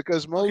you why.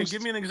 Because Okay,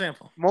 give me an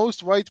example.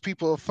 most white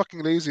people are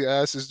fucking lazy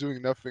asses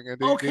doing nothing,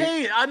 and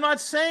Okay, I'm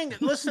not saying.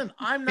 Listen,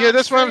 I'm not. yeah,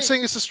 that's why I'm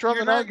saying it's a straw you're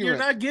man not, argument.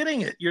 You're not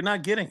getting it. You're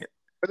not getting it.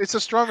 But it's a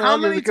straw man How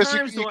argument many because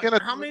times you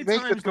cannot how many make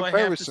times the do I have to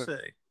comparison.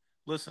 say?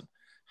 Listen,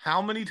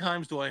 how many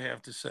times do I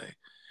have to say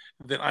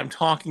that I'm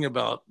talking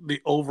about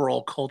the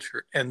overall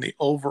culture and the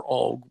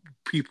overall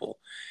people,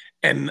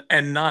 and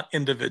not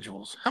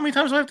individuals? How many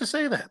times do I have to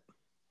say that?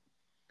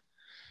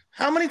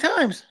 How many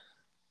times?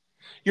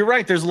 You're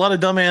right. There's a lot of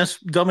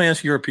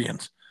dumbass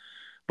Europeans,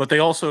 but they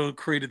also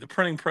created the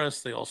printing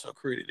press. They also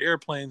created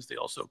airplanes. They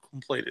also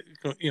completed,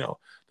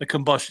 the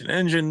combustion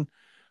engine,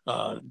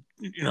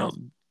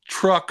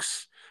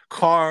 trucks,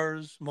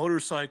 cars,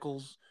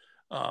 motorcycles,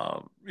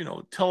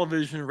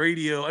 television,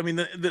 radio. I mean,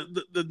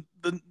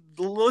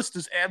 the list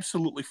is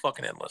absolutely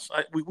fucking endless.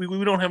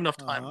 We don't have enough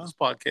time in this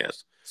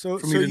podcast for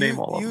me to name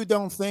all of them. You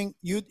don't think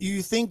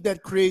you think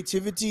that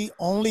creativity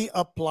only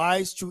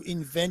applies to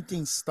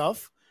inventing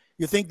stuff?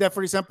 You think that,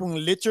 for example,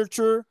 in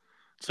literature,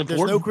 there's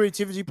no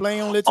creativity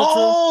playing on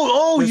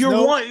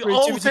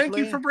literature? Thank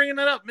you for bringing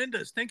that up,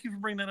 Mendes. Thank you for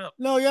bringing that up.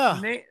 No, yeah.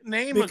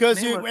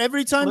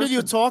 Every time that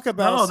you talk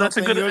about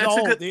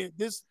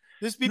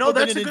these people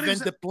didn't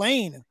invent the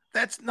plane.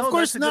 Of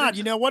course not.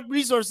 You know what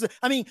resources?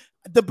 I mean,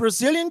 the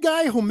Brazilian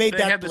guy who made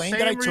that plane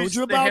that I told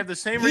you about,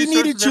 he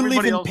needed to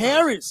live in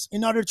Paris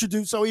in order to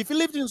do so. If he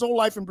lived his whole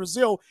life in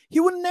Brazil, he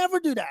would never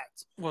do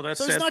that. Well, that's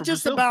so it's sad not for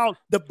just Brazil. about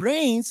the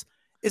brains;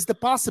 it's the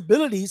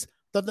possibilities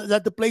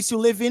that the place you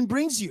live in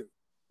brings you.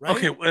 Right?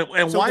 Okay,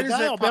 and why does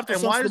that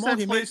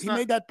place he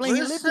made that plane?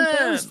 He lived in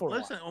Paris for a while.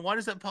 Listen, why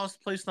does that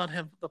place not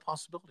have the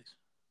possibilities?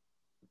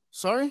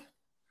 Sorry?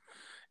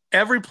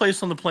 Every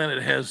place on the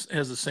planet has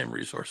the same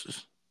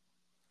resources.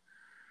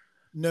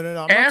 No.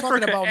 I'm not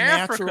talking about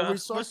natural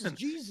resources. Listen,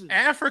 Jesus.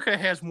 Africa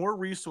has more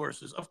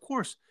resources, of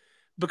course,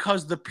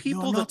 because the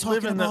people that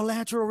live in the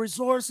natural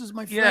resources,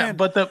 my friend. Yeah,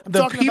 but the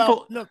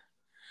people.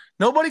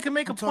 Nobody can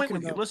make a point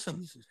with you. Listen.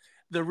 Jesus.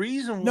 The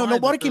reason why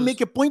nobody can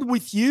make a point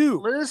with you.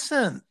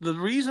 Listen, the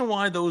reason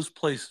why those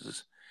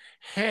places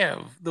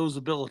have those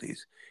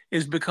abilities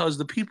is because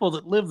the people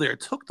that live there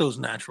took those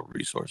natural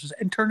resources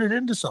and turned it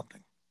into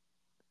something.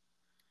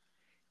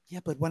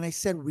 Yeah, but when I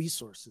said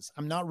resources,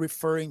 I'm not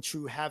referring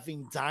to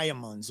having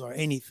diamonds or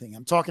anything.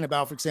 I'm talking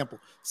about, for example,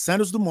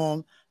 Santos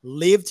Dumont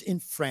lived in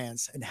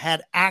France and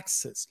had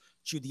access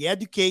to the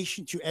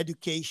education, to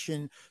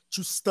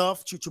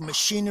stuff, to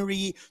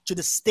machinery, to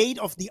the state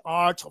of the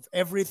art of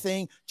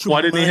everything.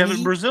 Why didn't he have it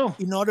in Brazil?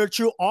 In order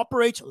to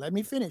operate, let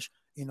me finish.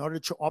 In order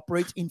to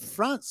operate in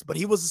France, but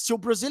he was still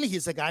Brazilian.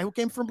 He's a guy who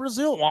came from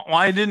Brazil.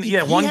 Why didn't?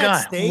 One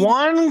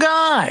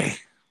guy.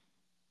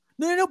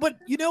 No, but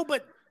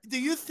do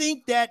you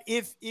think that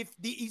if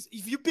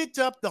you picked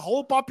up the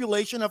whole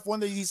population of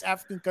one of these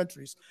African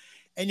countries,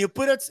 and you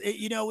put it,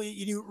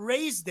 you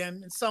raise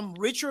them in some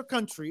richer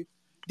country,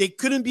 they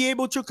couldn't be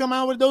able to come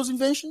out with those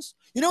inventions?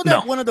 You know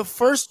that one of the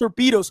first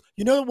torpedoes.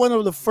 In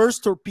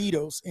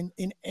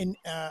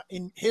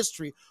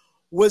history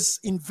was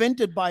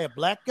invented by a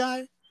black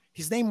guy.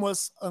 His name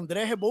was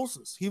André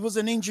Rebouças. He was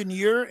an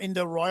engineer in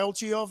the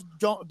royalty of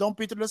Dom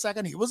Peter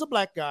II. He was a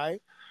black guy,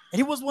 and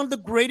he was one of the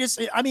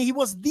greatest. I mean, he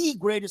was the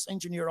greatest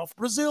engineer of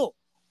Brazil.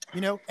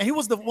 And he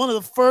was one of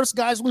the first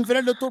guys who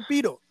invented the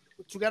torpedo,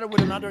 together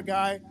with another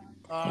guy.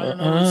 I don't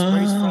know his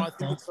race from. I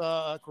think it's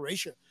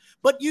Croatia.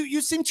 But you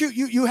seem to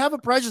you have a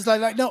prejudice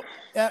like no.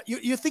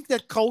 You think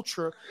that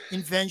culture,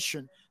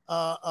 invention,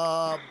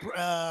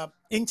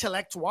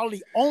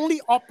 intellectuality only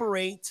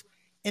operate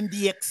in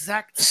the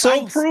exact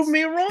sciences. So prove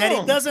me wrong. That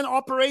it doesn't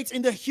operate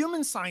in the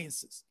human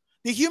sciences.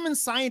 The human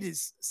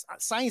sciences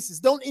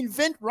don't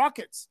invent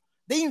rockets.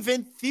 They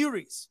invent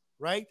theories,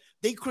 right?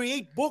 They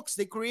create books.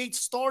 They create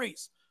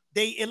stories.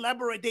 They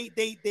elaborate.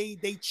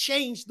 They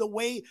change the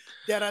way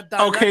that a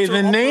director. Okay,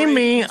 then name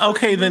me.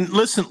 Okay, then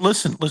listen.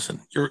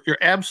 You're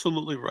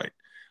absolutely right.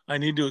 I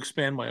need to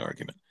expand my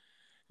argument.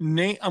 I'm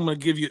going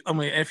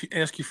to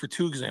ask you for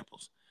two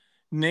examples.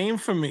 Name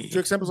for me. Two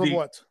examples of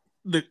what?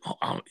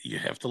 You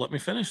have to let me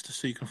finish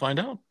so you can find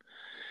out.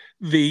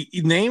 The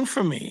name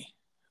for me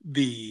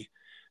the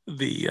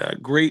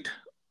great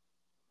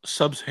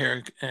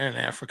sub-Saharan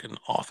African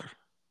author.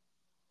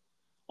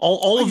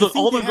 All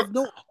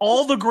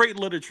the great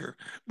literature.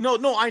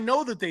 No, I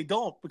know that they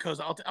don't, because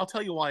I'll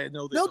tell you why I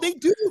know they don't. No, they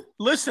do.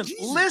 Listen.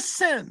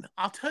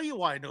 I'll tell you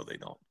why I know they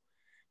don't.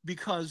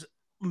 Because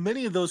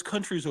many of those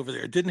countries over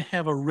there didn't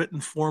have a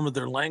written form of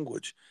their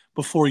language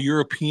before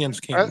Europeans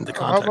came into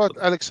contact. How about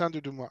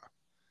Alexandre Dumas?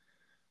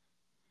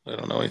 I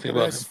don't know anything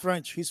about him. He's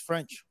French. He's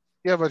French.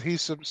 Yeah, but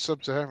he's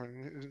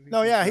sub-Saharan.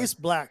 No, yeah, he's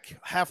black,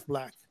 half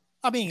black.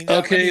 I mean,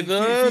 okay, I mean,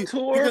 the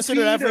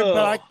torpedo. every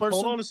black person.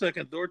 Hold on a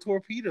second. The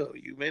torpedo.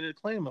 You made a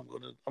claim. I'm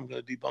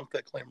gonna debunk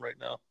that claim right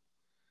now.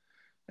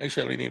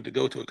 Actually, I don't even need to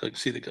go to it. I can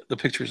see the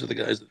pictures of the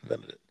guys that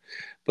invented it.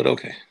 But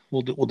okay,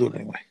 we'll do it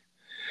anyway.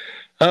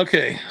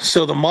 Okay,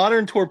 so the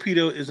modern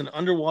torpedo is an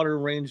underwater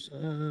range.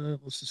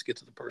 Let's just get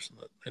to the person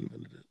that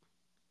invented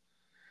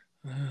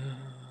it.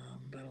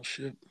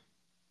 Battleship.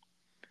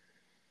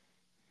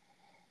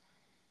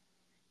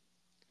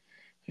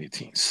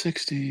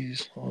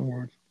 1860s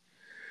onward.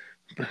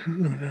 But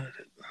who invented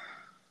it?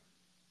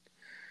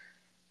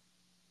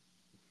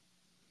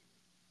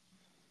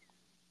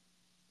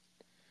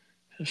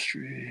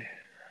 History.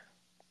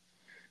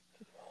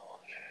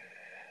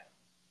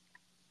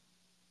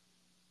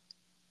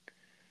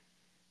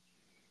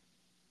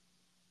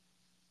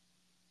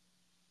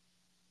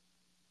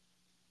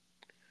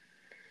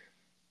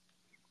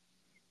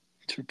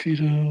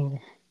 Torpedo.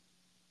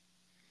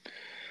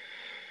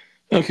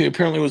 Okay,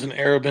 apparently it was an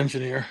Arab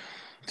engineer.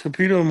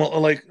 Torpedo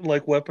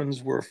like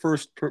weapons were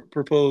first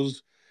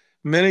proposed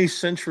many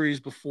centuries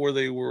before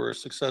they were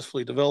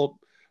successfully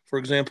developed. For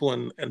example,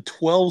 in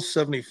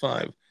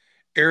 1275,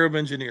 Arab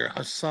engineer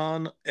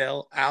Hassan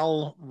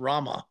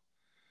al-Rama,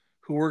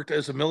 who worked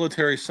as a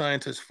military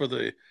scientist for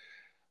the,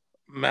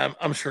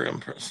 I'm sure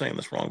I'm saying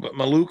this wrong, but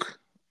Malouk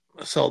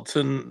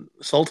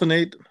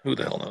Sultanate, who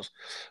the hell knows,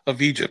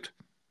 of Egypt,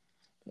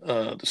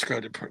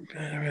 described it.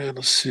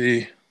 Let's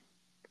see.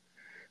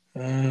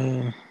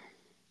 In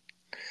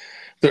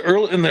the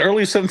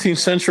early 17th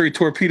century,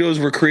 torpedoes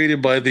were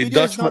created by the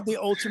Dutch.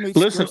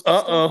 Listen,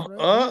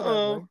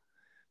 I'm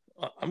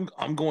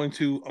going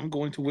to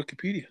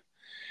Wikipedia.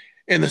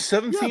 In the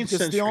 17th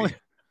century,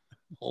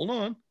 hold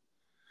on.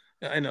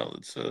 I know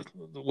it's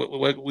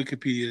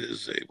Wikipedia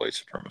is a white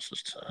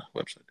supremacist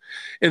website.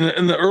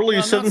 In the early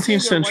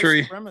 17th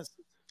century,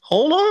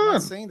 hold on. I'm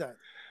not saying that.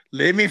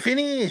 Let me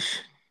finish.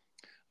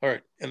 All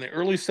right. In the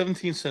early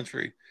 17th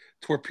century,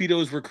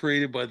 torpedoes were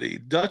created by the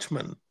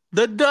Dutchman,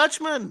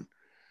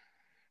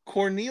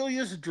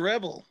 Cornelius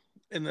Drebbel,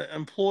 and the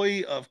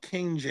employee of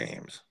King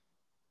James.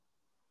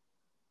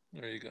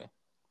 There you go.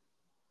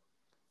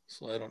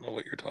 So I don't know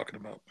what you're talking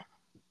about.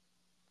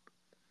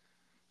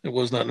 It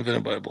was not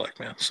invented by a black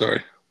man.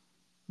 Sorry.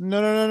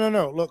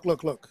 No.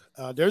 Look.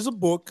 There's a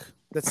book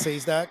that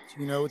says that.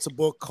 It's a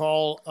book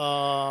called,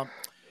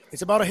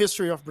 it's about a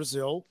history of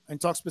Brazil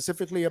and talks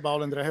specifically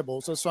about André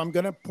Rebouça. So I'm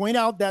going to point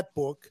out that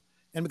book,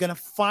 and we're going to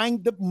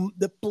find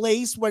the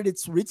place where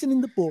it's written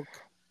in the book.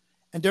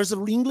 And there's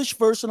an English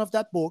version of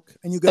that book,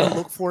 and you're going to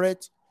look for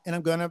it, and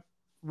I'm going to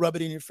rub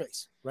it in your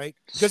face, right?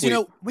 Because,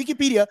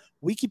 Wikipedia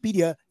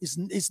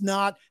is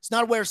not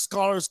where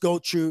scholars go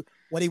to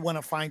when they want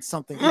to find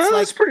something.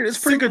 It's it's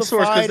pretty good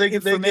source, because they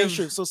give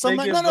information. So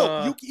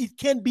it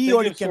can be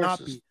or it cannot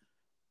sources. be.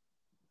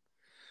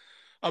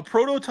 A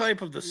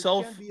prototype of the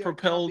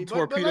self-propelled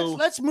torpedo.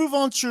 Let's move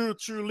on to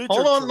literature.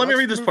 Hold on, let me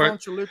read this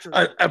part.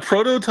 A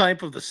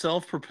prototype of the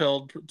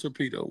self-propelled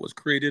torpedo was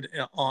created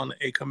on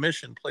a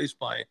commission placed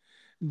by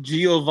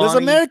Giovanni. Does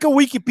America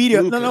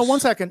Wikipedia? Lucas. No, 1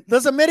 second.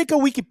 Does America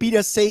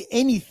Wikipedia say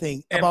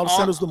anything about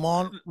Santos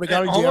Dumont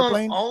regarding the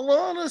airplane? Hold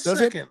on a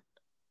second.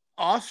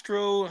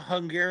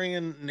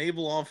 Austro-Hungarian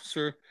naval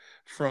officer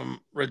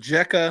from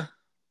Rijeka,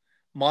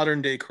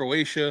 modern-day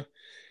Croatia,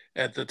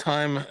 at the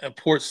time a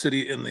port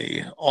city in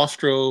the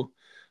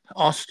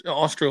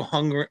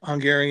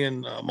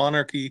Austro-Hungarian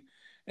monarchy,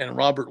 and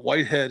Robert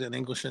Whitehead, an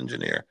English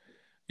engineer.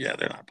 Yeah,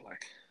 they're not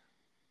black.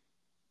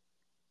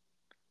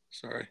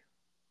 Sorry.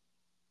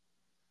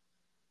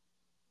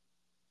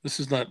 This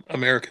is not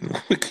American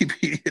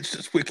Wikipedia. It's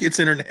just it's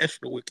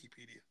international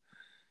Wikipedia.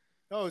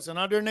 Oh, it's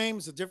another name.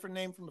 It's a different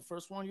name from the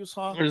first one you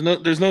saw.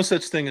 There's no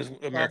such thing as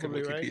American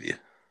Wikipedia. Right?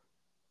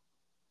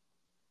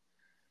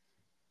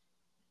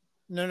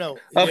 No.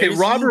 Okay,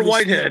 Robert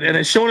Whitehead, and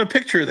it's showing a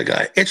picture of the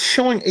guy. It's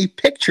showing a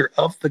picture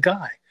of the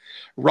guy.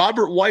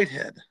 Robert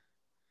Whitehead,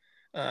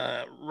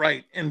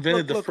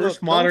 invented the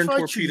first modern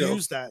torpedo. To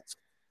use that.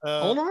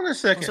 Hold on a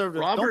second.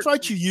 Robert, don't try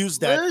to use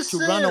that to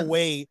run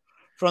away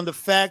from the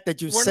fact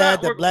that you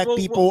said that black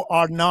people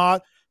are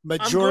not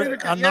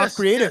not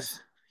creative.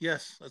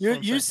 Yes.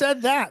 You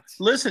said that.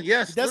 Listen,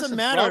 yes. It doesn't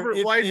matter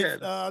if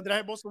Whitehead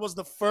was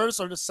the first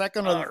or the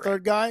second or the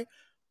third guy.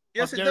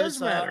 Yes, it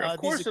does matter. Of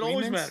course, it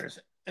always matters.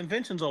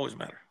 Inventions always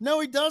matter. No,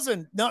 it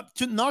doesn't. Not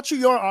to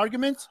your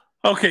argument.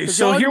 Okay,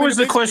 so here was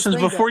the questions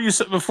before you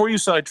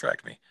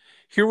sidetrack me.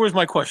 Here was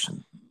my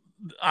question.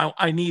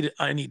 I need,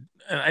 and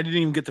I didn't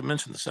even get to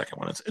mention the second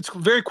one. It's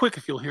very quick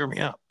if you'll hear me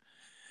out.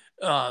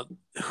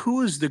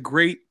 who is the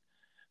great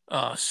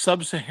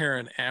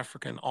sub-Saharan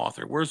African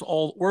author? Where's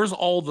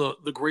all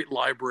the great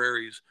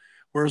libraries?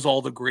 Where's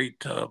all the great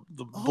the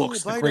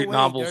books, the by great the way,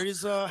 novels? there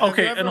is have you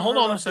Okay, and ever hold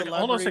heard on a of the second.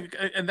 Hold on a library?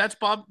 second. And that's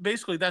Bob.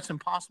 Basically, that's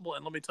impossible.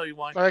 And let me tell you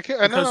why. I can,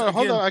 no, Because no,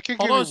 hold again, on. I can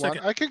hold give on you a one.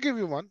 second. I can give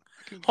you one.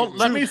 I can give Hold, you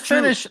let one. me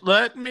finish.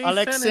 Let me finish.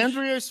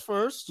 Alexandria is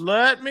first.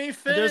 Let me And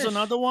finish. there's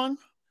another one.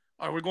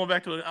 Are we going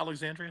back to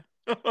Alexandria?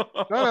 No,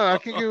 I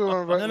can give you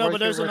one right, No, right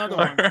but here, there's right another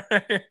now. one.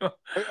 Right.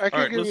 I can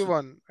right, give you listen.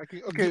 one. I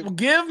can, okay.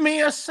 Give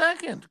me a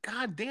second.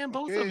 God damn,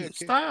 both of you. Okay.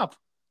 Stop.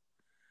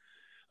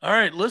 All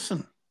right,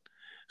 listen.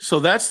 So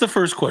that's the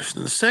first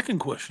question. The second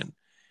question,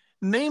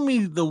 name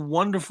me the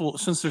wonderful,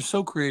 since they're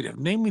so creative,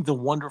 name me the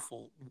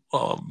wonderful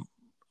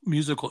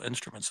musical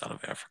instruments out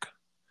of Africa.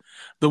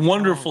 The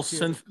wonderful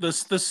the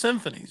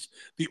symphonies,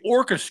 the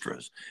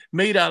orchestras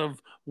made out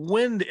of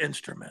wind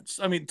instruments.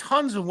 I mean,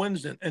 tons of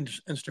wind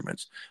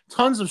instruments,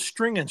 tons of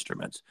string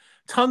instruments,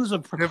 tons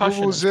of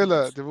percussion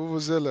instruments. The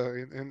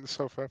Vuvuzela in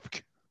South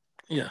Africa.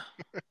 Yeah,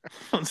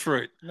 that's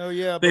right. No,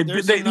 yeah, They,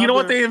 but you know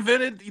what they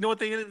invented? You know what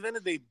they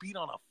invented? They beat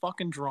on a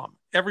fucking drum.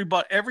 Every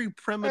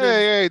primitive.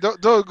 Hey,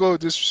 don't go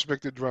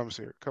disrespect the drums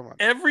here. Come on.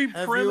 Every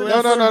primitive.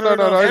 No. I'm not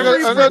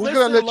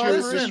gonna let you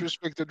listen,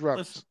 disrespect the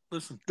drums.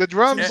 Listen. The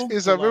drums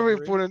is a very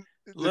important.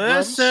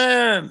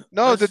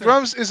 The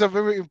drums is a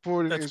very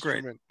important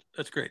instrument. Great.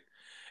 That's great.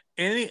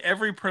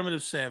 Every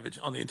primitive savage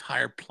on the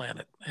entire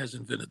planet has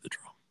invented the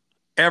drum.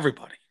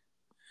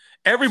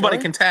 Everybody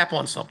can tap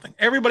on something.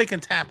 Everybody can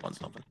tap on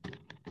something.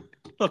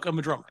 Look, I'm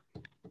a drummer.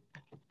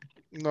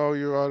 No,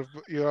 you're out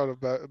of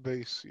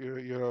bass.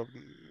 You're out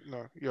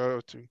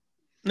of tune.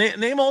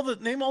 Name all the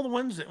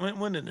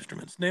wind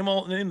instruments.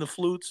 Name the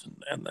flutes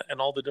and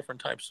all the different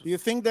types of. Do you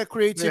think that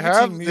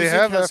creativity in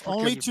music has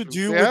only to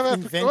do with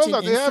inventing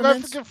instruments? They have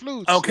African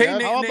flutes. Okay,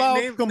 how about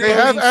they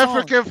have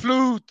African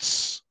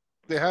flutes.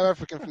 They have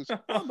African flutes.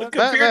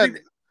 Man,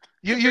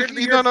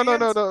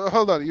 no.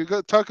 Hold on. You got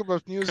to talk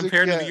about music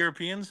compared to the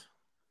Europeans.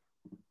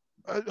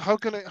 How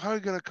are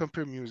you gonna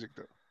compare music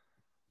though?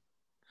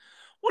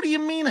 What do you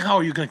mean? How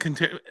are you going to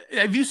compare?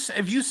 Have you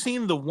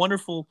seen the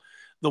wonderful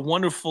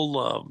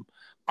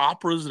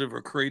operas that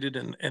were created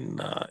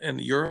in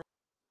Europe?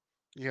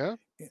 Yeah.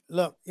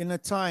 Look, in a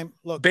time.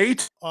 Look.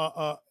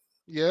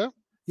 Yeah.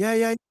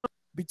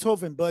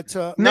 Beethoven, but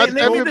not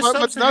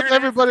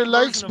everybody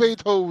likes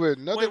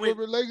Beethoven. Not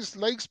everybody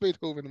likes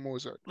Beethoven and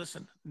Mozart.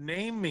 Listen,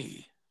 name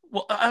me.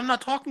 Well, I'm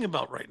not talking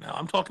about right now.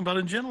 I'm talking about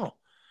in general.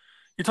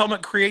 You're talking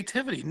about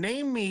creativity.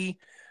 Name me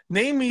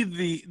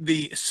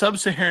the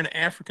sub-Saharan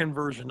African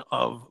version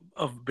of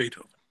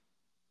Beethoven.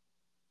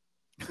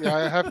 Yeah,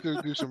 I have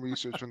to do some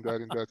research on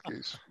that in that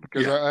case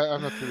because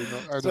I'm not really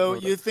know. So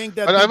you think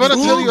that? But I want to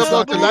tell you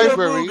about the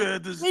library.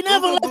 They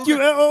never let you.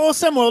 Oh,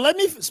 Samuel, let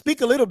me speak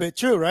a little bit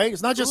too, right?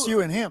 It's not just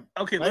you and him.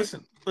 Okay, right?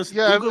 listen.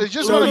 Yeah, I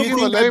just want to give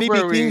a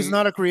library. B.B. King's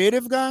not a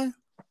creative guy.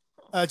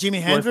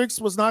 Jimi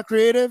Hendrix was not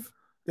creative.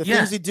 The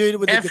things he did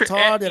with the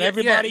guitar that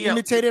everybody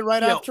imitated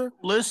after.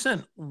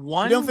 Listen,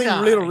 you don't think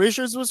Little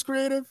Richards was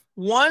creative?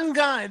 One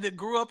guy that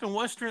grew up in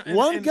Western.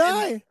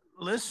 Guy.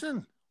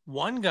 Listen,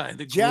 one guy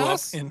that grew up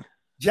in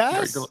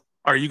jazz.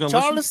 Are you going to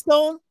listen?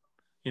 Charleston.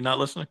 You're not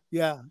listening.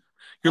 Yeah.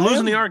 You're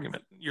losing the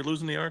argument. You're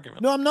losing the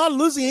argument. No, I'm not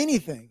losing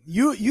anything.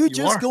 You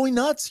just going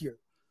nuts here.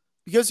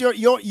 Because you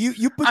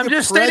put I'm your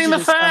just stating the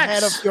facts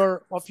ahead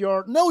of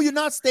your. No, you're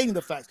not stating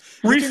the facts.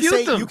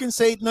 Refute them. You can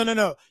say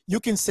no. You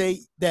can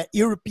say that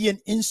European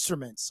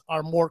instruments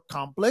are more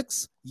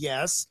complex,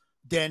 yes,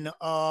 than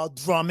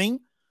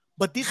drumming,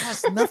 but this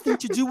has nothing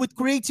to do with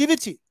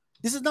creativity.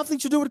 This has nothing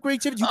to do with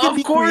creativity. You can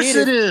be creative. Of course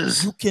it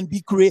is. You can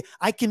be creative.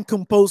 I can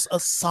compose a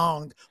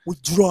song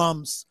with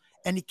drums,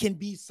 and it can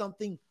be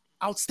something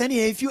outstanding.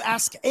 If you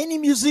ask any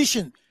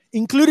musician,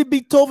 including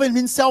Beethoven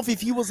himself,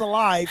 if he was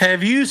alive.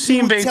 Have you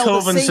seen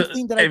Beethoven's?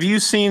 Have you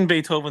seen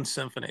Beethoven's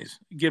symphonies?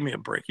 Give me a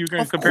break. You're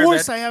going to compare that? Of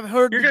course, I have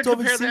heard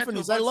Beethoven's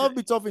symphonies. I love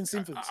Beethoven's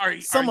symphonies.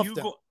 Some of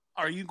them.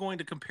 Are you going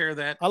to compare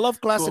that? I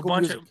love classical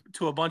music.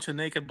 To a bunch of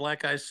naked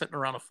black guys sitting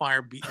around a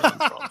fire beating on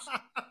drums.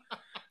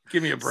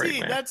 Give me a break,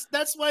 man.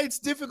 That's why it's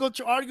difficult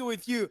to argue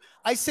with you.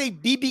 I say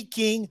B.B.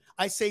 King,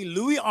 I say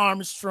Louis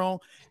Armstrong,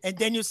 and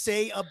then you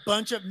say a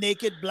bunch of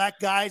naked black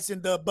guys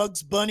in the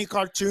Bugs Bunny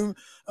cartoon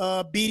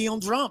beating on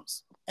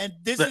drums. And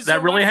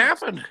that really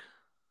happened.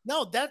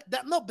 No,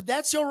 but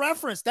that's your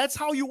reference. That's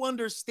how you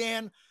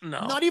understand.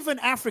 No, not even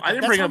Africa. I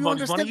didn't bring up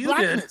Bugs Bunny. You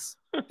did.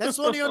 That's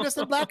how you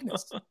understand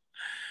blackness.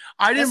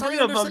 I didn't bring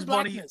up Bugs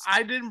Bunny.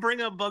 I didn't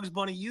bring up Bugs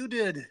Bunny. You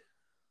did.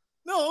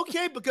 No,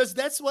 okay, because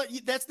that's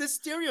the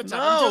stereotype.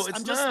 No,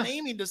 I'm just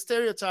naming the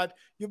stereotype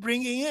you're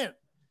bringing in.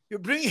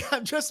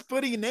 I'm just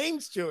putting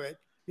names to it.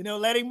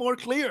 Letting more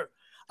clear.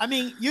 I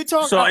mean, you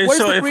talk.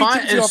 Listen,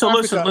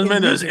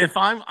 if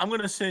I'm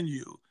going to send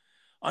you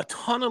a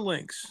ton of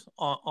links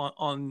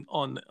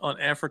on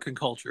African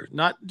culture,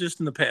 not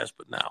just in the past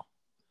but now,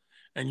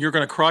 and you're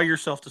going to cry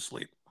yourself to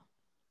sleep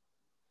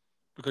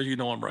because you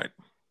know I'm right.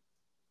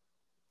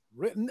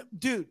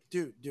 Dude.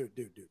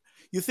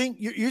 You think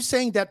you're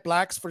saying that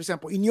blacks, for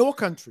example, in your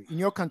country,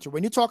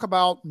 when you talk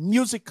about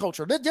music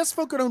culture, let's just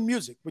focus on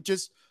music, which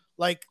is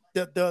like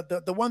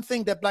the one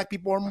thing that black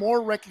people are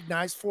more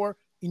recognized for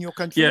in your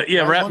country.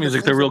 Yeah, right? rap One of the music,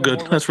 things they're real that good.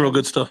 more That's real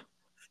good recognized. stuff.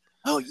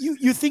 Oh,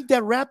 you think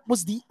that rap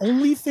was the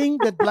only thing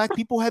that black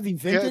people have Yeah,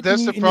 invented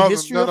that's the in the problem.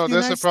 history No, of no, the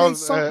that's the United problem.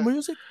 States song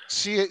music?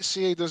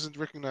 CA doesn't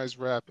recognize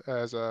rap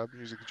as a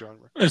music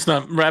genre. It's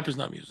not rap is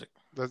not music.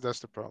 That's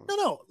the problem.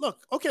 No. Look,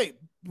 okay,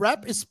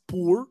 rap is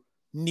poor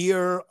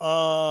near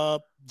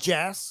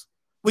jazz,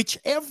 which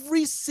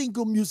every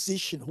single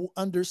musician who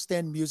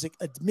understands music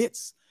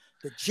admits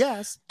that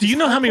jazz. Do you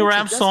know how many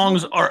rap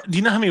songs are? are? Do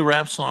you know how many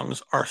rap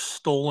songs are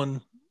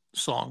stolen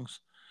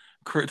songs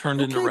turned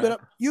into rap?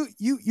 But you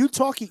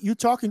talking. You're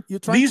trying.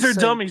 These to are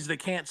say, dummies that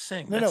can't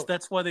sing. No.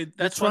 That's why they.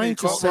 That's You're why they trying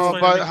to call. say- That's Well, why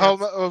but they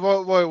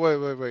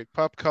how? Wait.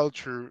 Pop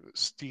culture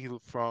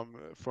steal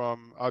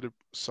from other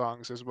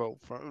songs as well,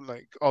 from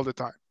like all the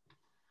time.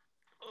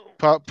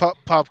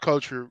 Pop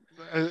culture,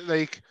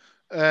 like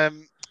what's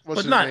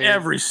But her not name?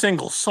 every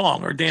single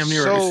song, or damn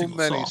near every single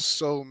song.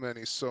 So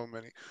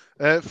many.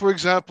 For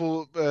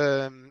example,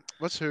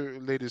 what's her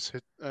latest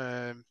hit?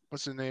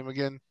 What's her name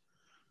again?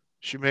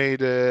 She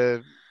made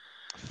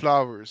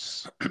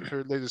Flowers.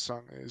 Her latest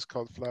song is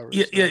called Flowers.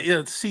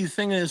 Yeah. See, the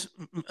thing is,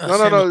 No,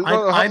 Samuel,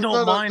 I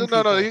don't mind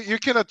people. no. You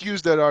cannot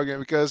use that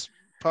argument because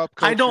pop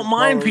culture I don't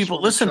mind borrows people.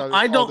 from each Listen, other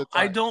I all the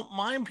don't time.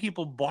 mind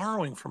people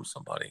borrowing from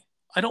somebody.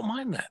 I don't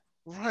mind that.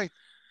 Right.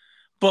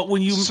 But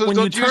when you So when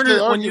you don't use turn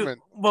that it when you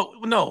argument. but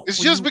no, It's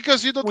when just you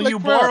because you don't when like you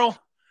rap. borrow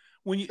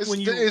when you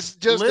It's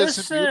just that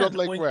simple. You don't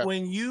listen like rap.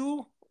 when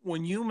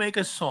you make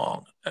a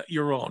song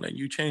your own and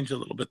you change it a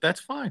little bit, that's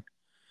fine.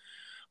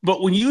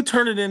 But when you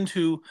turn it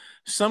into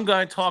some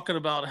guy talking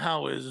about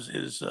how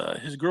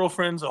his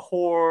girlfriend's a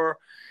whore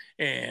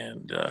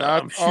and Not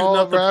I'm shooting all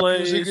up the rap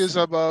music place is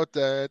and about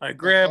that. I Not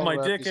grab all my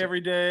rap dick is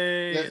every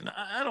day, that. and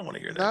I don't want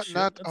to hear that Not shit.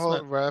 not That's all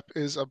not. rap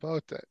is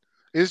about that.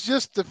 It's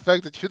just the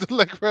fact that you don't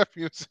like rap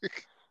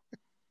music.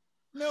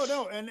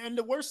 No, and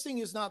the worst thing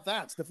is not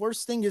that. The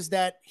worst thing is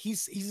that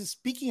he's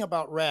speaking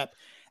about rap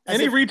as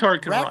Any if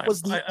retard can rap rhyme.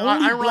 was the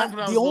only I rhymed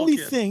when I the was a little only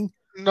kid. thing,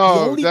 the No,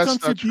 only that's not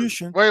true.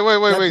 contribution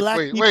that black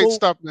Wait. people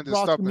Stop, Mendes.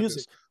 brought Stop, to Mendes.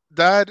 music.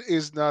 That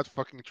is not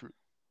fucking true.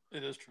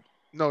 It is true.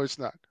 No, it's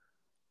not.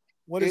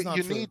 What is not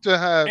You true? need to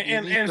have. You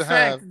And need in to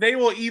have. fact, they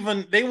will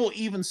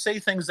even say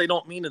things they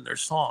don't mean in their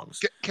songs.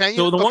 Can you?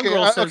 So the one Okay,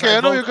 girl says, okay.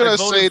 I know you're I gonna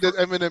voted say that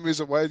for." Eminem is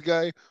a white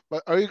guy,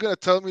 but are you gonna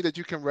tell me that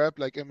you can rap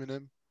like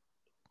Eminem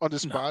on the No,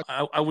 spot?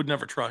 I would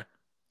never try.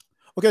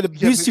 Okay, the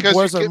Yeah, Beastie because you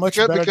Boys are can. much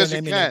better than Because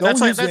you Eminem. can. Don't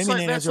use Eminem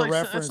as That's your like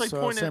reference,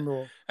 pointing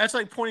Samuel. that's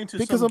like pointing to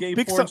Pick some up gay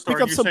porn star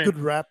and you're some saying, good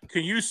rap.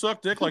 "Can you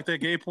suck dick like that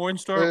gay porn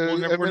star?" We're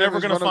Eminem never is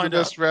gonna one of the find out.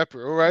 best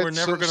rapper. All right, We're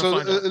never gonna so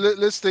find out.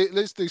 let's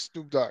take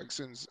Snoop Dogg,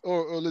 since,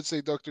 or let's say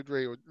Dr.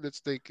 Dre, or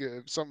let's take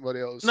somebody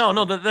else. No,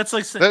 that's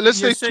like Let's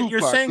say you're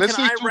Tupac. saying Let's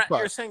can say I rap? You're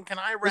Tupac. saying can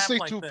I Let's rap say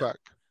like them? Tupac.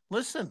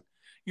 Listen,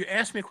 you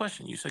asked me a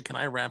question. You said, "Can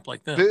I rap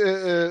like them?"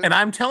 The, And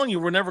I'm telling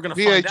you, we're never going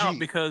to find out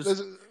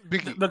because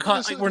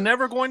Biggie. we're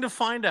never going to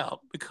find out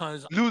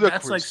because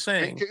that's like Ludacris.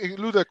 saying,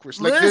 Ludacris.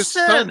 Like there's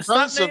 "Listen, stop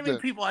tons of naming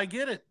them. people." I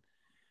get it.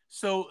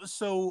 So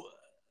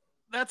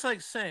that's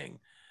like saying.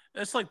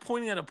 That's like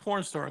pointing at a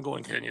porn star and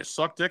going, "Can you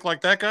suck dick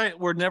like that guy?"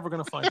 We're never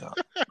going to find out.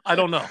 I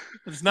don't know.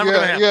 It's never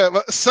going to happen. Yeah,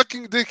 but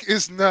sucking dick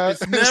is not.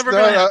 It's never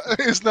going to happen.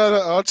 It's not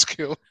an art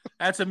skill.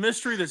 That's a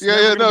mystery that's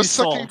never going to be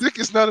sucking solved. dick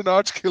is not an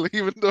art skill,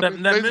 even though that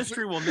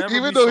mystery will never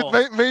even be though solved.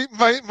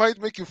 it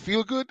might make you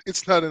feel good.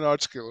 It's not an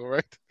art skill, all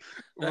right?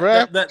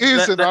 Rap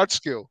is an art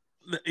skill.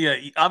 Yeah,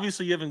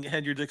 obviously you haven't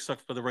had your dick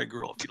sucked by the right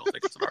girl if you don't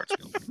think it's an art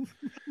skill.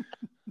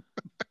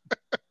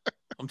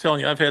 I'm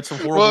telling you, I've had some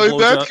horrible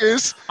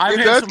blowjobs. Well,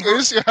 in that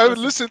case, you haven't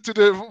listened to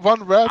the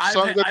one rap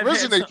song that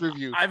resonates with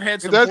you. I've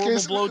had some horrible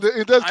blowjobs.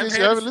 In that case,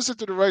 you haven't listened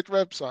to the right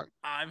rap song.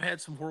 I've had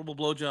some horrible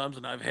blowjobs,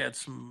 and I've had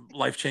some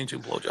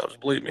life-changing blowjobs.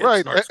 Believe me,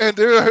 right? And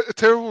there are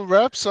terrible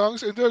rap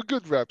songs, and there are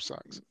good rap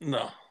songs.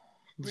 No,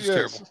 it's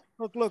terrible.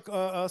 Look,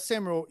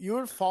 Samuel,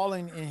 you're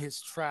falling in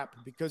his trap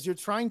because you're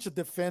trying to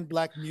defend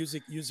black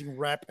music using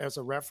rap as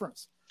a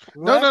reference.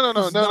 No.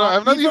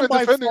 I'm not even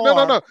defending.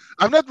 No.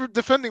 I'm not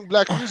defending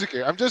black music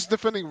here. I'm just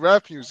defending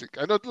rap music.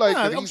 I don't like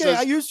that he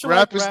says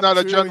rap is not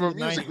a genre of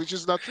music, which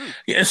is not true.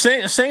 Yeah,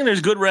 saying there's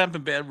good rap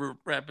and bad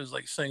rap is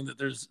like saying that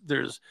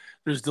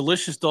there's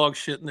delicious dog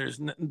shit and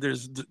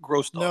there's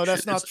gross dog shit. No,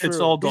 that's not true. It's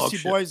all dog Beastie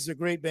shit. Boys is a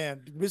great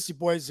band. Beastie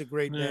Boys is a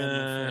great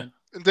band.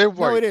 And they're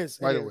white. No, it is.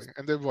 By the way,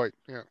 and they're white.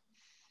 Yeah.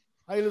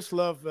 I just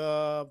love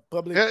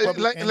public.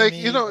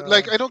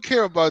 Like I don't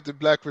care about the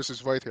black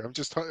versus white here. I'm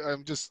just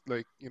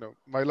like,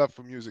 my love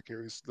for music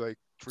here is like.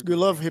 You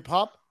love hip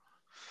hop?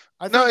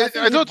 I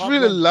don't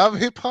really love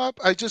hip hop.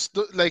 I just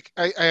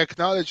I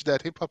acknowledge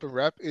that hip hop and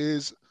rap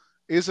is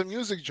a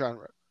music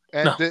genre,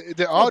 and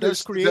the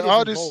artists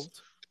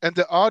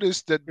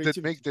that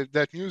make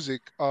that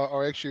music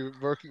are actually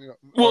working.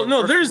 Well,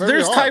 no, there's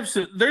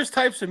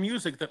types of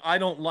music that I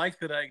don't like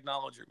that I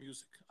acknowledge your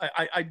music.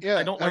 I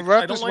don't like.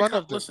 I don't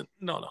like. Listen,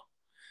 no.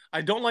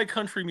 I don't like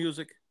country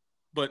music.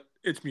 but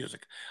it's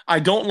music. I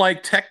don't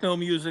like techno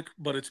music,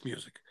 but it's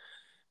music.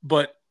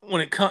 But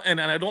when it comes,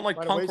 and I don't like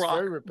By the way, punk it's rock,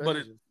 very but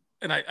repetitive.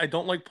 I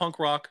don't like punk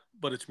rock,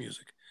 but it's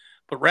music.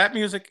 But rap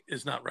music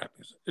is not rap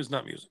music. It's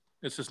not music.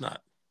 It's just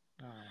not.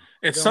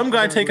 It's some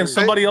guy taking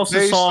somebody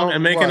else's song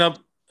and making up.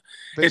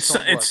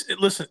 Listen.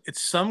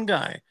 It's some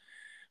guy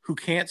who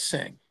can't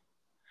sing,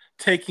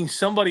 taking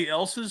somebody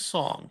else's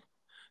song,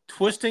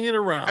 twisting it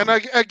around, And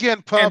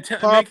again, pop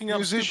making up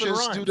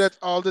musicians do that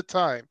all the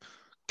time.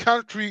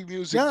 Country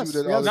music do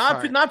that all the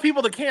time. Not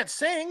people that can't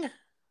sing.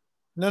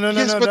 No,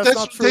 Yes, but that's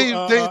not true.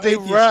 They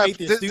rap.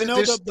 Atheist. Do you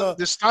know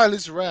the style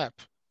is rap.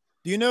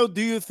 Do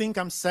you think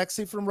I'm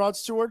sexy from Rod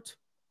Stewart?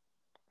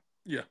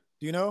 Yeah.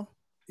 Do you know?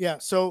 Yeah.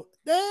 So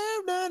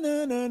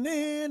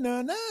that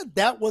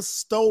was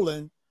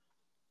stolen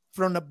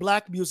from a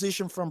black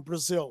musician from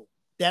Brazil.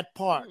 That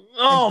part.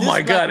 Oh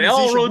my God!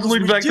 All roads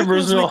lead back to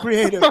Brazil.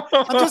 Creative. Yeah,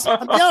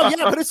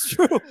 but it's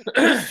true.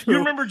 You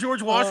remember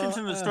George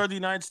Washington, that started the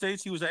United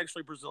States? He was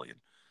actually Brazilian.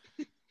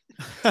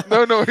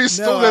 No, he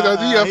stole that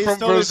idea from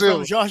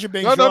Brazil. From Jorge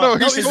Ben no,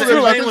 he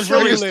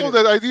stole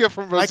that idea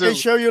from Brazil. I can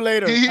show you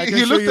later.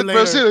 He looked at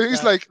Brazil and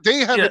he's like, they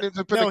have an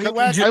independent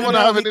country. I want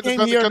to have an independent country. He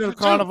came here to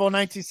Carnival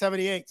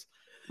 1978.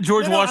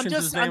 George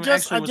Washington's name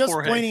actually was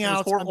Jorge. Pointing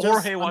out.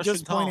 Jorge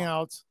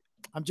Washington.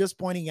 I'm just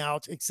pointing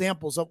out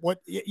examples of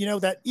what,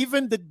 that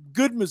even the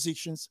good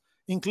musicians,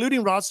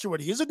 including Rod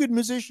Stewart, he's a good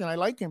musician. I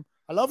like him.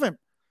 I love him.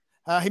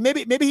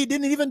 Maybe he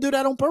didn't even do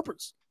that on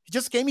purpose. He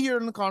just came here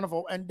in the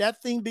carnival, and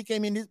that thing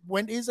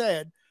went his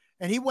head,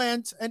 and he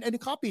went and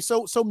copied.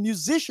 So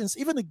musicians,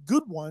 even the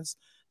good ones,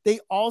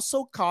 they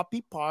also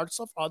copy parts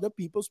of other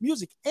people's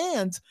music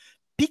and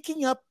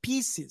picking up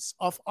pieces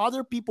of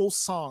other people's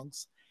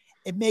songs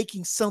and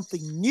making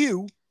something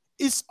new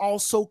is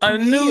also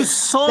creative. A new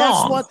song.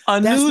 That's what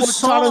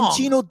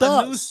Tarantino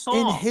does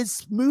in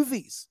his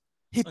movies.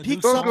 He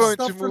picks up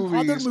stuff from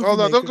other movies.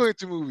 Hold on, don't go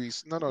into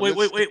movies. No.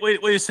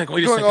 Wait a second.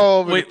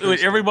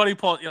 Wait, everybody,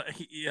 Paul.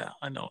 Yeah,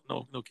 I know.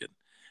 No kidding.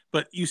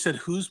 But you said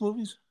whose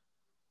movies?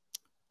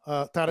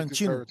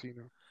 Tarantino.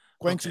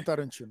 Quentin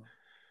Tarantino.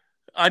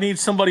 I need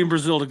somebody in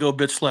Brazil to go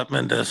bitch slap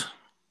Mendes.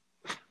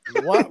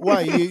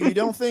 Why? You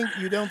don't think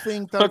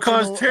Tarantino,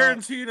 because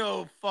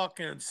Tarantino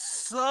fucking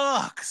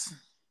sucks.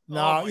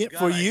 No,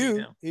 for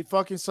you, it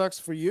fucking sucks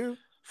for you.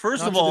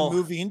 First of all, the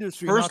movie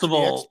industry. First of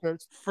all,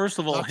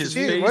 his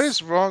face. What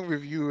is wrong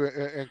with you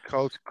and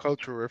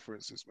cultural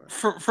references, man?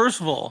 First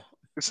of all,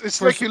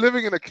 it's like you're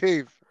living in a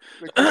cave.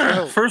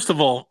 Like, first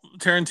of all,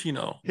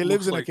 Tarantino. He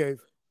lives in a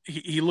cave.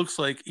 He looks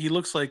like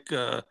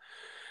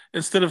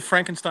instead of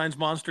Frankenstein's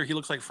monster, he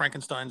looks like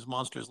Frankenstein's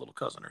monster's little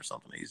cousin or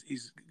something.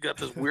 He's got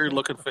this weird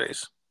looking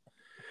face.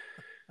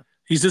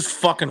 He's just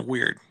fucking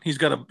weird. He's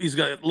got a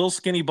little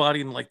skinny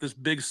body and like this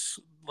big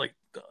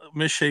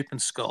misshapen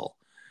skull.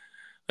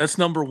 That's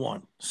number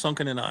one.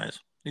 Sunken in eyes.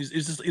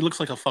 He looks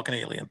like a fucking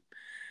alien.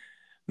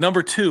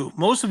 Number two,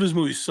 most of his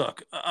movies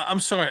suck. I'm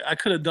sorry, I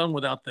could have done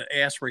without the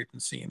ass raping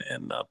scene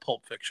in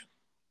Pulp Fiction.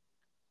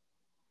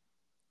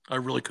 I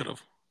really could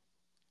have.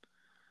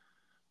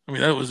 I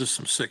mean, that was just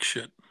some sick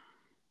shit.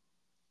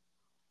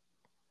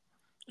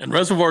 And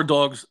Reservoir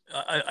Dogs,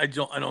 I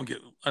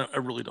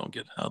really don't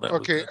get how that.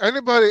 Okay,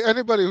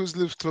 anybody who's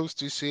lived close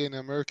to see in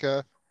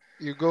America,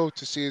 you go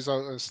to see is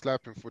out and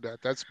slap him for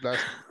that. That's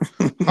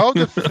blasphemy. How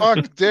the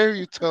fuck dare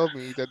you tell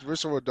me that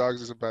Reservoir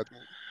Dogs is a bad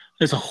movie?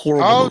 It's a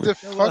horrible movie. How the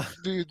fuck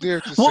do you dare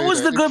to say that? What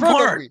was the good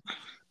part?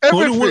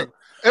 Everything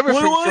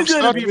from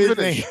start to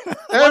finish.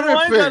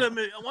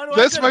 Everything.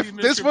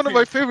 That's one of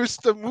my favorite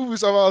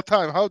movies of all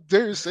time. How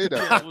dare you say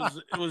that? Yeah,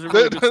 it was a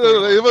really good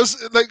story. It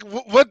was like,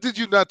 what did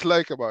you not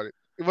like about it?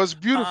 It was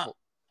beautiful.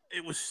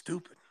 It was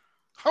stupid.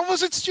 How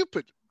was it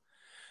stupid?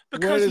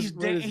 Because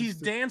he's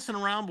dancing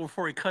around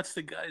before he cuts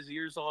the guy's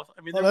ears off.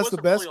 I mean, that's the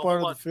best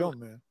part of the film,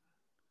 man.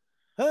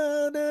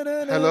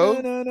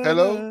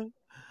 Hello,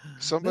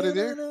 somebody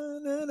there?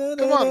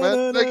 Come on,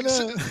 man! Like,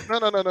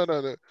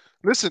 no.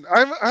 Listen,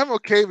 I'm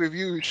okay with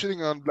you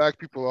shitting on black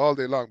people all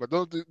day long, but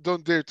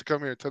don't dare to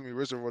come here and tell me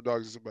Reservoir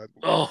Dogs is a bad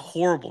movie. Oh,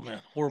 horrible,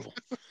 man, horrible.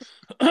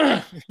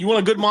 You want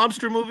a good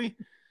mobster movie?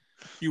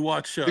 You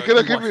watch. You're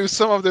gonna give me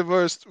some of the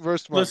worst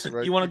ones. Listen,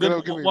 right? You want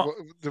some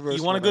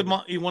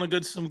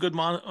good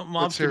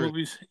mobster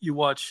movies? You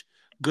watch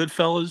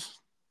Goodfellas,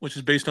 which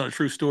is based on a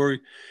true story.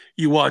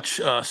 You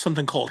watch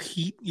something called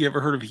Heat. You ever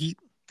heard of Heat?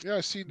 Yeah,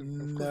 I've seen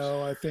them.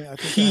 No, I think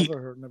Heat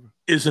never.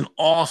 Is an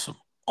awesome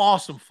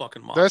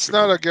fucking monster. That's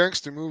not a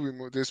gangster movie.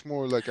 It's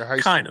more like a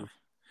heist. Kind of.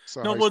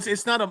 No, well,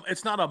 it's not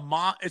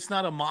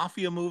a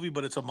mafia movie,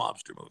 but it's a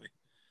mobster movie.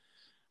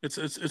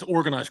 It's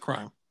organized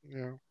crime.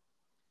 Yeah.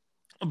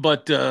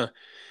 But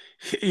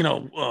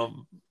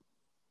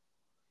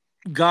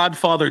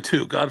Godfather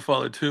 2,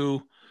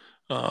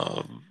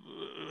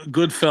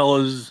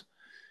 Goodfellas,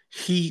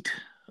 Heat.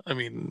 I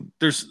mean,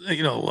 there's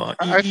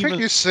I think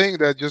you're saying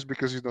that just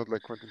because you don't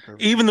like Quentin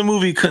Tarantino. Even the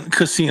movie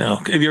Casino.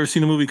 Have you ever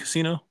seen the movie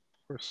Casino? Of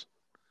course.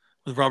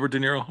 With Robert De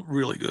Niro,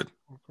 really good.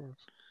 Of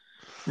course.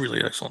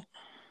 Really excellent.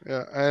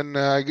 Yeah, and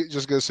I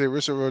just gotta say,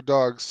 Reservoir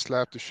Dogs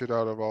slapped the shit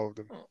out of all of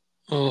them.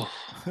 Oh.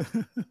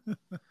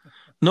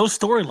 No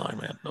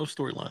storyline, man. No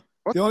storyline.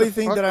 What The only the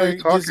thing fuck that are I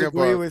you talking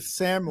disagree about? with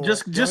Samuel.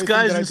 Just the only thing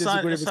guys that I inside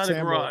disagree with a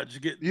Samuel. garage You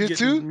getting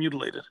too?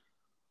 mutilated.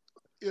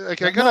 Yeah,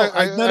 like,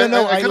 No,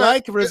 no. I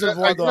like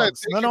Reservoir I gotta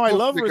Dogs. take you No, I both to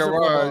love the Reservoir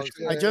garage.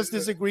 Dogs. I just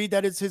disagree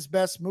that it's his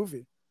best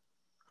movie.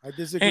 I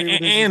disagree with his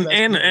And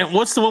best movie. and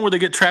what's the one where they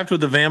get trapped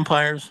with the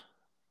vampires?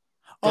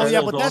 Oh Yeah, yeah,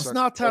 that but one that's sucked.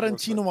 not That one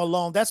Tarantino sucked.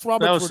 alone. That's That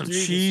Robert was some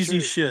Rodriguez. cheesy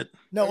too. shit.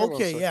 No, That one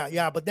okay, sucked.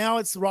 yeah, but now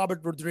it's Robert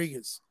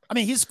Rodriguez. I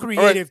mean, he's All right,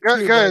 creative too, but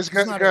he's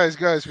not a,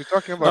 guys, we're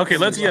talking about Okay,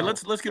 movies now.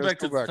 let's get Let's back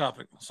go to the back.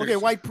 topic. okay.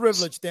 Seriously. White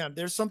privilege. Then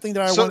there's something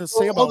that I So want to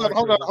say about hold on, white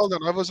hold on, privilege. hold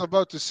on. I was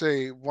about to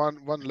say one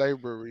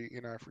library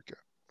in Africa.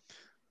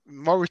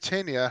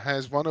 Mauritania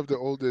has one of the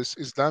oldest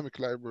Islamic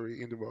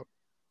library in the world.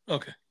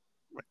 Okay.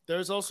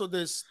 There's also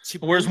this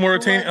Where's Chibucto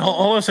Mauritania? library.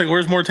 Hold on a second.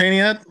 Where's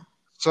Mauritania at?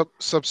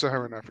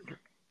 Sub-Saharan Africa.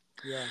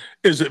 Yeah.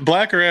 Is it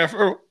black or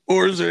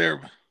is it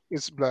Arab?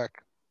 It's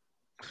black.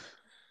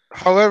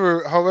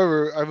 However,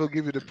 I will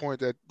give you the point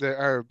that the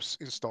Arabs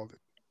installed it.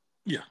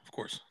 Yeah, of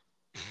course.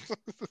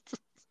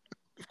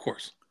 Of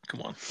course.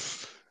 Come on.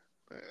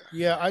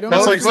 Yeah, I don't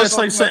That's know. like if you're that's like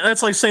talking saying, about-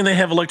 that's like saying they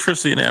have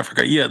electricity in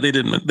Africa. Yeah, they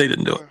didn't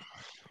do it.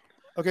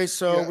 Okay,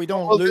 so Yeah. we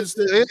don't Well, lose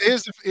the.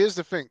 here's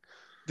the thing.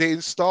 They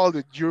installed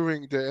it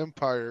during the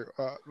empire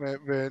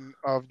when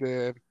of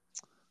the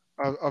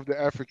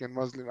African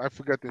Muslim. I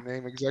forgot the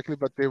name exactly,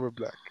 but they were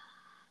black.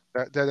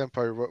 That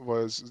empire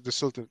was the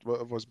Sultanate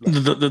was black.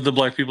 Did the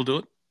black people do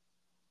it?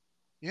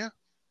 Yeah.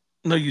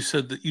 No, you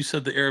said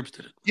the Arabs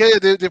did it.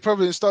 Yeah, they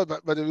probably installed,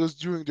 but it was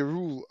during the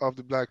rule of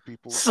the black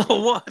people. So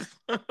what?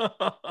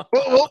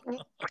 Well,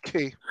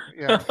 okay,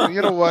 yeah.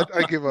 You know what?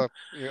 I give up.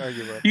 Yeah, I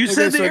give up. You Okay,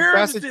 said the so Arabs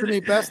pass it did to me,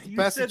 it. pass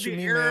You it said to the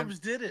me, man. Arabs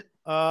did it.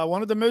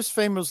 One of the most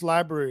famous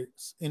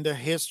libraries in the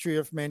history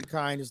of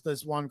mankind is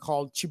this one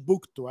called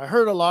Chibucto. I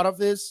heard a lot of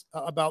this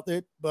about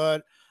it,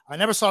 but I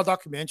never saw a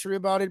documentary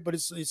about it. But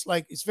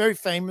it's very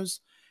famous,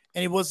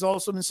 and it was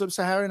also in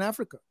sub-Saharan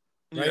Africa,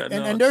 right? Yeah,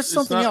 and no, there's it's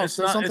something not- else. it's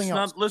There's not- something it's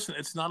else. Not, listen,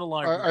 it's not a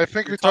library. I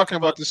think You're we're talking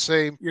about the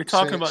same. You're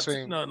talking about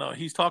same. no.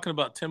 He's talking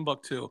about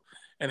Timbuktu,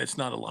 and it's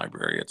not a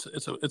library.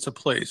 It's a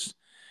place,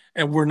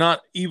 and we're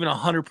not even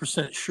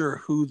 100% sure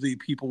who the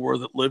people were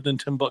that lived in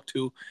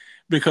Timbuktu,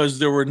 because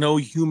there were no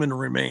human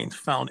remains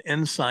found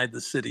inside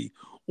the city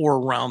or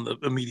around the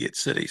immediate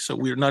city. So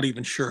we're not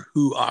even sure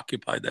who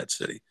occupied that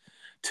city.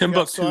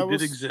 Timbuktu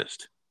did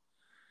exist,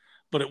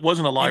 but it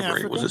wasn't a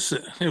library. It was a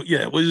city.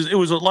 Yeah, it was. It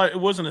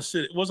wasn't a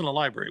city. It wasn't a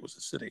library. It was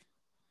a city.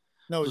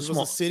 No, it was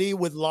a city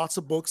with lots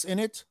of books in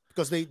it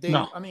because they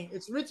No. I mean,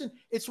 it's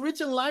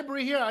written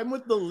library here. I'm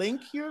with the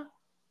link here,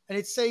 and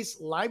it says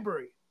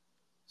library.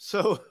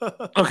 So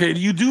Okay,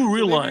 you do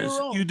realize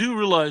wrong.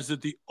 that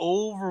the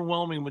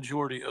overwhelming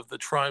majority of the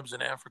tribes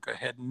in Africa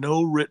had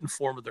no written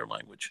form of their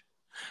language.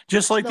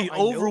 Just like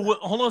hold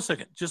on a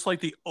second. Just like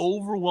the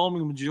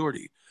overwhelming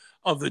majority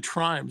of the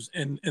tribes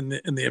in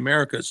the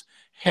Americas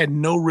had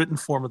no written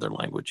form of their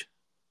language.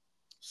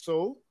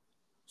 So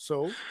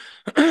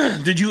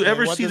Did you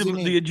ever what see does he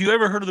mean? did you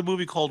ever heard of the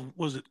movie called,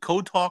 was it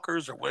Code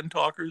Talkers or When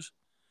Talkers?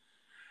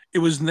 It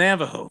was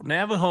Navajo.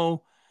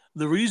 Navajo,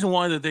 the reason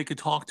why that they could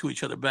talk to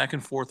each other back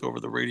and forth over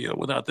the radio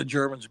without the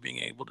Germans being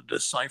able to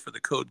decipher the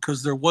code,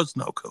 because there was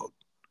no code.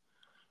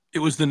 It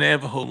was the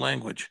Navajo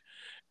language,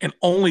 and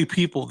only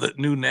people that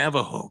knew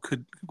Navajo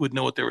would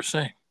know what they were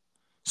saying.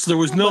 So there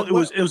was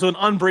it was an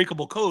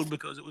unbreakable code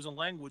because it was a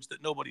language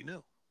that nobody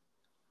knew.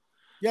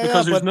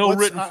 Because there's no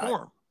written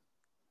form.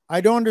 I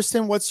don't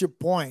understand what's your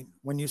point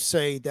when you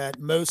say that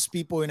most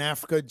people in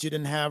Africa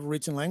didn't have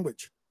written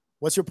language.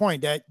 What's your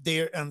point? That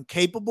they're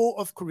incapable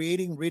of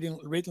creating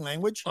written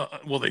language?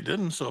 Well, they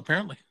didn't, so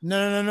apparently.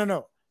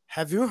 No.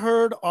 Have you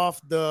heard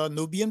of the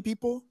Nubian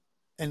people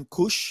and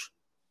Kush?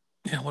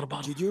 Yeah, what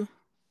about them? Did you?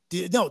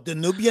 No, the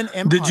Nubian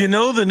Empire. Did you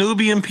know the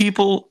Nubian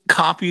people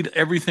copied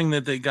everything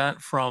that they got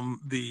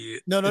from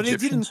the No,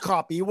 Egyptians? they didn't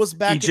copy. It was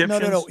back.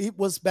 No. It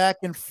was back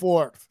and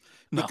forth.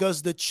 No.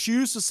 Because the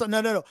Chu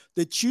society,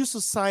 the Chu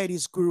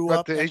societies grew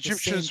up. But the at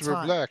Egyptians the same were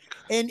time. black.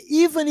 And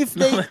even if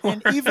they, They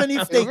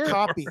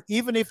copy,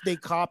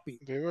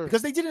 They were.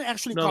 because they didn't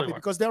actually No, they copy, weren't.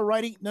 because their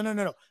writing,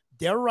 no,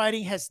 their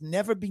writing has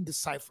never been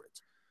deciphered.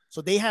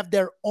 So they have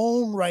their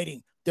own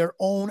writing, their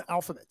own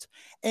alphabet.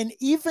 And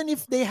even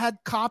if they had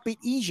copied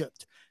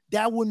Egypt,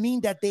 that would mean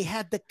that they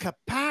had the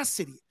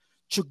capacity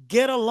to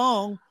get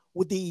along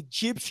with the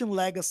Egyptian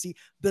legacy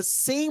the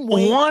same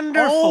way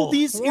all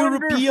these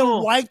European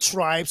white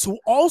tribes who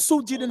also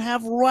didn't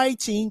have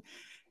writing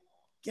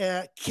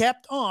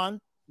kept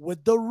on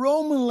with the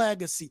Roman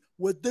legacy,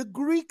 with the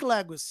Greek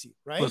legacy,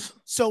 right? That's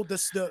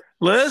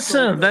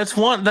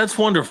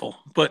wonderful.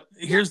 But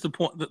here's the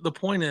point. The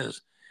point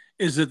is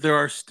that there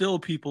are still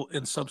people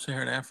in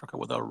sub-Saharan Africa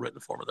without a written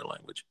form of their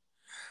language.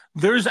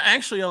 There's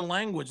actually a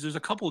language. There's a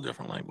couple of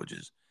different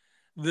languages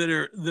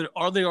that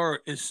are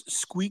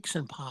squeaks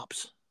and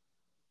pops.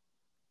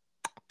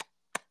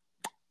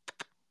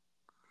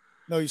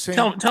 No, you're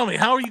saying. Tell me,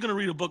 how are you going to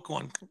read a book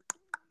going?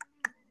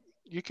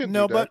 You can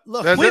no, do but that.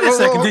 look. Wait a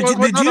second.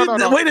 Did you?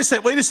 No. Wait a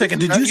second.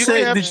 Did you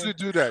say? You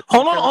do that.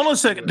 Hold on a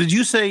second. Did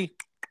you say,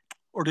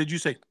 or did you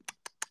say?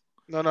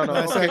 No, no, no.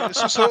 I said,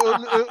 Okay, so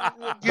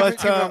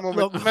give me a moment,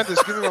 look,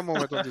 Mendes. Give me a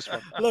moment on this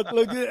one. look. The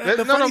No,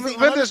 no, funny thing,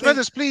 another thing.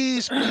 Mendes,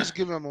 please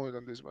give me a moment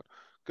on this one,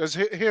 because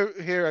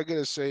here, I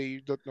gotta say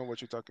you don't know what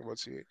you're talking about,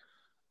 CA.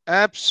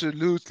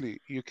 Absolutely,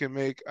 you can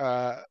make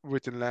a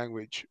written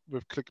language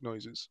with click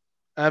noises.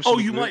 Oh, you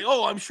Absolutely. might.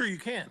 Oh, I'm sure you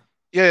can.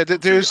 Yeah, I'm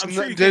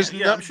sure you can.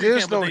 Yeah, I'm sure you can.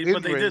 there's But no they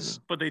hindrance,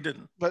 didn't. But they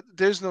didn't. but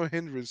there's no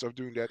hindrance of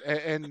doing that.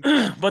 And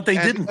But they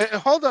and, didn't.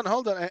 hold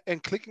on,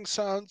 and clicking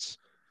sounds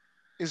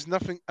is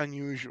nothing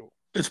unusual.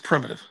 It's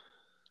primitive.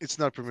 It's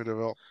not primitive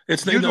at all.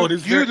 It's no. It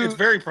is You very. It's do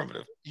very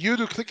primitive. you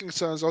do clicking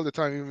sounds all the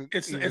time, even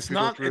It's if you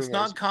don't not. It's realize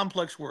not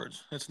complex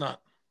words. It's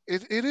not.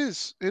 it. It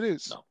is. It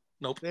is. No.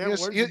 Nope. They have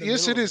words in the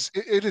Yes, middle it of it. is.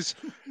 It is.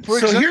 For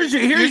So example, here's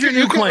your new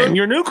you can. claim. No,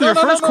 Your no, no,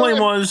 first no. claim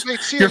was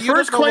Wait, see, your you don't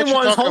first know what claim you're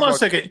was. talking Hold on a about.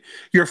 second.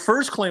 Your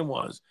first claim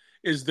was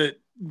is that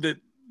that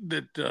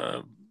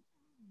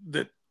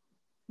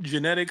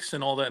genetics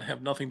and all that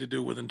have nothing to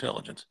do with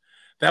intelligence.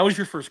 That was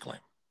your first claim.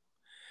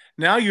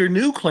 Now your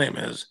new claim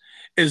is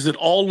that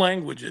all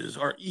languages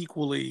are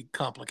equally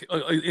complicated,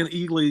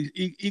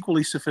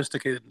 equally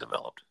sophisticated and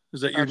developed.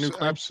 Is that your new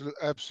claim?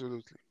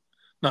 Absolutely.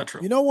 Not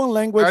true. You know, one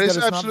language That that is is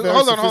not absolutely. very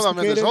Hold on, Mendes.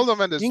 sophisticated. Hold on,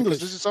 Mendes, because this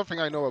English. is something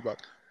I know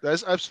about. That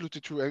is absolutely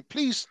true. And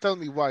please tell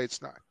me why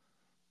it's not.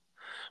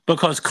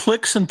 Because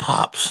clicks and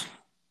pops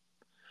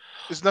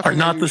It's are nothing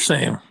not the unusual.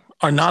 same.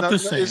 Are not the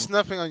same. It's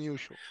nothing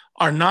unusual.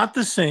 Are not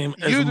the same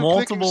as You do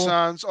clicking multiple.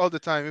 sounds all the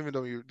time, even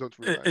though you don't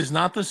realize Is it.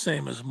 not the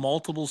same as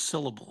multiple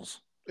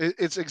syllables.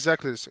 It's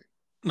exactly the same.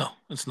 No,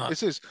 it's not.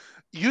 It is.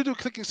 You do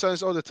clicking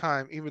sounds all the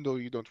time, even though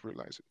you don't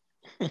realize it.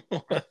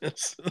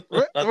 It's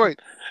Right.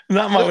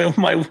 not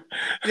my.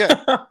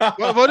 Yeah.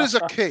 What is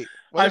a K?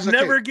 What I've is a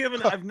never K?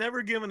 given. I've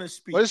never given a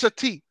speech. What is a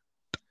T?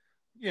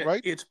 Yeah,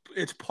 Right. it's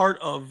part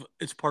of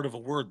a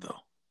word though.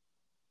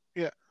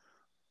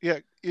 Yeah.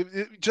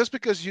 Just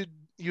because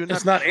you're not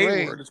It's not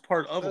trained. a word. It's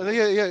part of a word.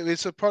 Yeah.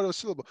 It's a part of a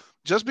syllable.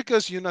 Just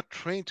because you're not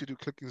trained to do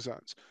clicking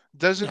sounds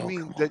doesn't No,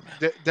 mean come on,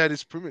 man. that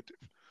is primitive.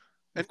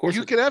 And Of course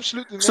you it can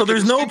absolutely make So a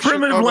there's no distinction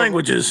primitive of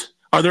languages.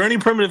 Are there any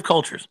primitive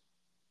cultures?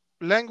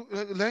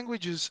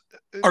 languages.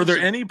 Are there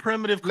Listen, any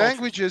primitive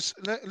cultures?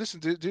 listen,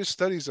 there's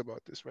studies about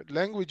this, right?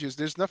 Languages,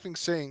 there's nothing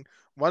saying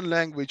one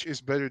language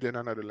is better than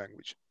another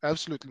language.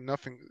 Absolutely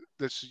nothing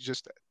that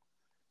suggests that.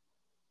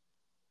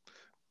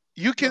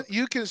 Look,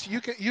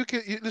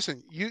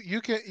 Listen,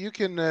 you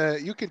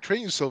can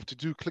train yourself to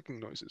do clicking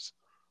noises,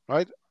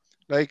 right?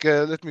 Like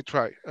let me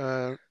try.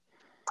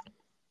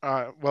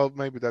 Well,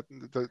 maybe that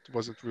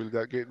wasn't really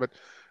that great, but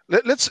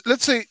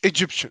let's say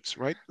Egyptians,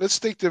 right? Let's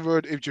take the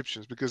word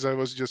Egyptians because I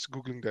was just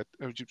googling that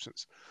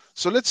Egyptians.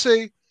 So let's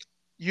say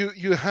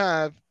you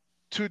have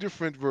two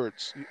different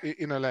words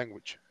in a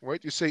language,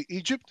 right? You say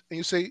Egypt and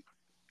you say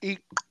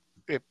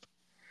Egypt.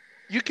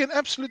 You can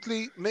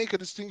absolutely make a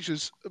distinction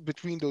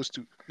between those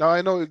two. Now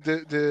I know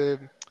the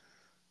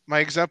my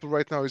example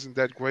right now isn't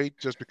that great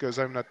just because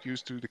I'm not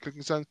used to the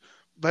clicking sound,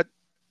 but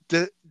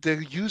the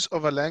use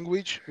of a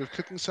language with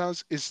clicking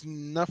sounds is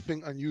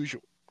nothing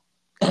unusual.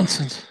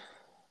 Nonsense.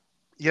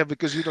 Yeah,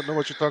 because you don't know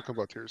what you're talking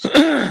about here. So.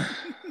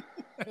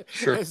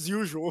 Sure. as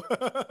usual.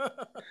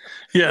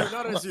 Yeah.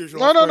 Not as usual.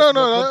 No, Of no, course, no,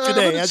 no. but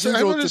today, as I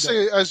usual wouldn't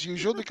today. say as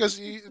usual because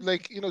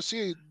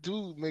CA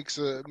do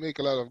make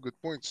a lot of good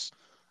points,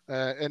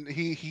 and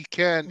he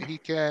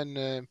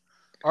can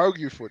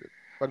argue for it.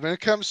 But when it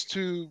comes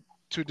to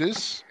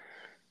this,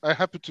 I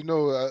happen to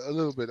know a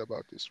little bit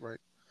about this, right?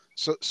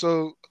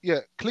 So yeah,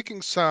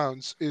 clicking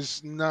sounds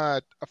is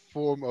not a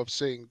form of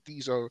saying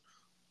these are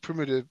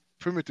primitive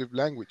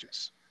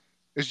languages.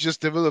 It's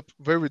just developed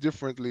very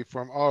differently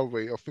from our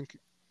way of thinking.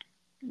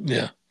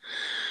 Yeah.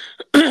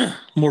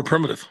 More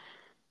primitive.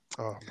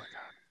 Oh my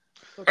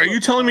God. Look, Are you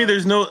look, telling me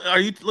there's no? Are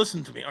you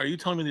listen to me? Are you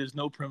telling me there's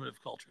no primitive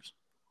cultures?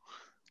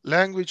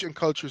 Language and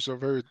cultures are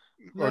very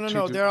are two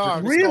no. There are.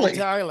 It's different called Really? things.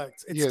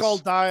 dialects. It's Yes.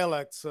 called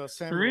dialects,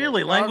 Samuel.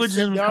 Really, languages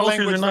and There are cultures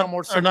languages that are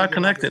more are simple not than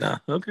connected, others.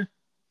 huh? Okay.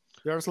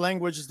 There's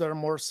languages that are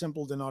more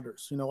simple than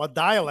others. You know, a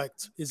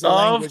dialect is a Of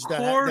language that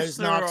course is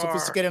there not are.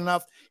 sophisticated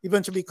enough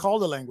even to be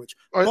called a language.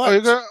 Are you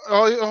But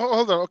gonna?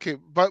 Hold on. Okay,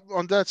 but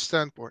on that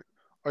standpoint,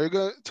 are you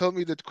gonna tell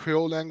me that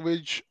Creole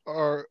language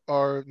are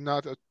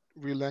not a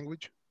real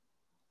language?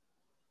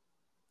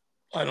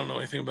 I don't know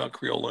anything about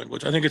Creole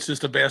language. I think it's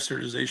just a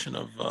bastardization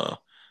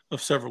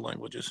of several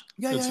languages.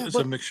 yeah. It's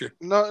a mixture.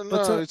 No,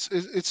 But no. It's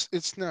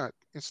not.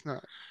 It's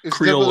not. It's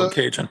Creole and developed.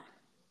 Cajun.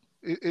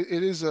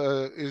 It is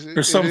a is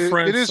There's some it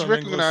French, is some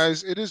English.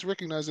 recognized. It is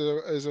recognized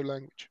as a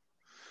language.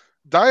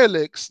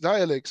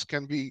 Dialects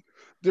can be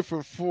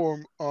different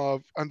form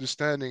of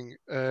understanding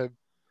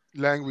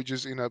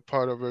languages in a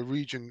part of a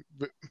region.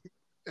 It's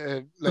Like you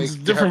have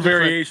different different.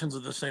 variations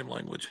of the same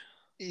language.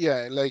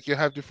 Yeah, like you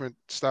have different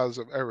styles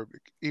of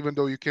Arabic. Even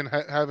though you can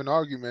have an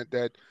argument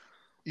that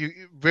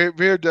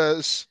where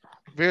does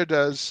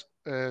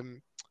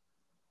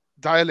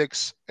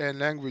dialects and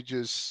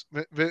languages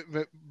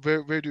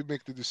where do you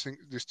make the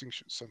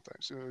distinction?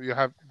 Sometimes you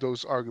have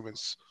those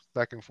arguments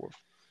back and forth.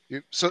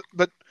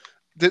 But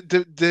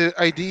the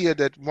idea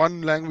that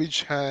one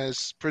language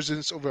has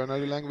presence over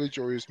another language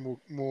or is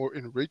more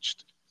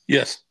enriched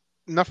Yes.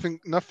 Nothing.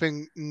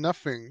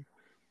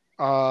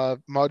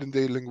 Modern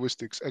day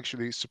linguistics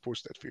actually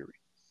supports that theory.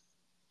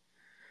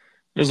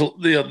 There's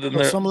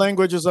Well, some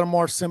languages are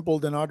more simple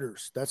than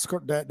others.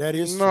 That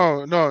is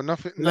true. No,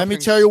 nothing. Let me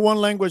tell you one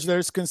language that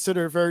is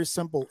considered very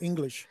simple: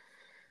 English,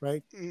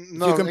 right? If you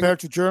No, compare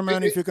to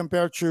German, if you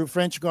compare to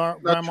French not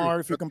true. grammar,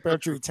 if you compare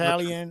to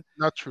Italian,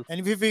 Not true.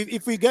 and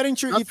if we get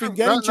into Not if we true.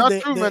 get Not, into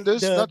not true,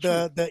 Mendes. Not true.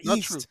 the Not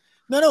true. East,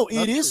 no, it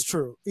Not is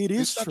true. true. It is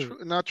It's not true.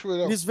 true. Not true at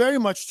It all. is very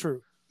much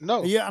true.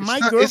 No. Yeah, it's my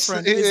not,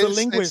 girlfriend is a it's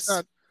linguist.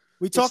 not.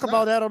 We talk It's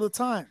about not. that all the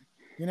time.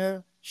 You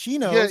know, she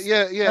knows.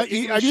 Yeah. Are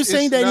English you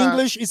saying is that not.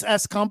 English is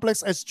as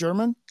complex as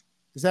German?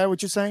 Is that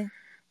what you're saying?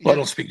 Well, I Yeah.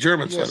 don't speak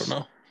German, so I don't Yes.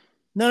 know.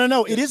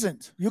 No, it Yes.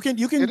 isn't. You can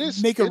It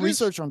is. make a It is.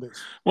 research on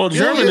this. Well,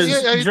 Yeah. German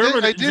is I did.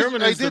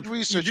 German I is did you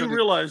research do on it.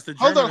 realize that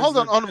Hold German on.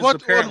 Hold on. is the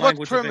parent On what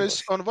language of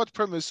premise? English. On what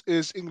premise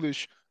is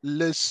English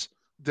less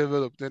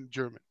developed than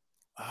German?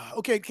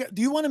 Okay,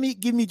 do you want to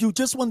give me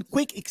just one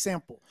quick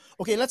example?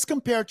 Okay, let's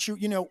compare to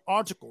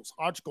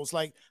articles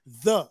like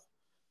the.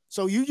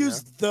 So you Yeah.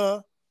 use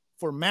the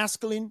for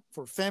masculine,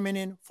 for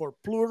feminine, for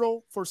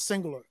plural, for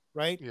singular,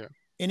 right? Yeah.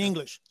 In Yeah.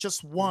 English,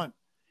 just Yeah. one.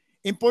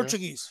 In Yeah.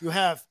 Portuguese, you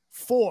have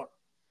for,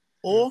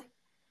 Yeah. o,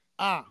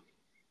 a,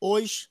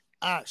 os,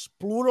 as,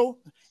 plural.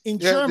 In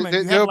Yeah. German,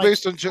 you They have are like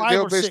based on. They five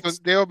are or based on. six.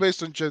 They are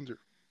based on gender.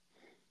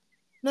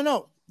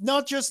 No,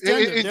 not just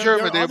gender. In There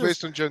German, are they are others.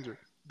 based on gender.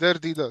 Der,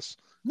 die, das.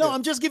 No, Yeah.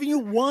 I'm just giving you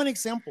one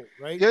example,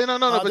 right? Yeah, no.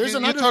 But There's you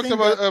another talked thing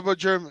that about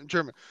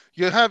German.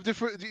 You have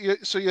different.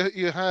 So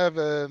you have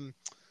um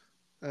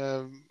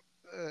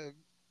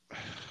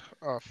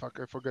oh fuck,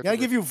 I forgot yeah, the I word.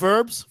 give you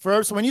verbs.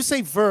 Verbs. When you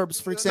say verbs,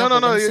 for No.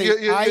 example, when you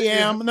say I You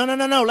am,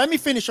 no. Let me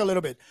finish a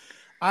little bit.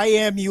 I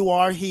am, you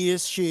are, he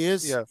is, she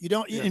is. yeah, You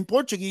don't yeah, in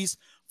Portuguese,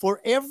 for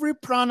every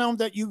pronoun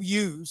that you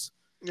use,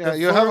 yeah. the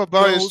You have a verb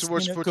bias goes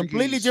towards in a completely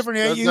Portuguese. different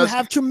area. You That's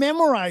have to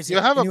memorize you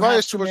it, have and a you have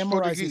bias to towards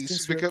memorize it Portuguese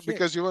since you're a kid.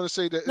 because you want to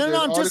say that No, the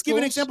I'm just giving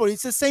an articles. example.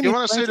 It's the same You in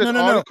want to say French. that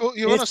No. article.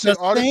 You want to It's say the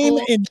same article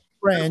in and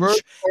verb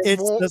French. are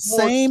It's the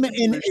more same in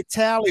English in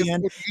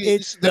Italian. Portuguese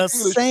It's than the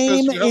English because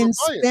same you have a in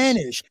bias.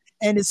 Spanish.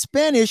 And in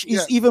Spanish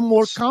Yeah, is even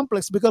more it's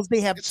complex because they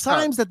have it's not.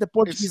 times that the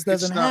Portuguese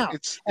doesn't It's not. have.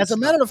 As a It's not.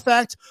 matter of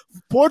fact,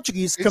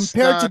 Portuguese, It's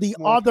compared to not the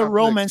more other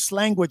complex. Romance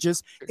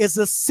languages, is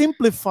a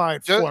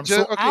simplified form.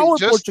 So Okay, our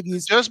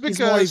Portuguese just is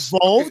more because okay,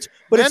 evolved,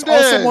 but it's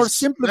also more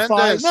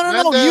simplified.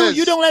 No. You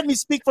Mendes. don't let me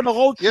speak for the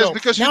whole Yes, show.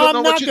 because you Now don't I'm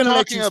know what not you're going to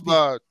let talking you speak.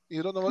 about.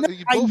 You don't know No, what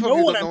you I both of know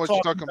you what don't know I'm what you're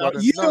talking talking about.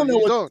 about. You No, don't know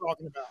you what don't. you're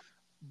talking about.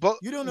 But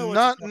You don't know what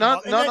you're talking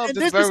about. none of And the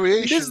this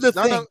is the variations.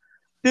 thing.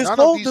 None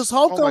of these. This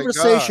whole Oh my god.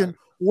 conversation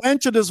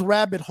went to this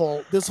rabbit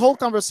hole. This whole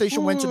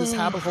conversation went to this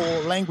rabbit hole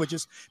of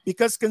languages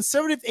because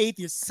conservative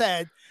atheists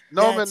said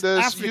No, that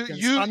Mendes,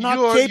 Africans are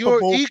not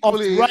capable of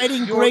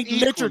writing you're great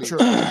equally literature,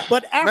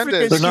 but They're Africans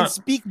Mendes, can not.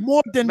 speak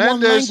more than one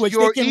Mendes, language. They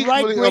you're can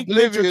write equally great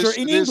literature oblivious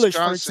to in this English, for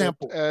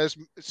concept example, as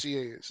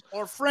CA is.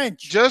 or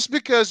French. Just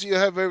because you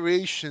have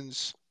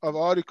variations of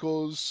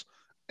articles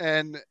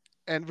and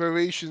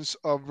variations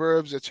of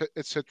verbs,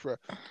 etc.,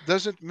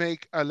 doesn't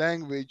make a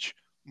language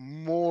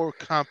more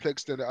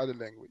complex than the other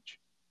language.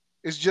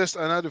 It's just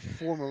another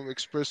form of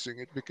expressing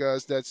it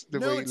because that's the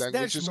No, way it's there's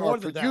languages are more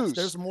than that. There's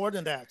produced. more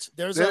than that.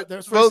 There's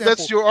for Well,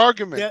 that's example, your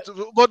argument.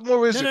 that What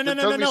more is no, it? no, no, Then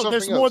no, tell no, me no.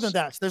 There's something more than else.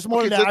 that. There's more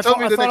Okay, than that. then tell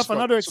me I the thought next of one.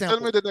 another So tell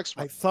example. me the next I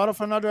one. thought of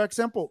another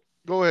example.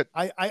 Go ahead.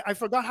 I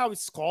forgot how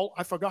it's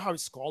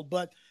called.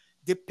 But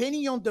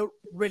depending on the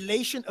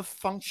relation of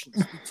functions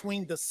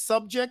between the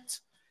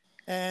subject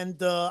and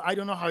the, I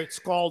don't know how it's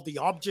called, the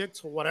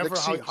object or whatever,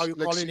 how you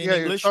call it in Yeah,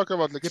 you English, talk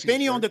about lexemes,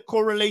 depending on right? the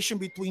correlation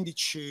between the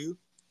two,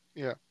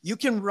 Yeah. you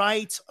can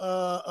write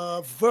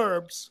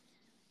verbs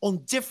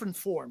on different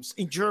forms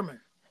in German,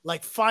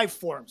 like 5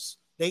 forms.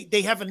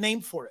 They have a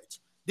name for it.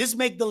 This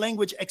makes the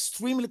language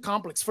extremely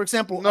complex. For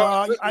example, No,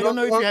 I don't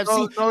know if you have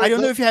seen. no, I it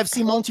don't know doesn't. if you have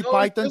seen Monty No, it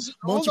Python. doesn't.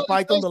 Hold Monty on, it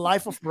Python, The doesn't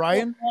Life make of it more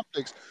Brian.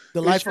 complex. The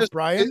It's Life of just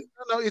Brian.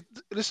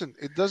 listen.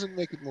 It doesn't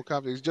make it more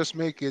complex. Just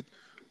make it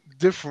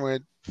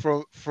different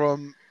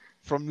from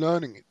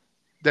learning it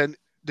than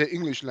the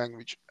English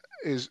language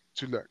is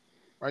to learn.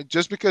 Right?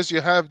 Just because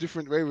you have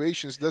different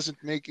variations doesn't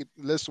make it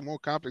less or more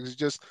complex. It's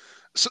just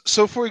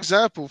so. For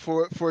example,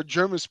 for a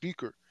German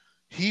speaker,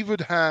 he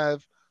would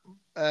have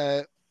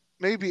uh,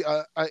 maybe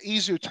a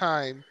easier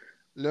time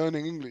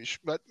learning English,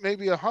 but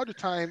maybe a harder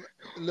time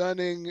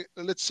learning,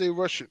 let's say,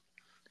 Russian.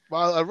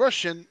 While a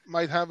Russian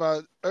might have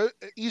a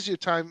easier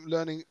time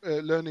learning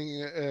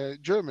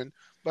German,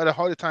 but a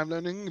harder time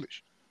learning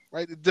English.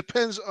 Right? It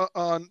depends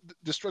on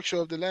the structure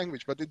of the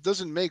language, but it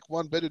doesn't make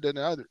one better than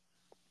the other.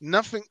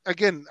 Nothing.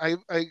 Again,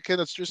 I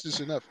cannot stress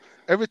this enough.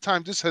 Every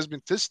time this has been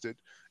tested,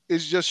 it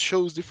just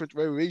shows different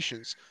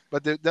variations,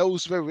 but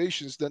those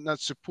variations do not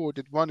support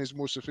that one is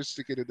more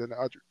sophisticated than the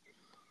other.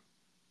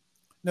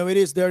 No, it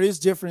is. There is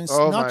difference,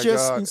 Oh not my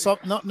just God.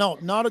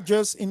 in not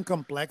just in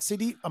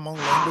complexity among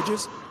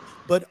languages,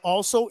 but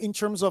also in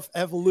terms of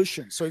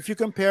evolution. So if you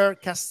compare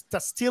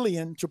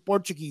Castilian to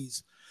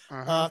Portuguese,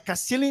 Uh-huh.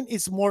 Castilian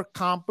is more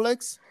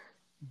complex,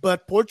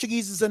 but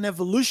Portuguese is an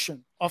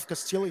evolution of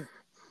Castilian.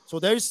 So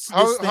there's this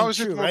How thing is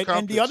it too, more right?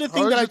 And the complex? other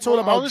thing that I told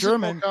How about is it more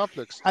German,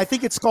 complex? I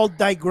think it's called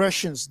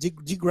digressions,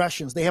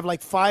 digressions. They have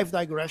like 5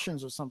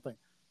 digressions or something.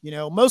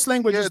 Most Yeah,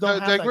 languages don't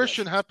have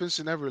digression digressions. happens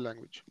in every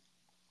language.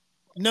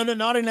 No, no,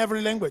 not in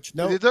every language.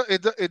 No. It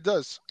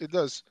does. It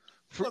does.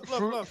 Look.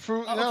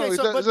 Okay, No, it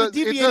so does. but It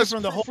deviating does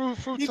from the whole,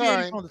 through deviating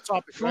time, from the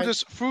topic,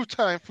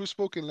 right? through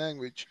spoken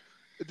language.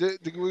 The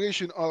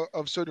degradation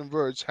of certain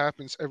words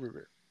happens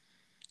everywhere.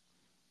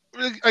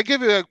 I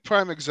give you a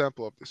prime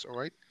example of this. All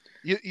right,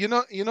 you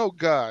know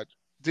God,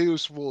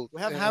 Deus Vult,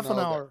 We have and half an all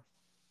that, hour.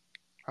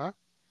 huh?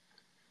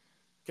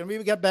 Can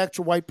we get back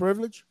to white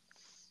privilege?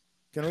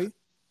 Can we?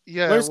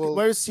 Yeah. Well,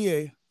 Where's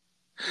CA?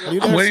 Are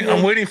you I'm there, waiting. I'm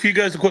CA? waiting for you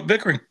guys to quit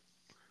bickering.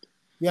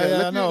 Yeah,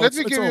 yeah. yeah. No, Let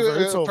me it's give you over.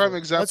 It's a prime over.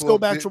 Let's example go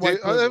of back to white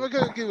I'm privilege.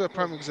 gonna give you a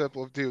prime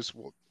example of Deus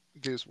Vult,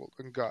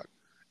 and God,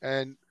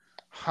 and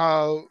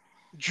how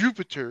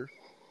Jupiter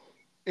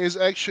is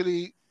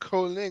actually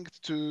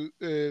co-linked to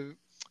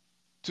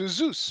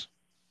Zeus,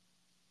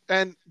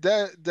 and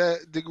that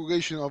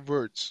degradation of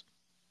words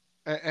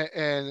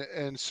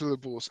and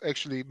syllables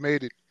actually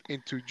made it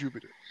into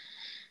Jupiter,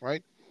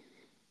 right?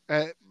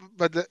 Uh,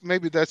 but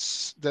maybe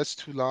that's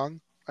too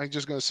long. I'm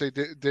just gonna say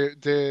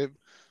the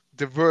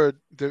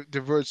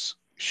words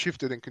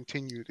shifted and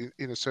continued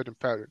in a certain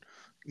pattern,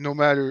 no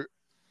matter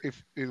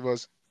if it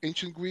was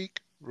ancient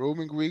Greek,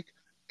 Roman Greek,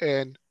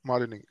 and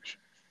modern English,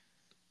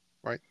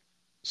 right?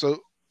 So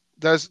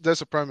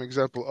that's a prime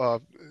example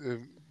of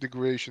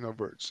degradation of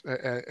words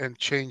and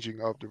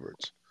changing of the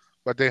words,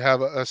 but they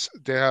have a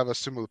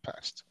similar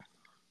past.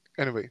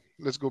 Anyway,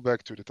 let's go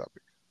back to the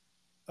topic.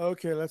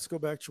 Okay, let's go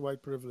back to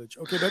white privilege.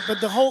 Okay, but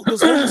this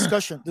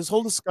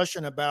whole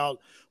discussion about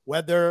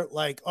whether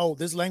like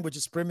this language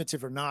is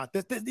primitive or not,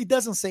 it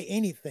doesn't say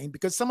anything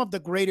because some of the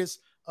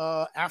greatest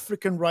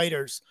African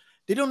writers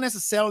they don't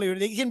necessarily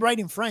they can write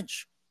in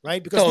French,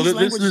 right? Because Oh, these this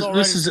languages this are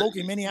this already is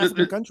spoken in many th- African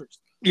th- countries.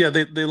 yeah.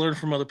 They learn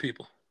from other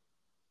people.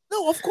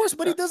 No, of course,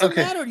 but it doesn't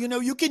Okay. matter.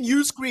 You can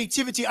use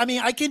creativity. I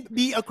mean, I can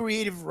be a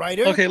creative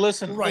writer Okay.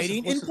 Listen.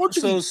 writing in So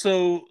Portuguese.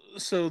 so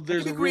so I can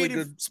there's be a really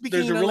creative good. speaking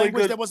There's a in a really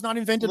language good. that was not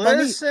invented by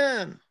me.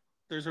 Listen.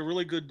 There's a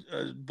really good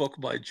book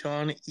by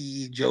John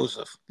E.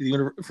 Joseph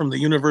from the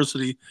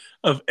University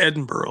of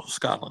Edinburgh,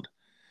 Scotland,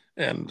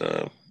 and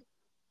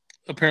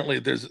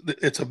apparently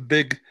it's a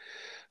big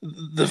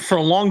for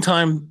a long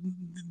time,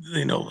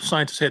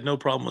 scientists had no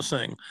problem with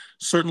saying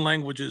certain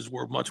languages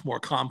were much more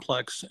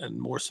complex and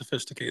more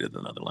sophisticated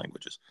than other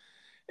languages.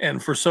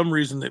 And for some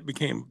reason, it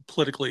became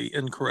politically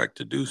incorrect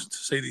to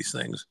say these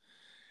things.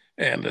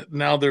 And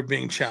now they're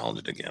being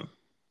challenged again.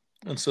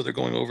 And so they're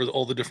going over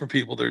all the different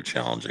people. They're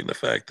challenging the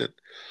fact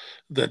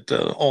that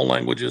all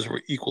languages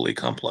were equally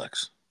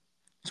complex.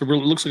 So it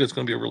really looks like it's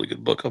going to be a really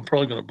good book. I'm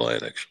probably going to buy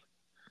it actually.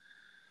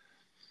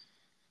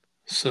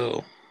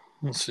 So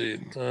let's see.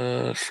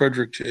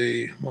 Frederick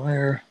J.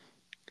 Meyer.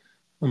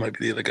 That might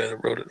be the other guy that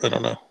wrote it. I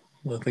don't know.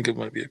 I think it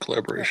might be a Yeah.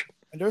 collaboration.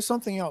 And there's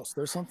something else.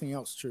 There's something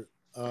else too.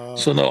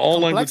 So no, all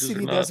languages are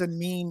Complexity not. doesn't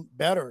mean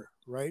better,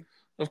 right?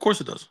 Of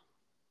course it does.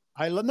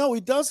 No,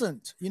 it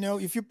doesn't.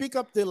 If you pick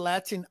up the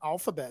Latin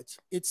alphabet,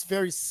 it's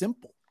very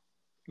simple.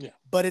 Yeah.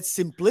 But its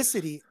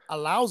simplicity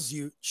allows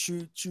you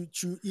to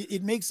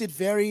it makes it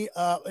very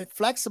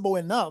flexible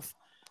enough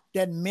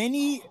that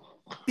many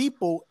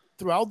people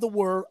throughout the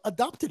world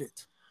adopted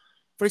it.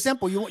 For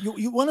example,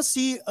 you want to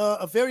see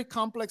a very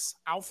complex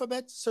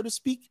alphabet, so to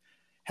speak.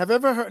 Have you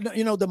ever heard,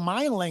 the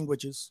Mayan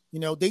languages,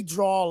 they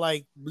draw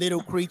like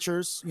little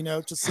creatures,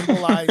 to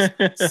symbolize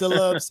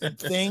syllabs and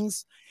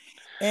things.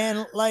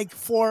 And like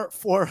for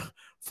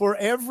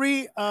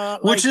every Which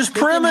like is they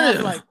can have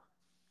primitive. like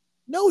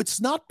no, it's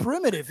not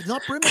primitive. It's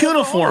not primitive at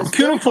all. Cuneiform. It's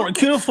very Cuneiform. complex.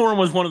 Cuneiform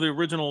was one of the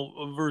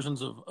original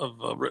versions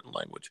of written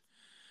language,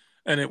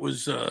 and it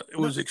No,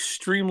 was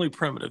extremely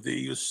primitive. They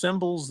used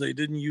symbols. They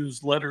didn't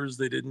use letters.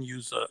 They didn't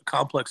use a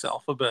complex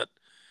alphabet.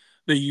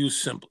 They used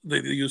symbols,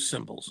 the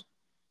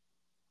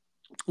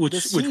which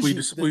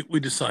Sinji, we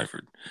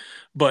deciphered.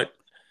 But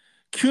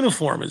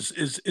cuneiform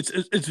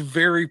it's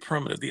very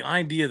primitive. The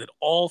idea that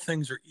all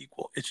things are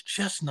equal, it's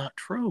just not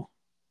true.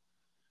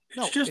 It's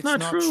no, just it's not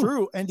not true.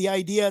 true. And the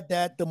idea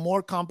that the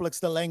more complex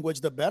the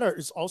language, the better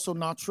is also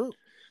not true.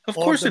 Of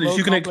Or course the it is.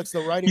 more complex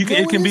the writing. It No,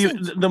 it can be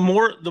isn't. the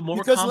more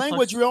Because complex.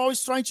 language, we're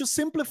always trying to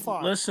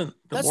simplify. Listen,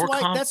 That's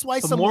why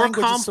the some more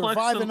languages complex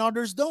survive and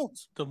others don't.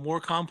 the more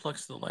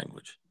complex the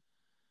language,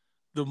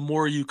 the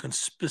more you can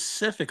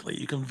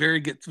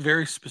get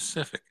very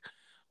specific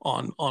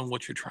on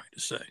what you're trying to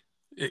say.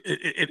 No,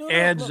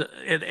 no, look.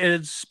 It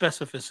adds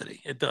specificity.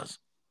 It does.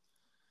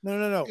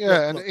 No. Yeah,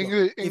 Look, and look,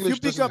 look. If you English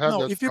pick doesn't up have no,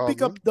 that if you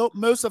pick up problem.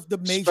 most of the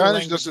major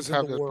Spanish doesn't languages in the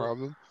have that world,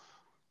 problem.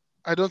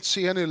 I don't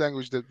see any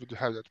language that would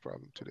have that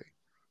problem today.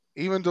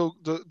 Even though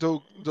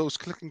those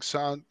clicking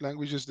sound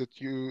languages that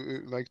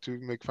you like to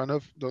make fun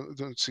of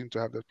don't seem to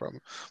have that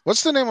problem.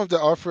 What's the name of the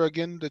author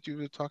again that you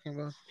were talking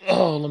about?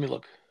 Oh, let me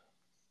look.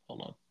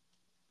 Hold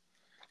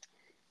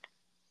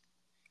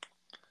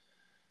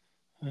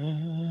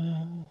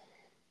on.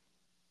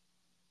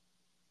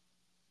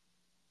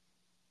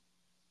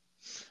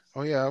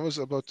 Oh yeah, I was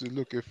about to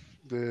look if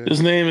the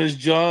His name is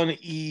John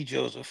E.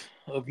 Joseph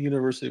of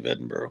University of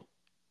Edinburgh.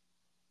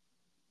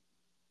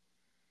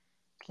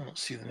 I don't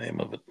see the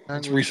name of it. It's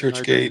language and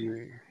ResearchGate.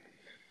 identity.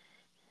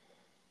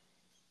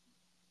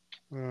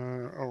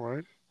 All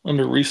right.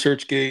 Under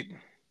ResearchGate.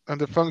 And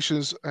the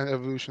functions and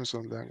evolutions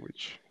of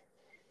language.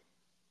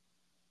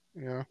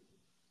 Yeah.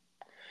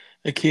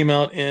 It came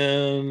out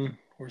in,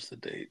 where's the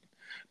date?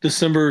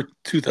 December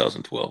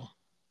 2012.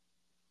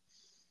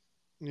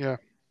 Yeah.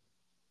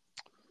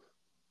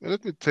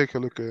 Let me take a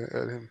look at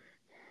him.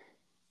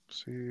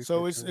 See if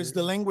So I is can.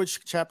 the language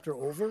chapter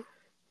over?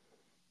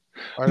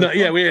 No,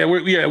 yeah,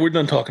 we're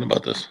done talking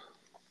about this.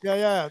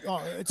 Yeah.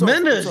 Oh, it's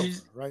Mendes, over,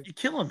 right? you're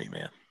killing me,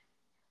 man.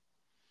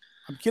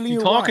 I'm killing You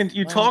you. talk Why? and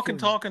you Why talk I'm and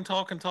killing you? talk and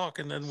talk and talk,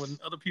 and then when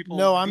other people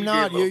No, I'm deviate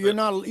not. a little You're bit-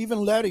 not even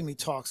letting me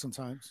talk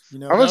sometimes. You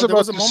know, I was there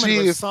was about a to moment see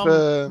where if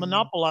some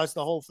monopolized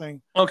the whole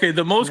thing. Okay,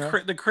 the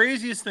know?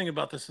 craziest thing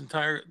about this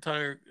entire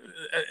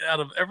out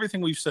of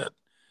everything we've said,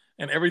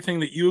 and everything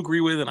that you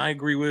agree with, and I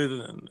agree with,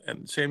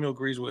 and Samuel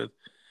agrees with,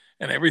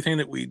 and everything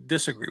that we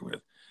disagree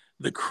with,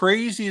 the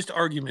craziest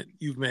argument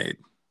you've made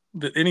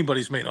that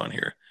anybody's made on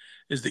here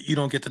is that you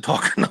don't get to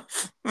talk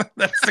enough.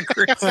 That's the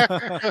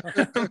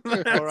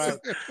crazy. All right.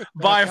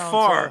 By counts,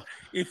 far,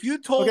 if you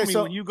told okay, me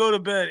so- when you go to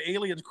bed,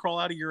 aliens crawl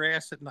out of your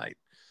ass at night,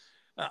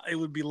 it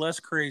would be less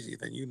crazy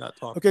than you not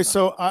talking. Okay, enough.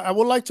 so I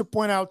would like to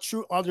point out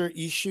two other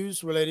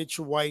issues related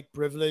to white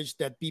privilege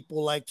that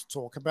people like to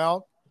talk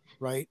about,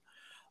 right?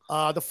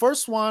 The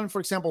first one, for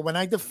example, when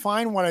I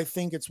define what I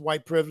think it's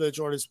white privilege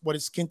or what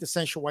is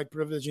quintessential white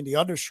privilege in the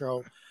other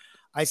show,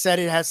 I said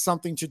it has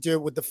something to do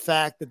with the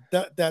fact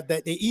that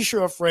the issue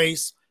of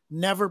race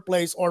never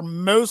plays, or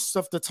most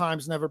of the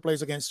times never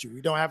plays against you.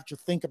 You don't have to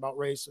think about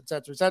race,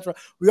 etc., etc.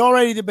 We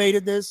already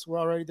debated this,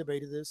 right?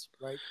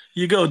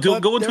 You go into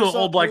an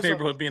old black there's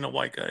neighborhood being a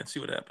white guy and see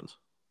what happens.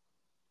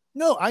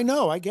 No, I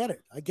know, I get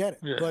it.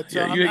 Yeah, But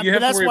yeah, I'm- you I'm- have but to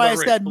that's worry why I about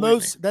race, said believe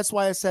most. That's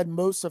why I said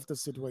most of the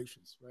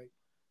situations, right?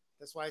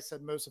 That's why I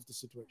said most of the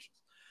situations.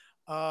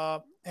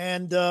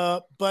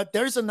 But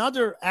there's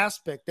another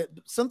aspect, that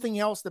something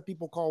else that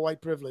people call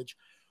white privilege,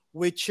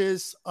 which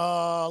is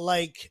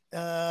like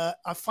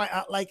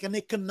an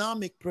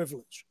economic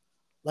privilege.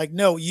 Like,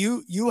 no,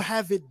 you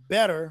have it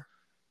better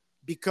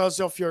because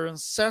of your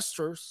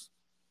ancestors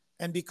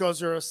and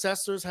because your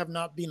ancestors have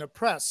not been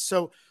oppressed.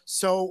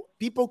 So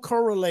people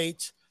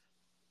correlate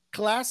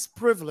class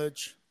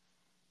privilege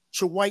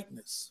to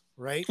whiteness,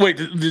 right? Wait,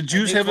 the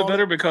Jews they have it call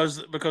better because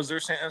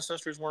their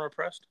ancestors weren't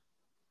oppressed?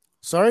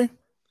 Sorry?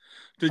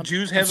 The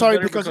Jews I'm have sorry, it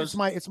better because because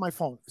it's my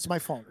phone. It's my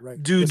phone,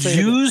 right? do Just say it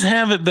again. Jews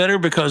have it better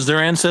because their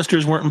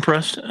ancestors weren't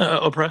oppressed?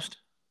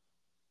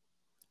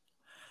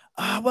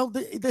 Well,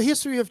 the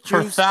history of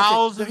For Jews,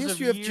 thousands the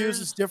history of of Jews years?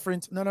 is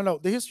different. No.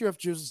 The history of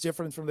Jews is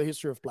different from the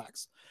history of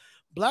blacks.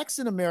 Blacks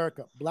in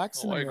America,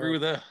 I agree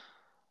with that.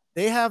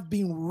 they have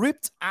been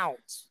ripped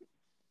out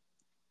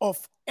of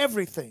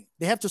everything.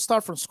 They have to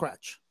start from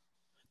scratch.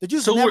 The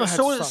Jews never had to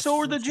start so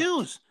were from the scratch.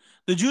 Jews.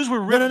 The Jews were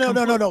ripped.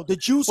 No. The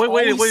Jews Wait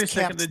always a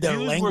second. kept their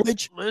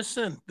language.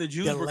 The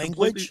Jews Their were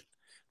language.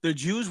 The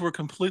Jews were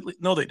completely.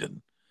 No, they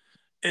didn't.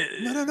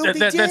 No, they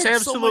That's did.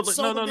 absolutely So much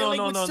so that their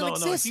language still no.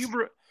 exists.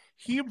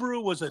 Hebrew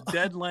was a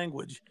dead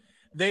language.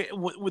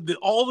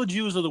 All the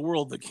Jews of the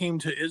world that came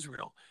to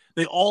Israel,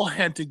 they all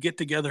had to get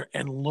together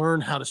and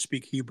learn how to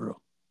speak Hebrew.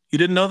 You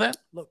didn't know that?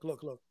 Look.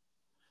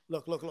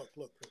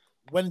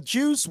 When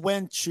Jews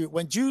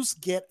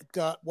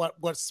got what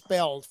was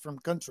expelled from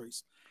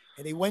countries,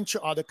 and they went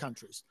to other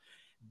countries,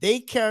 they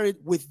carried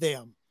with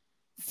them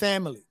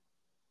family,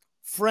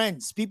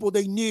 friends, people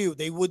they knew.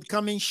 They would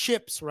come in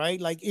ships, right?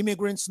 Like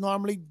immigrants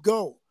normally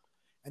go,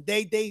 and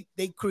they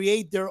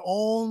create their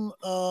own,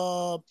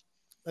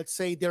 let's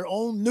say, their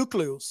own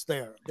nucleus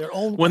there, their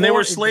own. When they core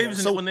were in slaves,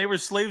 there. So, when they were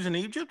slaves in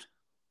Egypt.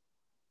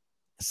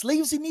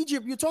 slaves in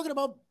Egypt. You're talking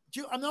about.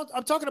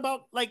 I'm talking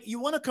about, like, you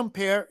want to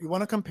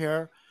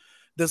compare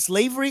the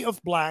slavery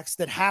of blacks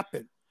that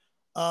happened,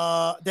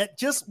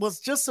 that was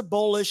just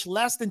abolished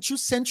less than 2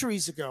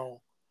 centuries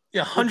ago.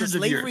 Yeah, hundreds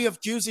of years. Slavery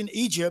of Jews in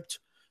Egypt.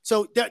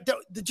 So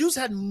the Jews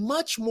had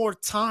much more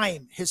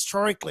time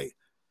historically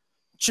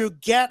to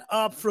get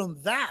up from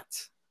that.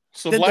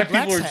 So than black the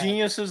blacks people are had.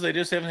 geniuses. They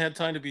just haven't had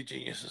time to be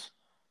geniuses.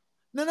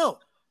 No.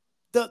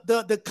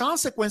 The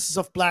consequences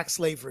of black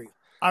slavery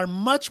are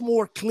much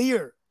more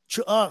clear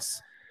to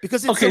us.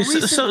 Because it's okay,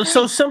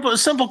 so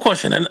simple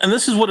question, and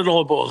this is what it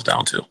all boils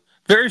down to.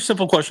 Very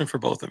simple question for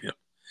both of you.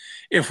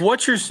 If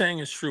what you're saying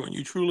is true and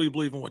you truly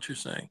believe in what you're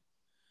saying,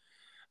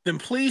 then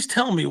please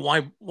tell me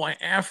why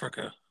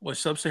Africa, why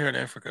sub-Saharan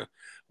Africa,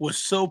 was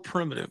so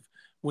primitive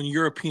when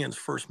Europeans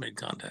first made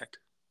contact.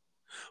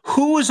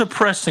 Who was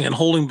oppressing and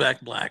holding back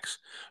blacks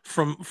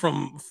from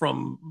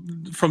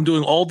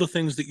doing all the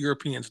things that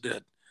Europeans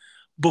did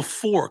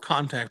before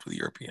contact with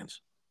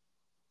Europeans?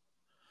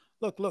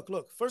 Look.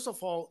 First of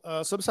all,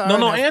 sub-Saharan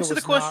No. Africa Answer the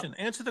was question. not-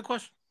 Answer the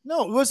question.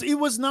 No, it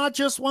was not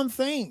just one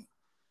thing,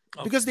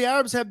 Okay. because the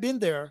Arabs have been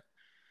there,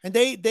 and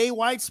they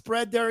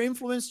widespread their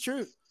influence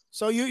too.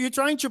 So you're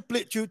trying to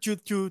play,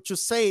 to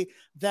say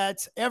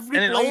that every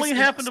And it place only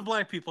happened to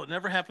black people. It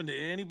never happened to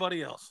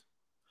anybody else.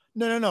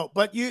 No.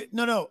 But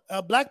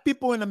black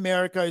people in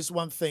America is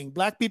one thing.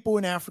 Black people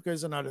in Africa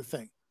is another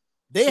thing.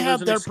 They So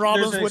have their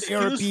problems with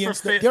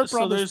Europeans.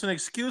 So there's an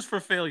excuse for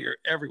failure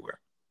everywhere.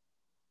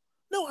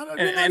 No, we're not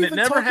And it even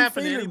never talking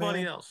happened failure, to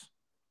anybody man. else.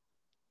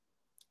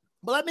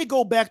 But let me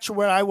go back to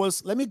where I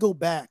was. Let me go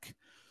back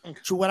Okay.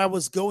 to what I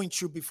was going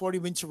to before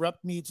you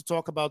interrupt me to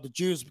talk about the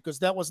Jews, because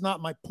that was not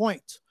my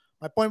point.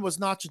 My point was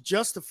not to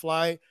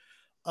justify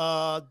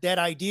that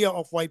idea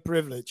of white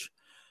privilege.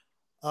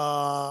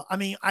 I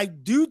mean, I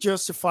do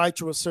justify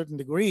to a certain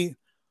degree,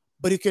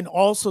 but you can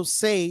also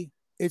say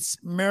it's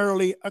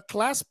merely a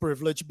class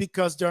privilege,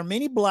 because there are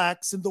many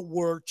blacks in the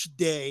world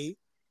today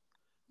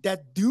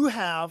that do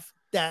have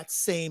that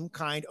same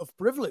kind of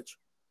privilege.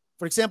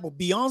 For example,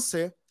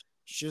 Beyonce,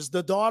 she's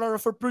the daughter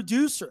of a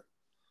producer.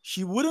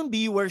 She wouldn't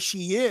be where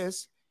she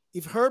is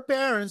if her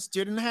parents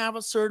didn't have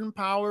a certain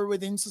power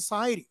within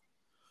society.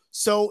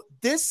 So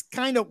this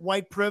kind of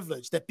white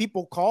privilege that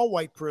people call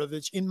white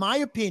privilege, in my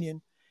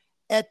opinion,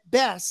 at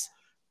best,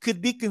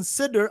 could be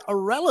considered a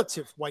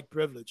relative white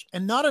privilege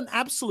and not an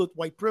absolute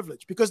white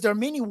privilege, because there are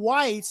many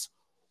whites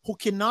who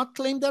cannot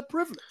claim that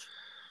privilege.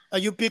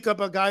 You pick up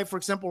a guy, for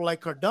example,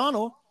 like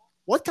Cardano.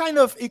 What kind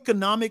of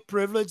economic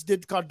privilege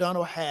did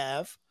Cardano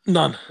have?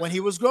 None. When he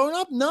was growing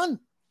up? None.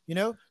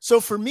 So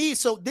for me,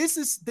 so this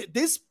is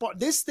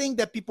this thing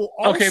that people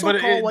also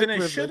call white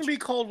privilege. It shouldn't be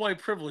called white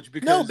privilege,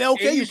 because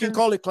you can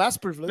call it class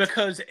privilege,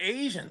 because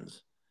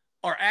Asians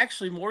are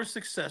actually more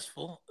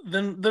successful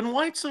than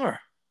whites are.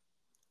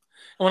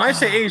 And when I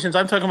say Asians,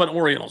 I'm talking about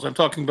Orientals. I'm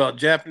talking about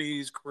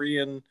Japanese,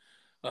 Korean,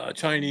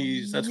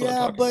 Chinese. That's what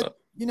I'm talking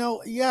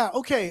about.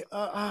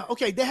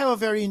 Okay. They have a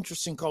very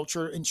interesting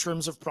culture in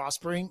terms of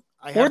prospering.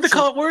 Where'd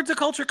the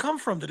culture come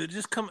from? Did it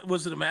just come?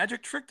 Was it a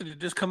magic trick? Did it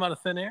just come out of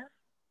thin air?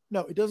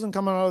 No, it doesn't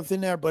come out of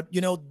thin air. But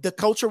the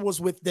culture was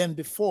with them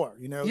before.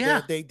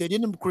 Yeah. They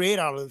didn't create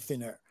out of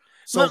thin air.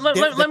 So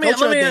let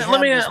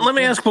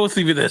me ask both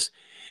of you this: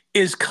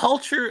 is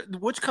culture,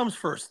 which comes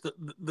first,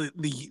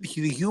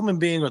 the human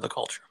being or the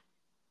culture?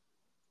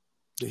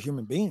 The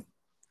human being.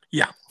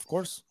 Yeah, of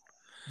course.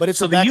 But it's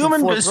so the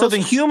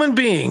human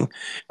being.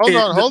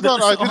 Hold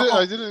on.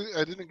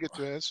 I didn't get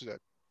to answer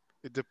that.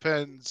 It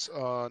depends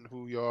on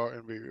who you are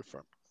and where you're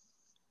from.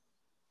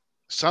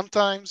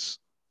 Sometimes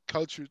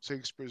culture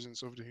takes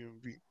precedence over the human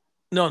being.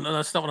 No,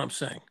 that's not what I'm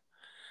saying.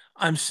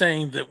 I'm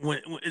saying that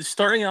when it's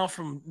starting out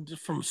from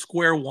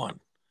square one,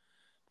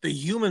 the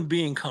human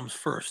being comes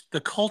first.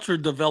 The culture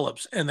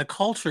develops, and the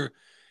culture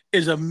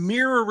is a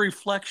mirror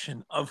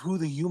reflection of who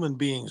the human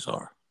beings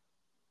are.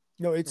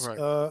 No, it's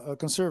a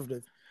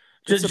conservative.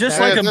 Just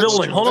like a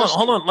building. Hold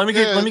on. Let me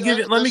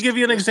give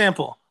you an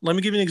example.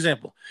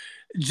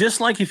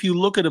 Just like if you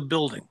look at a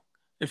building,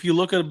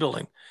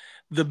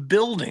 the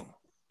building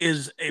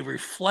is a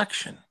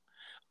reflection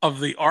of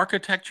the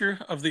architecture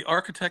of the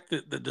architect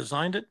that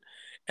designed it,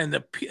 and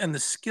the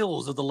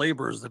skills of the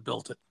laborers that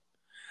built it.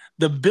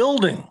 The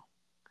building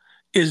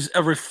is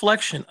a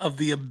reflection of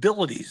the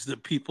abilities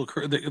that people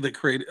that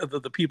created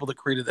the people that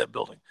created that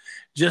building.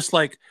 Just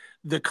like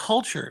the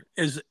culture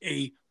is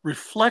a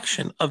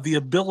reflection of the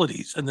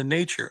abilities and the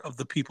nature of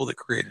the people that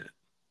created it.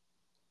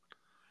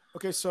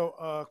 Okay,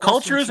 so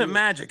culture isn't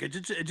magic. It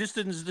just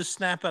didn't just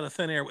snap out of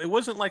thin air. It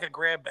wasn't like a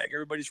grab bag.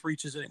 Everybody just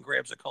reaches in and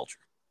grabs a culture.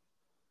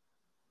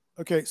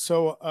 Okay,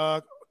 so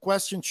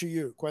question to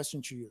you.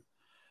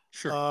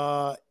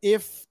 Sure.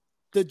 If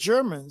the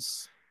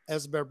Germans,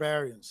 as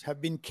barbarians,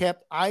 have been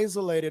kept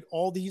isolated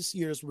all these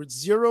years with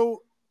zero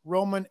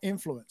Roman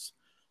influence,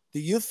 do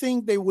you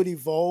think they would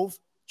evolve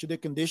to the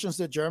conditions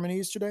that Germany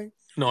is today?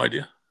 No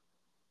idea.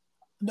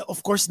 No,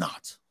 of course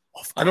not.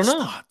 I don't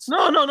know.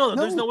 No.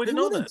 There's no way to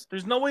know that.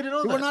 There's no way to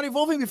know that. They were not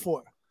evolving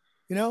before.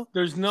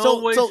 There's no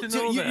way to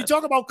know that. You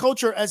talk about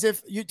culture as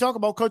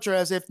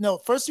if no.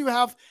 First you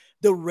have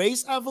the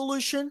race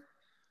evolution,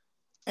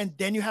 and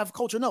then you have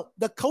culture. No,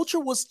 the culture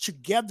was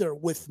together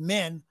with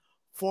men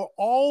for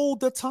all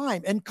the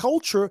time, and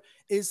culture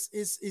is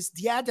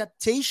the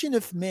adaptation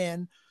of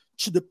men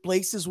to the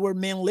places where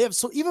men live.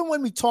 So even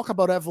when we talk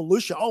about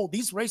evolution,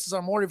 these races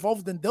are more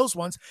evolved than those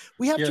ones,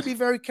 we have to be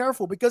very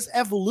careful, because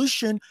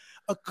evolution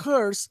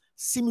occurs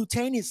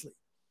simultaneously,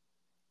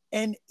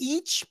 and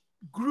each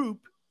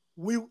group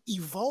will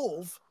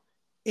evolve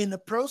in the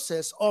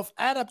process of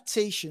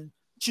adaptation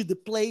to the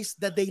place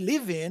that they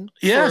live in.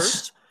 Yes.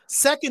 First.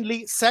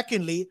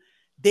 Secondly,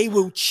 they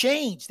will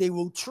change. They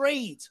will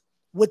trade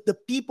with the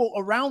people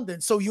around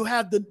them. So you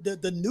have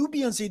the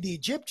Nubians and the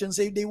Egyptians.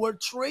 They were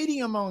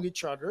trading among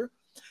each other,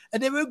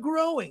 and they were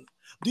growing.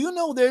 Do you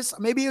know this?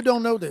 Maybe you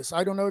don't know this.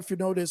 I don't know if you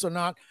know this or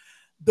not.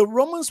 The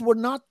Romans were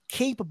not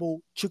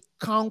capable to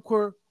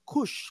conquer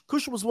Kush.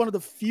 Kush was one of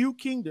the few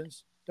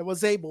kingdoms that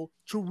was able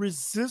to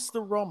resist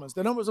the Romans.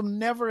 The Romans were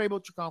never able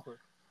to conquer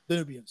the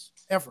Nubians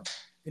ever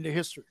in their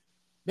history.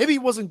 Maybe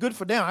it wasn't good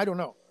for them. I don't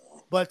know.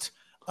 But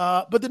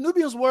the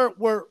Nubians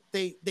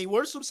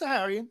were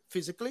sub-Saharan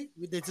physically.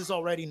 This is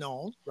already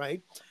known,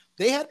 right?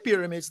 They had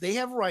pyramids. They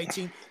have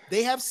writing.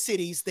 They have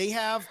cities. They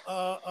have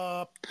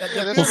Yeah, the that's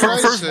Well, what pyramids I are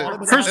first, smaller, said.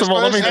 but they first have That's of all,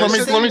 what I let me said. I let me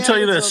said let the, me tell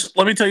you methods of. this.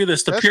 Let me tell you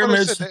this. that's what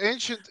I said.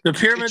 The The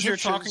pyramids you're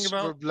talking Egyptians were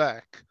about,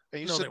 black,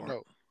 and you no, said they weren't.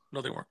 no.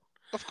 No, they weren't.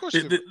 Of course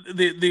they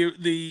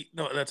were.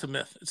 No, that's a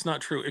myth. It's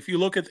not true. If you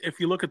look at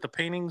the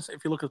paintings,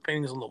 if you look at the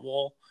paintings on the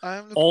wall, I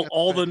am looking at the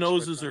all the paintings right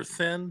noses now. are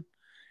thin.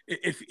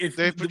 If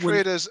They when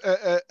portrayed hold as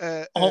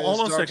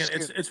on a dark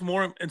second, skin. it's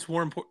more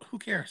important. Who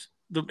cares?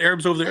 The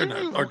Arabs over What there do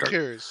you mean? are Who dark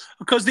cares?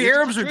 because the They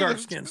Arabs are portray dark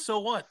them. skinned. So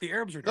what? The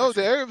Arabs are dark No,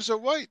 the skinned. Arabs are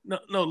white. No,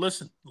 no.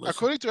 Listen.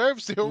 According to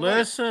Arabs, they are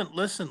white.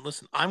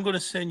 Listen. I'm going to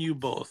send you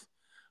both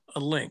a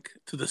link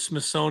to the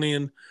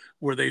Smithsonian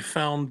where they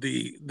found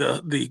the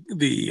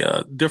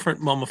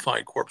different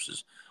mummified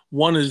corpses.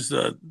 One is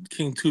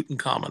King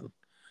Tutankhamun,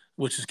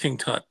 which is King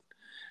Tut,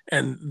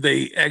 and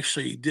they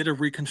actually did a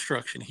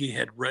reconstruction. He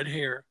had red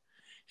hair,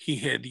 he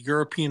had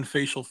European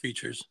facial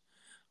features.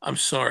 I'm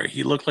sorry,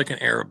 he looked like an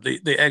Arab.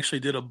 They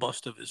actually did a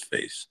bust of his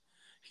face.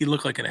 He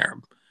looked like an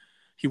Arab.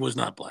 He was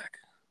not black.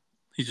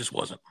 He just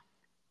wasn't.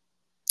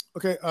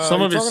 Okay, Some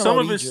you're of his talking some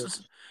about of Egypt.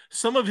 his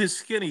some of his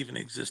skin even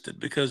existed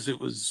because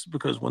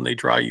when they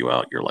dry you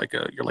out, you're like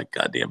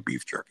goddamn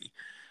beef jerky,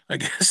 I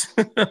guess.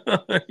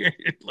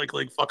 like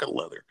fucking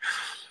leather.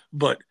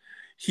 But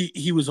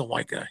he was a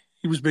white guy.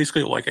 He was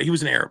basically a white guy. He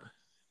was an Arab.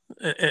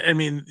 I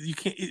mean, you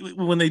can't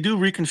when they do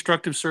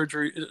reconstructive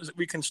surgery,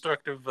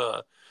 reconstructive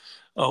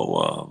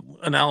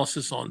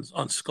analysis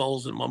on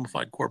skulls and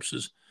mummified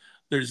corpses.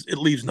 It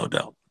leaves no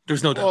doubt.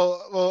 There's no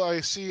doubt. Well,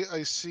 I see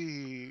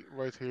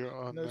right here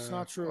No, it's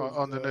not true.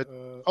 on the net.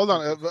 Hold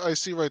on, Okay. I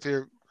see right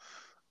here.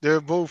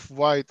 They're both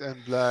white and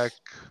black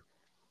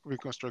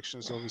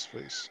reconstructions of his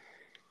face.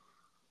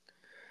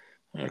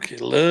 Okay,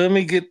 let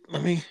me go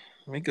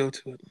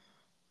to it.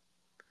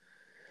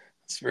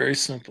 It's very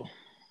simple.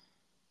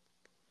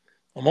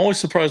 I'm always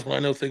surprised when I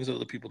know things that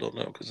other people don't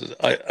know because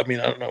I mean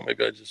I don't know,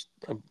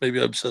 maybe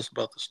I'm obsessed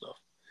about this stuff.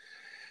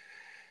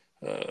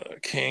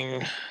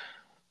 King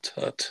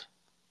Tut.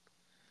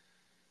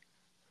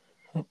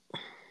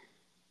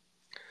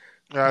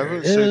 Yeah, I There it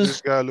wouldn't say this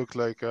is. guy looked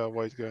like a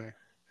white guy.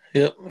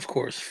 Yep, of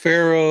course.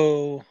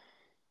 Pharaoh.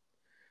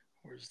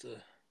 Where's the?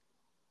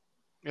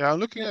 Yeah, I'm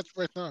looking Yeah. at it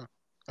right now.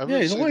 I Yeah,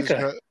 wouldn't he's a say white this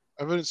guy. guy.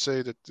 I wouldn't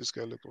say that this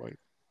guy looked white.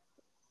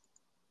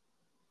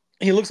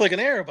 He looks like an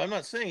Arab. I'm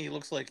not saying he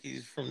looks like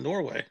he's from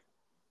Norway.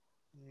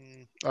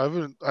 I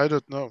wouldn't. I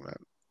don't know, man.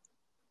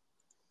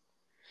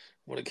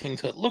 What did King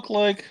Tut look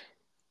like?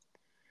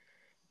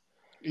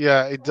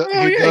 Yeah, Oh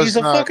he yeah, he's does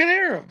a not. fucking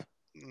Arab.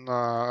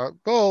 Nah,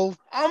 well,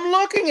 I'm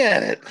looking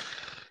at it.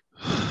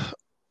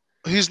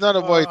 he's not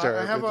a white I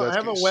Arab have in a I that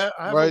have a case,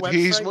 I have a right? website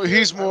here. I have a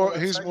He's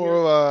website here.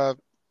 more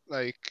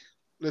like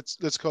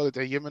let's call it a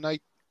Yemenite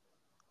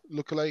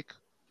lookalike.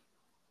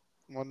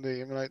 One day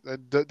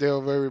Yemenite. They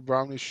are very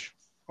brownish,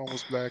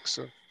 almost black.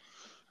 So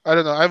I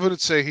don't know. I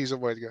wouldn't say he's a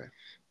white guy.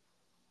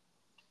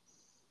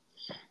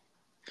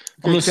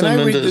 I'm Okay, gonna can I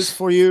send read this Mendez.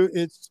 for you?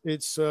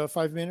 It's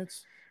 5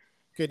 minutes.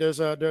 Okay,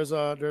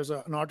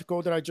 an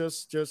article that I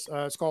just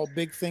it's called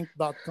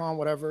bigthink.com,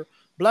 whatever.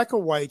 Black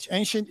or white,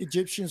 ancient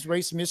Egyptians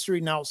race mystery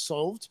now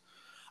solved.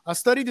 A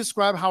study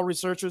described how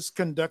researchers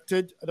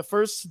conducted the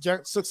first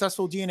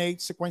successful DNA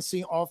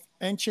sequencing of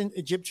ancient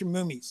Egyptian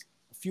mummies,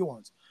 a few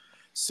ones.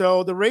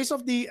 So the race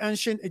of the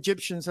ancient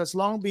Egyptians has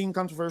long been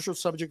controversial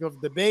subject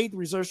of debate.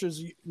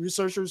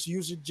 Researchers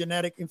used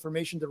genetic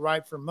information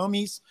derived from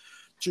mummies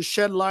to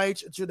shed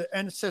light to the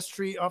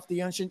ancestry of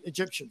the ancient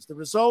Egyptians. The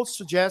results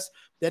suggest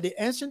that the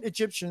ancient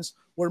Egyptians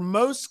were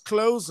most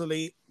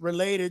closely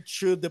related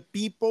to the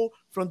people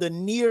from the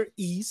Near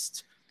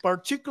East,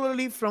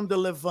 particularly from the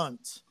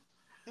Levant.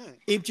 Hmm.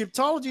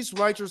 Egyptologists,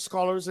 writers,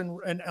 scholars,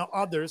 and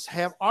others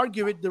have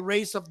argued the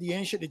race of the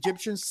ancient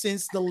Egyptians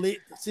since at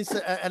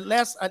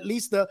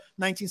least the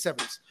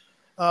 1970s.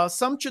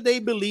 Some today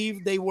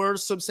believe they were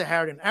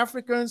sub-Saharan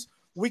Africans.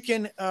 We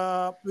can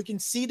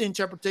see the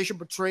interpretation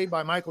portrayed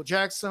by Michael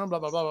Jackson, blah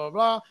blah blah blah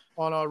blah,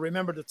 on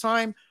 "Remember the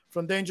Time"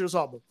 from Dangerous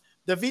album.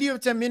 The video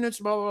of 10 minutes,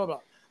 blah blah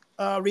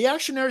blah.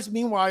 Reactionaries,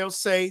 meanwhile,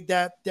 say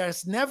that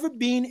there's never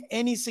been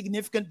any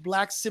significant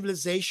black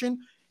civilization,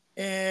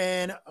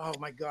 and oh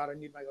my god, I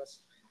need my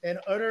glasses. And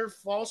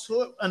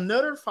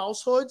another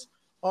falsehood,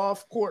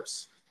 of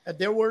course.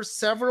 There were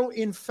several,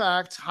 in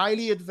fact,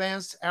 highly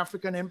advanced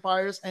African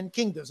empires and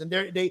kingdoms, and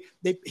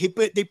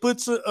they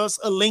put us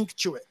a link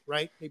to it,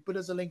 right? They put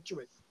us a link to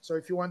it. So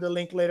if you want the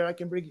link later, I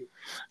can bring you.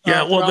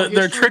 Yeah, well, Throughout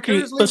they're history, tricky.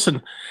 curiously,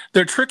 Listen,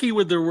 they're tricky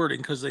with their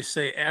wording because they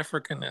say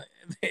African.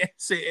 They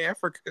say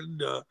African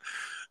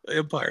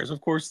empires.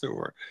 Of course there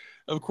were.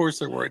 Of course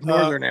there were. uh,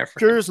 Northern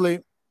African. curiously,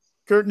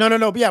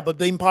 no, yeah, but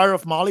the Empire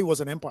of Mali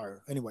was an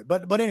empire anyway.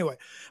 But anyway,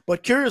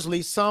 but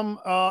curiously, some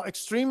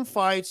extreme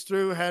fights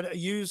through had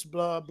used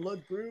blood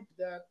group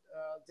that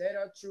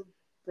data to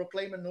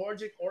proclaim a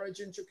Nordic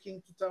origin to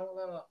King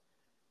Tutankhamun.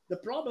 The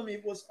problem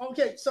it was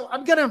okay. So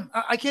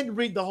I can't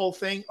read the whole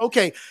thing.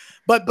 Okay,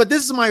 but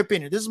this is my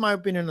opinion. This is my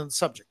opinion on the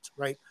subject,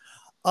 right?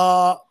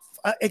 Uh,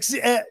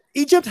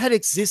 Egypt had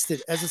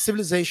existed as a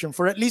civilization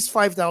for at least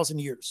 5,000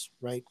 years,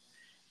 right?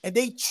 And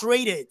they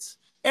traded.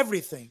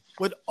 everything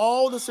with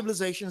all the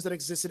civilizations that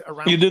existed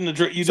around. You didn't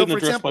address. You didn't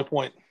address example, my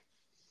point.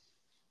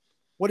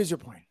 What is your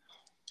point?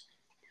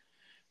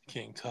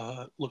 King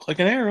Tut looked like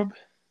an Arab.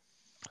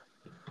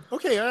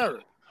 Okay,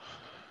 Arab.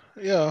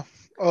 Yeah.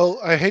 Well,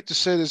 I hate to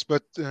say this,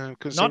 but Not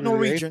conservative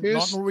Norwegian. Not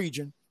atheist.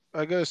 Norwegian.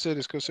 I gotta say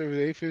this,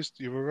 conservative atheist.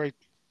 You were right.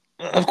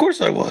 Of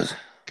course I was.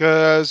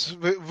 Because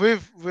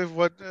with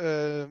what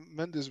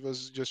Mendes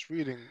was just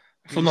reading,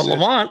 From the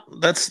Levant,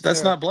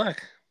 that's not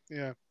black.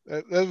 Yeah,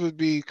 that would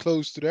be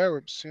close to the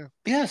Arabs. Yeah.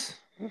 Yes,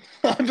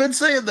 I've been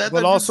saying that.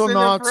 But also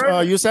not.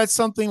 You said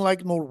something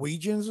like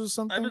Norwegians or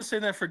something. I've been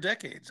saying that for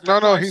decades.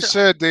 No, he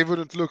said they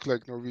wouldn't look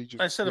like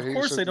Norwegians. I said, of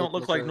course they don't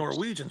look like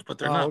Norwegians, but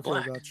they're not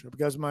black. Gotcha.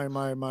 Because my.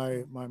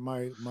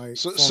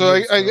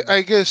 So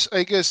I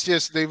guess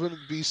yes, they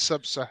wouldn't be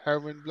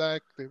sub-Saharan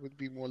black. They would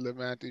be more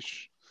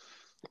Levantish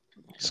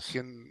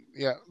skin.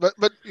 Yeah,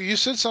 but you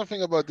said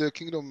something about the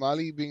Kingdom of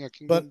Mali being a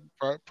kingdom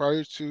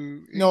prior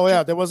to Egypt? No,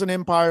 yeah, there was an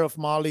empire of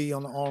Mali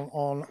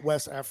on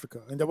West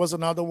Africa, and there was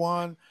another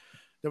one.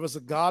 There was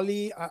a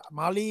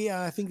Mali.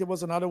 I think there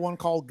was another one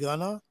called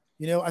Ghana.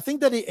 You know, I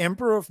think that the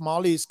emperor of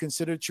Mali is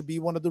considered to be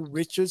one of the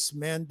richest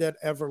men that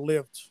ever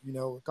lived. You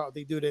know,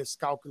 they do this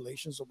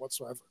calculations or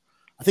whatsoever.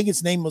 I think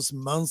his name was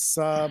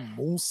Musa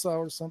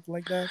or something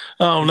like that.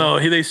 Oh no,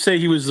 they say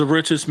he was the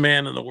richest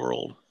man in the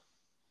world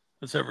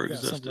that's ever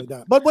existed. Something like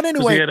that. But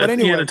anyway,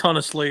 he had a ton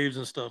of slaves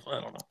and stuff.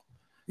 I don't know.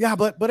 Yeah,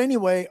 but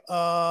anyway,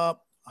 what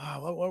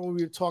were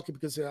we talking?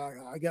 Because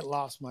I get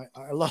lost.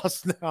 I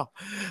lost now.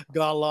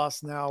 Got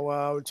lost now.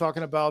 We're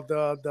talking about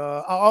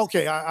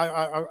okay.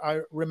 I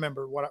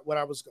remember what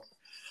I was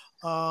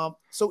going.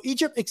 So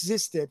Egypt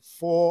existed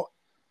for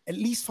at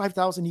least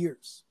 5,000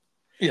 years.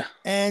 Yeah,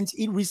 and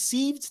it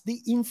received the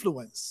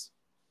influence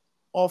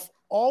of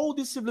all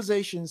the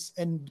civilizations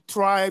and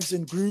tribes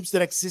and groups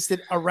that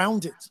existed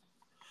around it.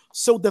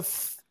 So the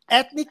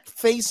ethnic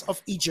face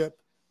of Egypt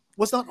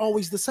was not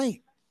always the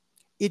same.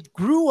 It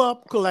grew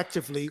up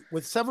collectively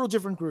with several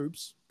different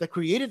groups that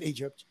created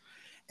Egypt,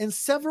 and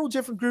several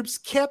different groups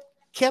kept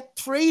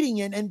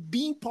trading and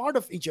being part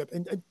of Egypt,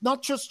 and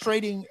not just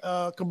trading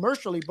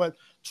commercially, but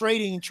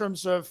trading in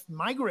terms of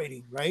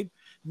migrating, right?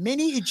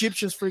 Many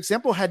Egyptians, for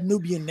example, had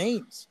Nubian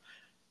names.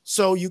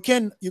 So you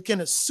can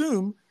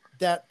assume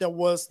that there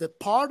was the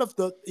part of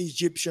the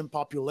Egyptian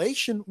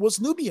population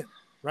was Nubian,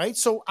 right?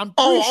 So I'm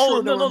pretty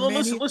sure there were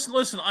many...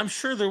 Listen. I'm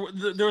sure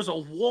there was a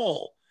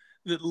wall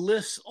that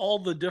lists all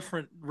the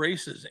different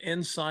races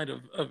inside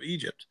of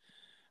Egypt.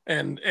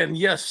 And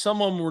yes,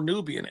 some of them were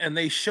Nubian, and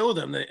they show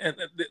them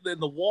in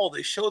the wall.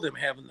 They show them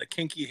having the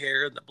kinky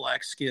hair and the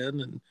black skin,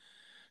 and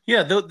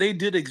yeah, they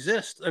did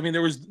exist. I mean,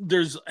 I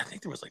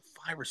think there was like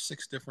 5 or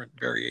 6 different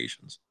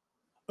variations.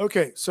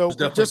 Okay, so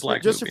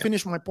just to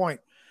finish my point,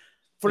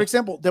 for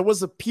example, there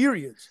was a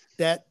period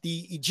that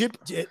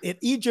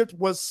Egypt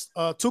was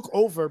took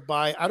over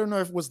by, I don't know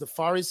if it was the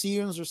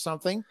Pharisees or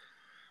something,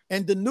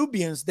 and the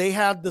Nubians, they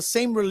had the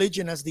same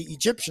religion as the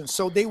Egyptians,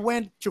 so they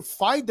went to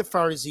fight the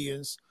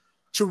Pharisees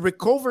to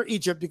recover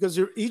Egypt, because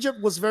Egypt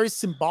was very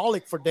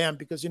symbolic for them,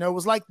 because it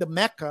was like the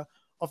Mecca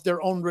of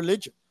their own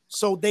religion.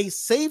 So they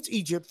saved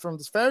Egypt from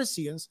the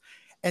Pharisees,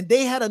 and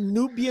they had a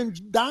Nubian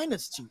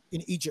dynasty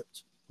in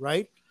Egypt,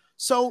 right?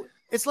 So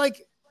it's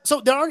like, so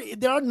there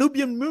are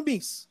Nubian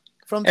mummies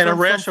from a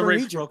rash of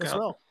rapes broke out.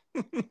 Well.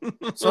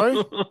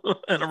 Sorry?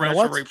 And a rash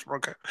of rapes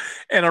broke out.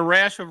 And a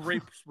rash of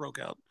rapes broke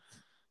out.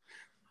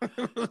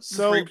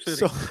 So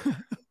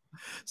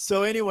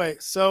anyway,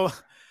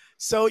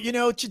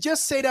 to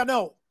just say that,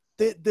 no,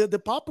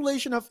 the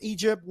population of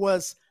Egypt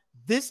was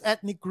this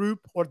ethnic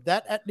group or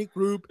that ethnic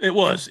group. It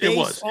was. The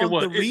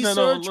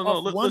research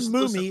of one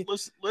mummy.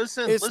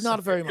 Listen, it's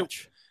not very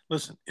much.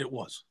 Listen, it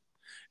was,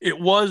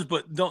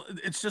 but don't.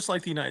 It's just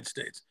like the United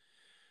States.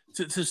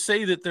 To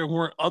say that there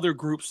weren't other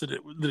groups that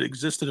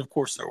existed, of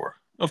course there were.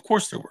 Of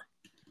course there were.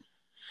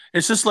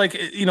 It's just like,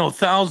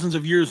 thousands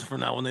of years from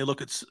now, when they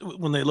look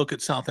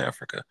at South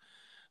Africa,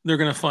 they're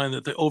going to find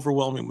that the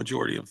overwhelming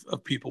majority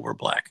of people were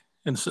black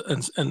in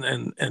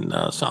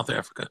South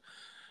Africa.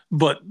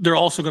 But they're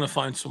also going to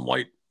find some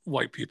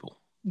white people.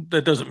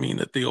 That doesn't mean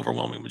that the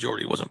overwhelming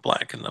majority wasn't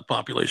black in the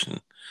population.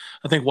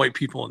 I think white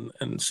people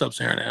in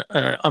sub-Saharan,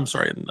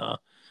 in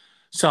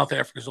South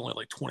Africa is only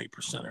like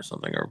 20% or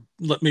something, or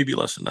maybe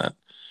less than that.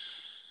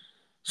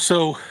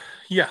 So,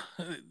 yeah,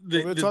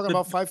 we're talking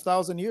about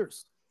 5,000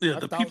 years. Yeah,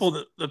 5,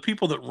 the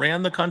people that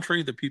ran the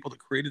country, the people that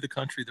created the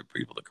country, the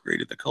people that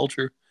created the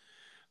culture,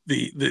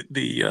 the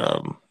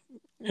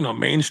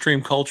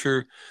mainstream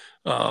culture,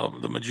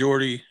 the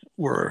majority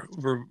were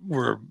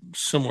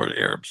similar to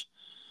Arabs.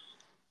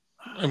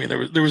 I mean,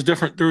 there was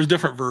different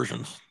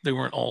versions. They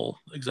weren't all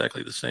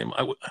exactly the same.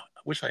 I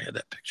wish I had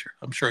that picture.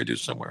 I'm sure I do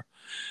somewhere,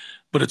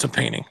 but it's a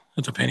painting.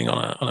 It's a painting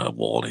on a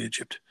wall in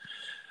Egypt,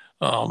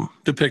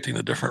 depicting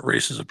the different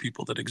races of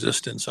people that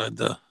exist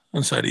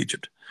inside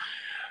Egypt.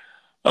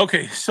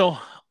 Okay, so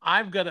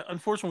I've got to.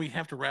 Unfortunately, we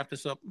have to wrap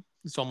this up.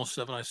 It's almost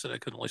 7. I said I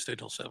could only stay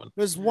till 7.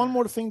 There's one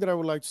more thing that I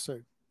would like to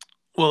say.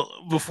 Well,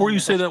 before you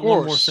say that,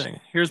 one more thing.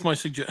 Here's my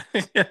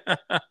suggestion.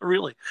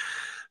 Really.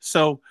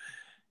 So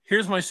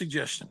Here's my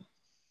suggestion.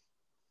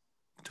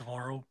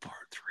 Tomorrow, part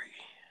 3.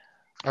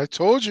 I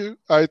told you.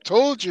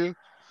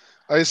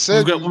 I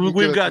said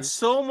we've got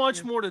so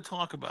much more to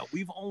talk about.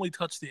 We've only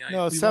touched the ice.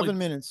 No, 7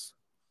 minutes.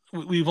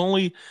 We've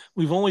only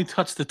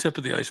touched the tip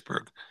of the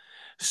iceberg.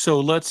 So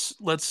let's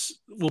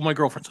well, my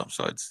girlfriend's home,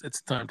 so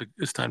it's time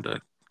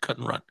to cut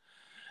and run.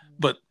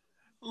 But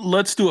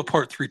let's do a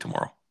part 3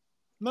 tomorrow.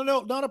 No,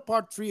 not a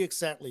part 3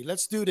 exactly.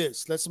 Let's do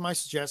this. That's my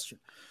suggestion.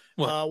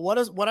 What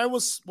I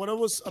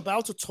was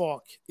about to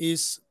talk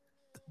is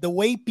the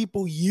way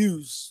people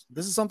use.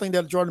 This is something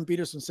that Jordan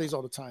Peterson says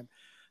all the time.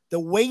 The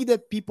way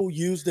that people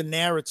use the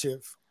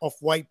narrative of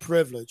white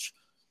privilege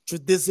to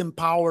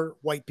disempower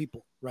white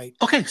people, right?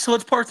 Okay, so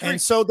it's part 3.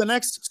 And so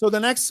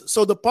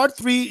the part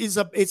 3 is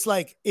it's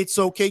like it's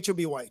okay to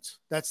be white.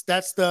 That's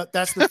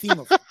the theme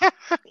of it.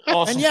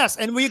 Awesome. And yes,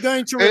 and we're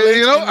going to relate.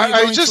 You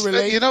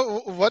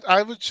know what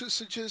I would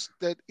suggest,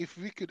 that if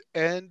we could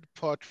end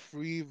part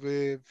 3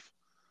 with,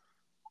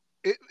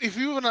 if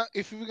we were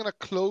gonna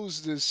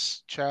close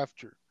this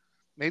chapter,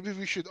 maybe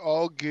we should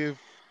all give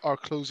our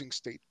closing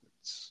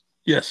statements.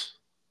 Yes.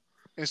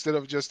 Instead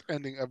of just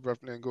ending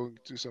abruptly and going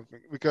to something,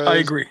 because I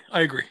agree.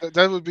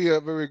 That would be a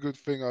very good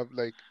thing of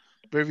like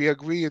where we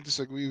agree and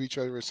disagree with each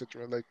other,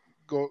 etc. Like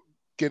go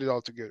get it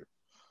all together.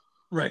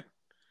 Right.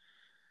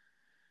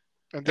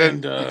 And then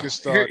we can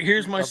start.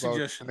 Here's my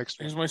suggestion.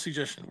 Here's my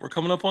suggestion. We're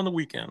coming up on the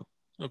weekend.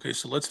 Okay,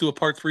 so let's do a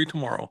part 3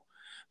 tomorrow.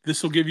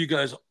 This will give you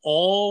guys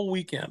all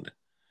weekend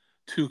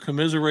to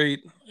commiserate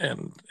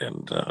and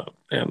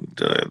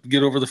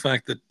get over the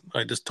fact that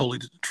I just totally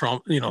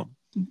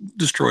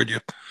destroyed you.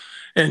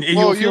 And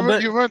you'll feel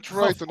better. You went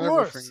right on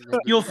everything.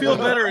 You'll feel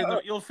better.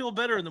 You'll feel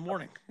better in the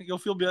morning. You'll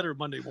feel better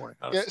Monday morning.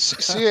 Yeah,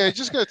 see, I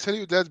just gotta tell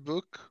you that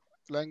book,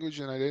 Language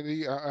and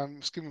Identity.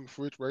 I'm skimming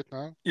through it right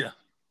now. Yeah.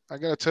 I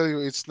gotta tell you,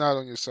 it's not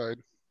on your side.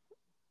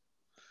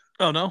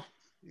 Oh no.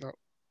 No.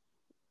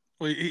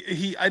 Well,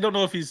 I don't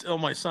know if he's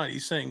on my side.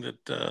 He's saying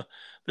that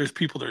there's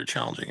people that are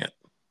challenging it.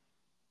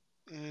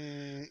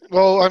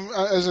 Well,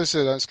 as I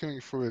said, I'm skimming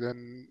through it,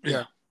 and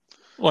yeah.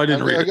 Well, I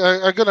didn't read it.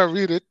 I'm gonna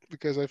read it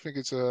because I think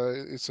it's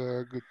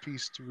a good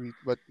piece to read.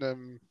 But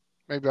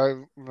maybe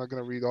I'm not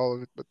gonna read all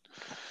of it. But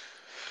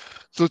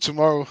so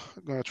tomorrow,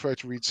 I'm gonna try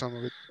to read some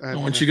of it. And, I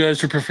want you guys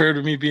to prefer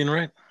to me being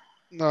right.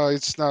 No,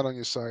 it's not on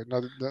your side.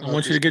 I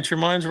want you to get your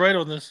minds right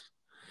on this.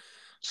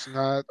 It's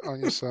not on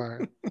your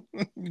side.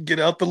 Get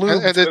out the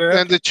loop.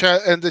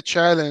 And the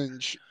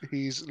challenge,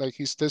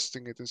 he's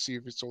testing it and see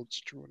if it's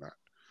true or not.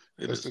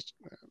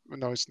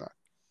 No, it's not.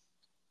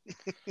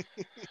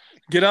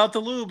 Get out the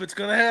lube. It's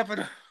gonna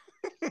happen.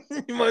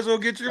 You might as well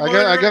get your.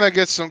 I'm gonna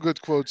get some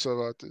good quotes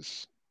about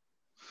this.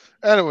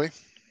 Anyway.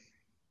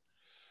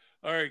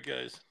 All right,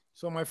 guys.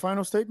 So my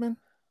final statement.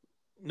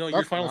 No,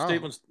 your final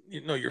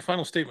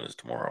statement is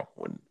tomorrow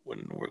when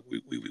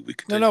we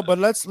continue. No, but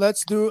let's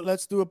do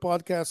a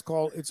podcast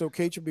called "It's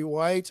Okay to Be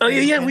White." Oh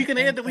yeah, we can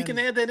add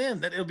that in.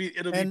 That it'll be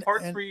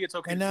part 3. It's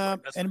okay.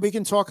 And we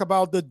can talk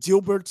about the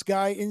Dilbert's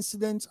guy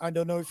incident. I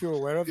don't know if you're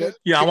aware of it.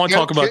 Yeah, I want to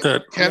talk about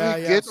that. Can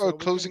we get our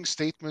closing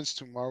statements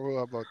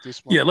tomorrow about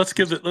this one? Yeah, let's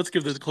give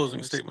the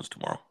closing statements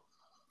tomorrow.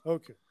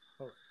 Okay.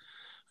 All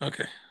right.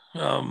 Okay.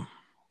 All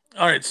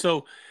right.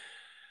 So.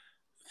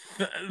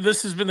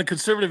 This has been the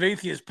Conservative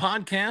Atheist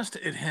Podcast.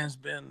 It has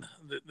been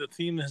the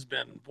theme has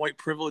been white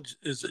privilege.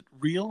 Is it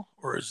real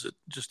or is it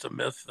just a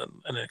myth and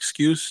an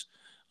excuse?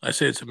 I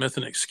say it's a myth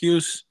and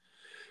excuse.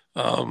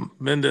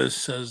 Mendez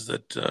says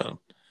that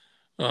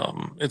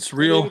it's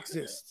real. It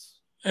exists.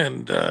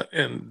 And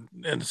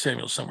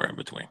Samuel's somewhere in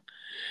between.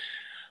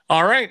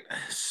 All right.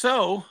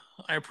 So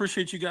I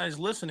appreciate you guys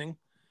listening.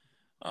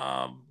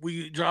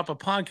 We drop a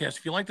podcast.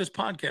 If you like this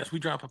podcast, we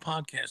drop a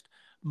podcast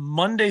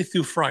Monday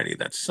through Friday.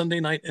 That's Sunday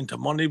night into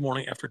Monday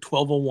morning after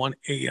 12:01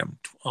 a.m.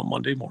 on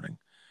Monday morning,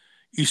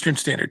 Eastern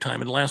Standard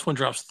Time. And the last one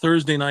drops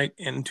Thursday night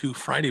into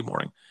Friday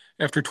morning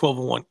after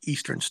 12:01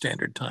 Eastern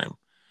Standard Time.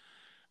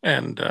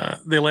 And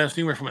they last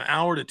anywhere from an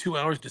hour to 2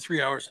 hours to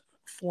 3 hours,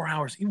 4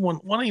 hours. Even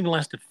one even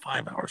lasted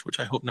 5 hours, which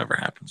I hope never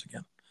happens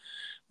again.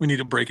 We need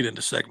to break it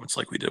into segments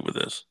like we did with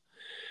this.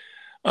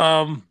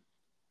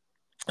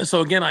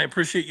 So again, I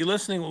appreciate you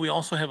listening. We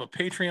also have a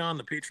Patreon.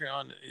 The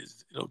Patreon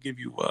it'll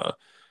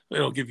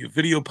give you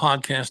video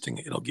podcasting.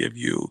 It'll give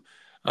you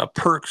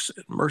perks,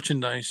 and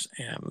merchandise,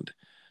 and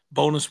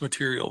bonus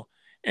material.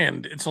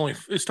 And it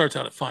starts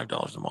out at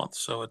 $5 a month,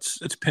 so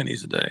it's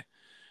pennies a day,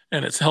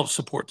 and it helps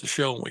support the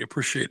show. And we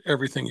appreciate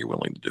everything you're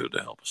willing to do to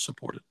help us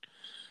support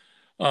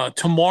it.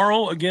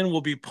 Tomorrow again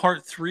will be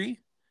part 3,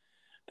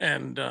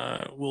 and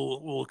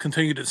we'll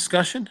continue the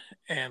discussion.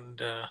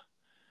 And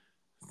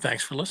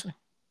thanks for listening.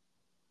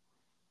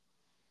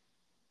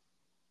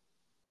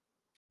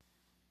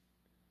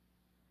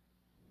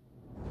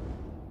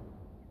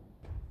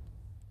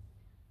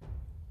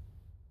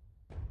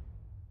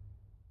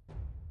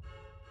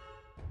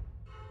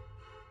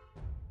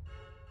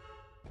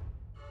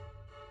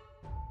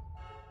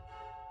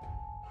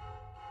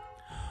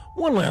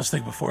 One last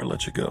thing before I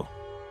let you go.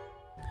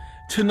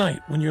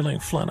 Tonight, when you're laying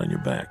flat on your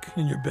back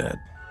in your bed,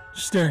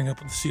 staring up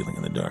at the ceiling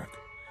in the dark,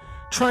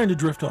 trying to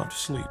drift off to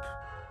sleep,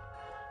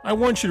 I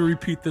want you to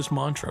repeat this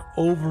mantra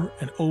over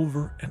and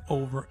over and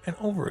over and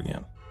over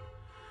again.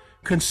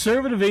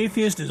 Conservative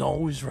atheist is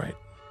always right.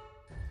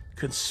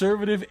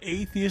 Conservative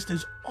atheist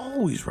is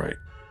always right.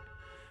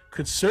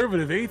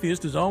 Conservative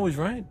atheist is always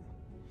right.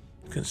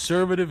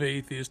 Conservative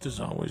atheist is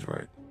always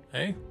right.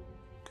 Hey,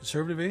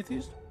 conservative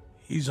atheist,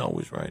 he's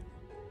always right.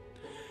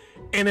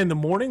 And in the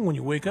morning when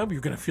you wake up,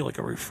 you're going to feel like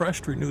a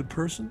refreshed, renewed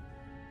person.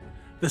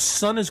 The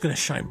sun is going to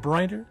shine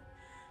brighter.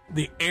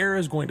 The air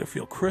is going to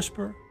feel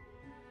crisper.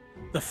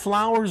 The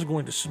flowers are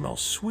going to smell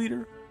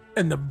sweeter.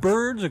 And the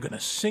birds are going to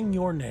sing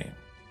your name.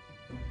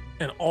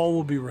 And all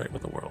will be right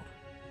with the world.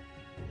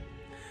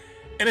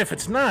 And if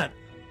it's not,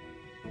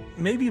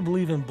 maybe you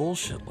believe in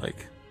bullshit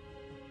like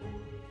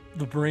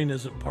the brain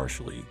isn't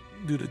partially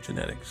due to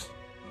genetics.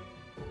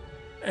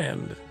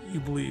 And you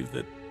believe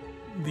that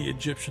the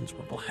Egyptians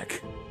were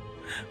black,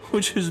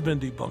 which has been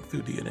debunked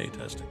through DNA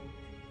testing.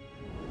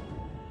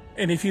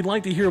 And if you'd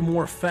like to hear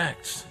more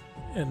facts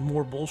and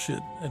more bullshit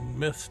and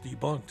myths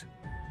debunked,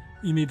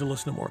 you need to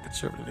listen to more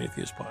Conservative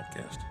Atheist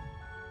podcast.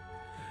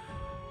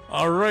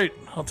 All right,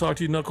 I'll talk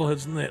to you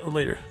knuckleheads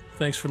later.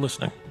 Thanks for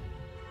listening.